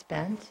well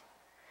spent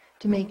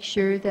to make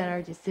sure that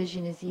our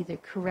decision is either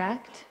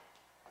correct,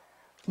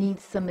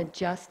 needs some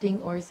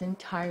adjusting, or is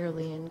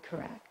entirely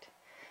incorrect.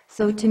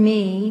 So to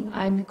me,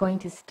 I'm going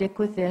to stick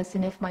with this,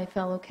 and if my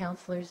fellow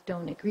councillors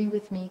don't agree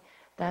with me,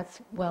 that's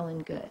well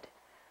and good.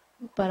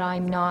 But I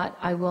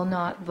will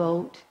not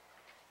vote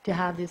to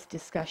have this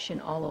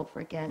discussion all over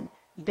again.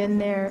 Been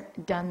there,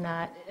 done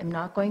that. I'm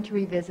not going to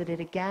revisit it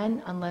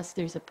again unless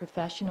there's a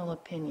professional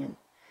opinion.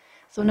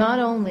 So not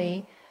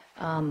only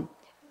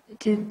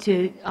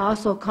to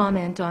also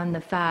comment on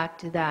the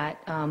fact that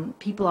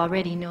people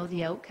already know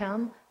the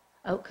outcome.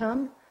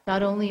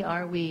 Not only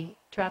are we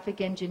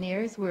traffic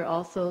engineers, we're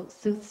also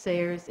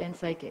soothsayers and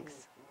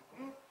psychics.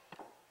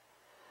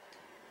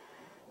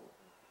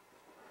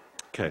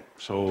 Okay,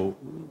 so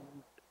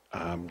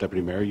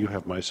Deputy Mayor, you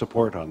have my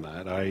support on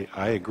that.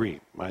 I agree.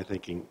 My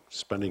thinking,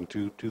 spending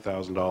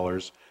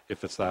 $2,000,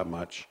 if it's that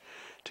much,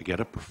 to get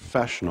a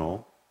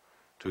professional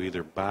to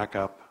either back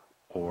up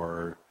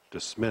or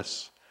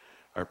dismiss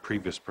our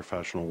previous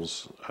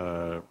professional's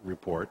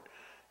report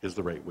is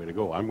the right way to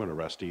go. I'm going to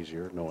rest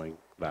easier knowing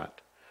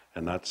that,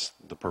 and that's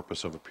the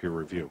purpose of a peer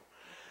review.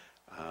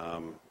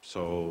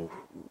 So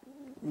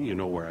you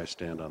know where I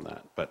stand on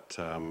that. But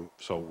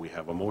so we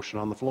have a motion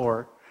on the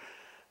floor,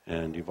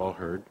 and you've all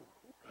heard.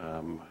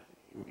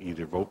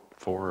 Either vote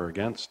for or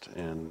against,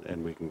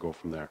 and we can go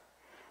from there.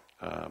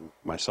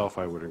 Myself,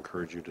 I would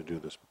encourage you to do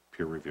this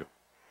peer review.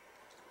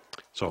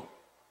 So,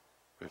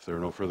 if there are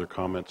no further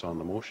comments on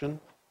the motion,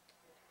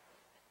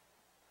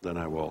 then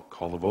I will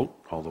call the vote.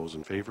 All those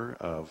in favor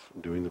of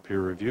doing the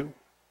peer review?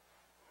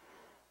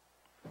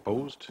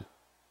 Opposed?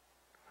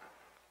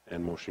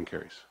 And motion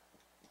carries.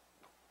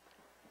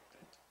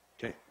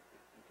 Okay.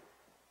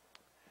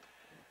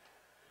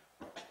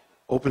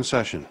 Open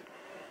session.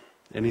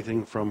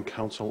 Anything from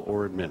council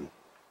or admin?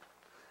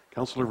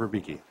 Councillor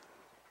Verbeke.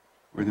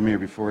 With the Mayor,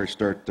 before I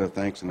start,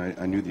 thanks, and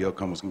I knew the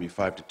outcome was going to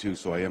be 5-2,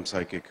 so I am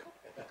psychic.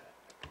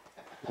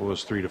 What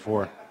was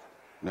 3-4?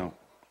 No.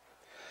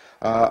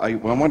 I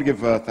want to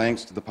give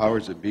thanks to the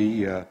powers that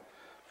be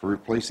for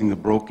replacing the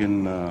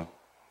broken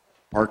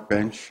park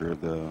bench or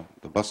the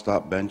bus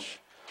stop bench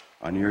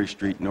on Erie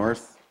Street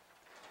North.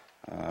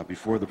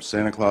 Before the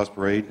Santa Claus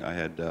parade, I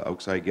had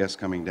outside guests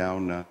coming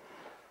down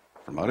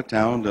from out of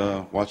town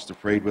to watch the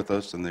parade with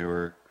us, and they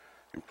were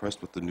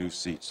impressed with the new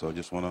seats. So I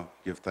just want to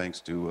give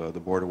thanks to the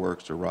Board of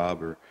Works, or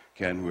Rob, or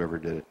Ken, whoever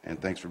did it,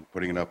 and thanks for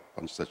putting it up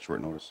on such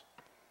short notice.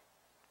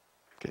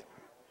 Okay.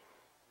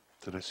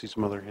 Did I see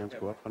some other hands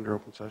go up under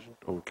open session?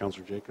 Oh,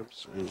 Councillor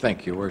Jacobs.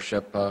 Thank you,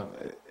 Worship.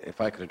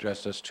 If I could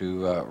address this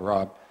to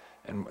Rob,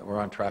 and we're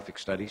on traffic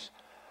studies.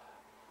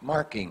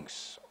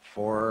 Markings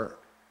for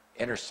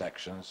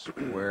intersections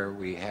where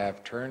we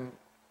have turn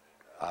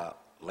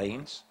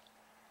lanes,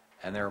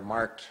 and they're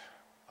marked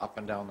up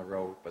and down the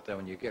road, but then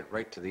when you get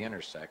right to the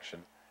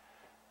intersection,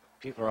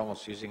 people are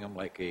almost using them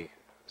like a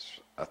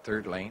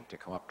third lane to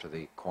come up to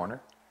the corner,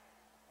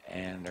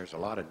 and there's a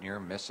lot of near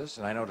misses.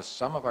 And I noticed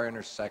some of our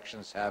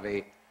intersections have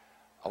a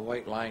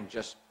white line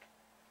just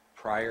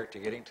prior to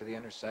getting to the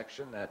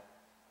intersection that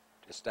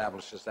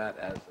establishes that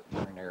as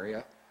the turn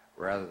area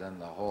rather than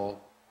the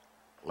whole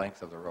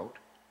length of the road.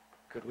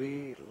 Could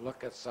we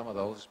look at some of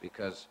those?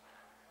 Because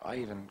I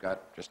even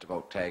got just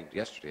about tagged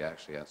yesterday,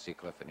 actually, on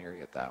Seacliff and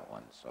Erie at that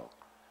one. So.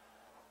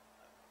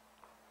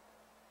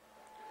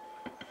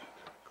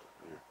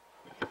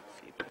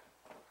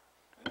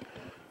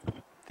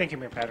 Thank you,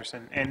 Mayor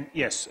Patterson. And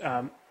yes,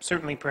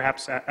 certainly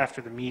perhaps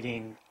after the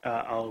meeting,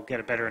 I'll get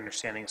a better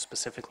understanding of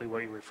specifically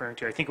what you're referring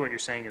to. I think what you're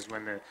saying is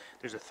when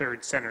there's a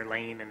third center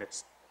lane and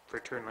it's for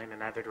a turn lane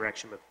in either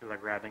direction, but people are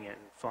grabbing it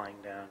and flying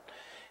down.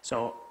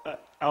 So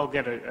I'll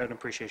get an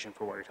appreciation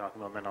for what you're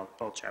talking about, and then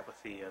I'll chat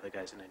with the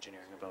guys in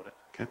engineering about it.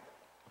 Okay.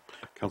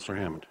 Councillor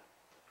Hammond.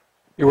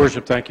 Your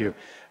Worship, thank you.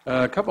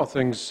 A couple of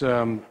things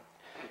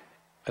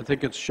I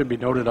think it should be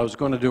noted. I was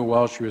going to do it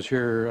while she was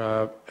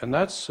here, and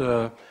that's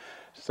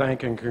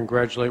thank and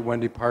congratulate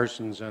Wendy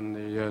Parsons and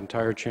the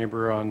entire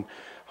chamber on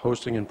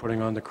hosting and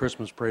putting on the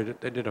Christmas parade.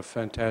 They did a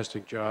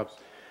fantastic job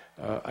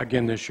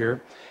again this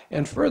year.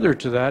 And further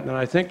to that, and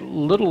I think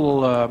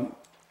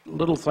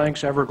little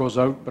thanks ever goes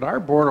out, but our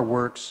Board of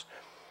Works,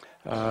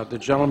 the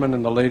gentlemen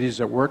and the ladies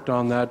that worked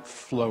on that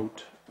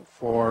float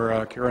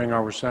for carrying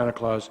our Santa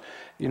Claus,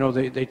 you know,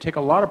 they take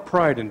a lot of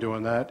pride in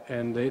doing that,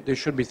 and they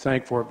should be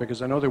thanked for it,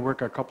 because I know they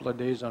work a couple of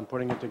days on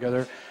putting it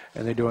together,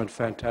 and they do a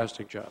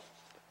fantastic job.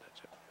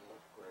 That's it.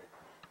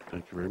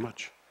 Thank you very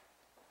much.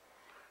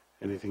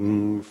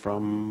 Anything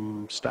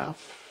from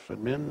staff,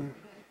 admin?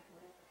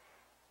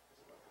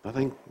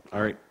 Nothing?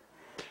 All right.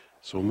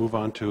 So we'll move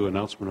on to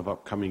announcement of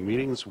upcoming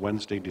meetings.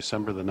 Wednesday,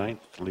 December the 9th,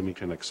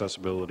 Leamington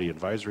Accessibility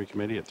Advisory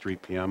Committee at 3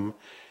 p.m.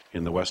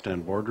 in the West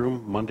End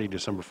Boardroom. Monday,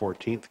 December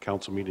 14th,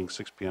 council meeting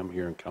 6 p.m.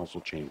 here in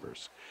council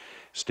chambers.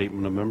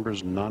 Statement of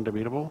members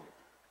non-debatable.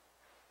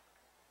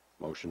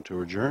 Motion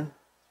to adjourn.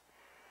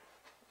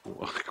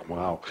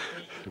 Wow.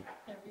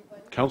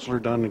 Councillor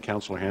Dunn and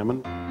Councillor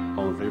Hammond,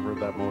 all in favor of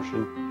that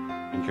motion?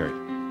 And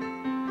carried.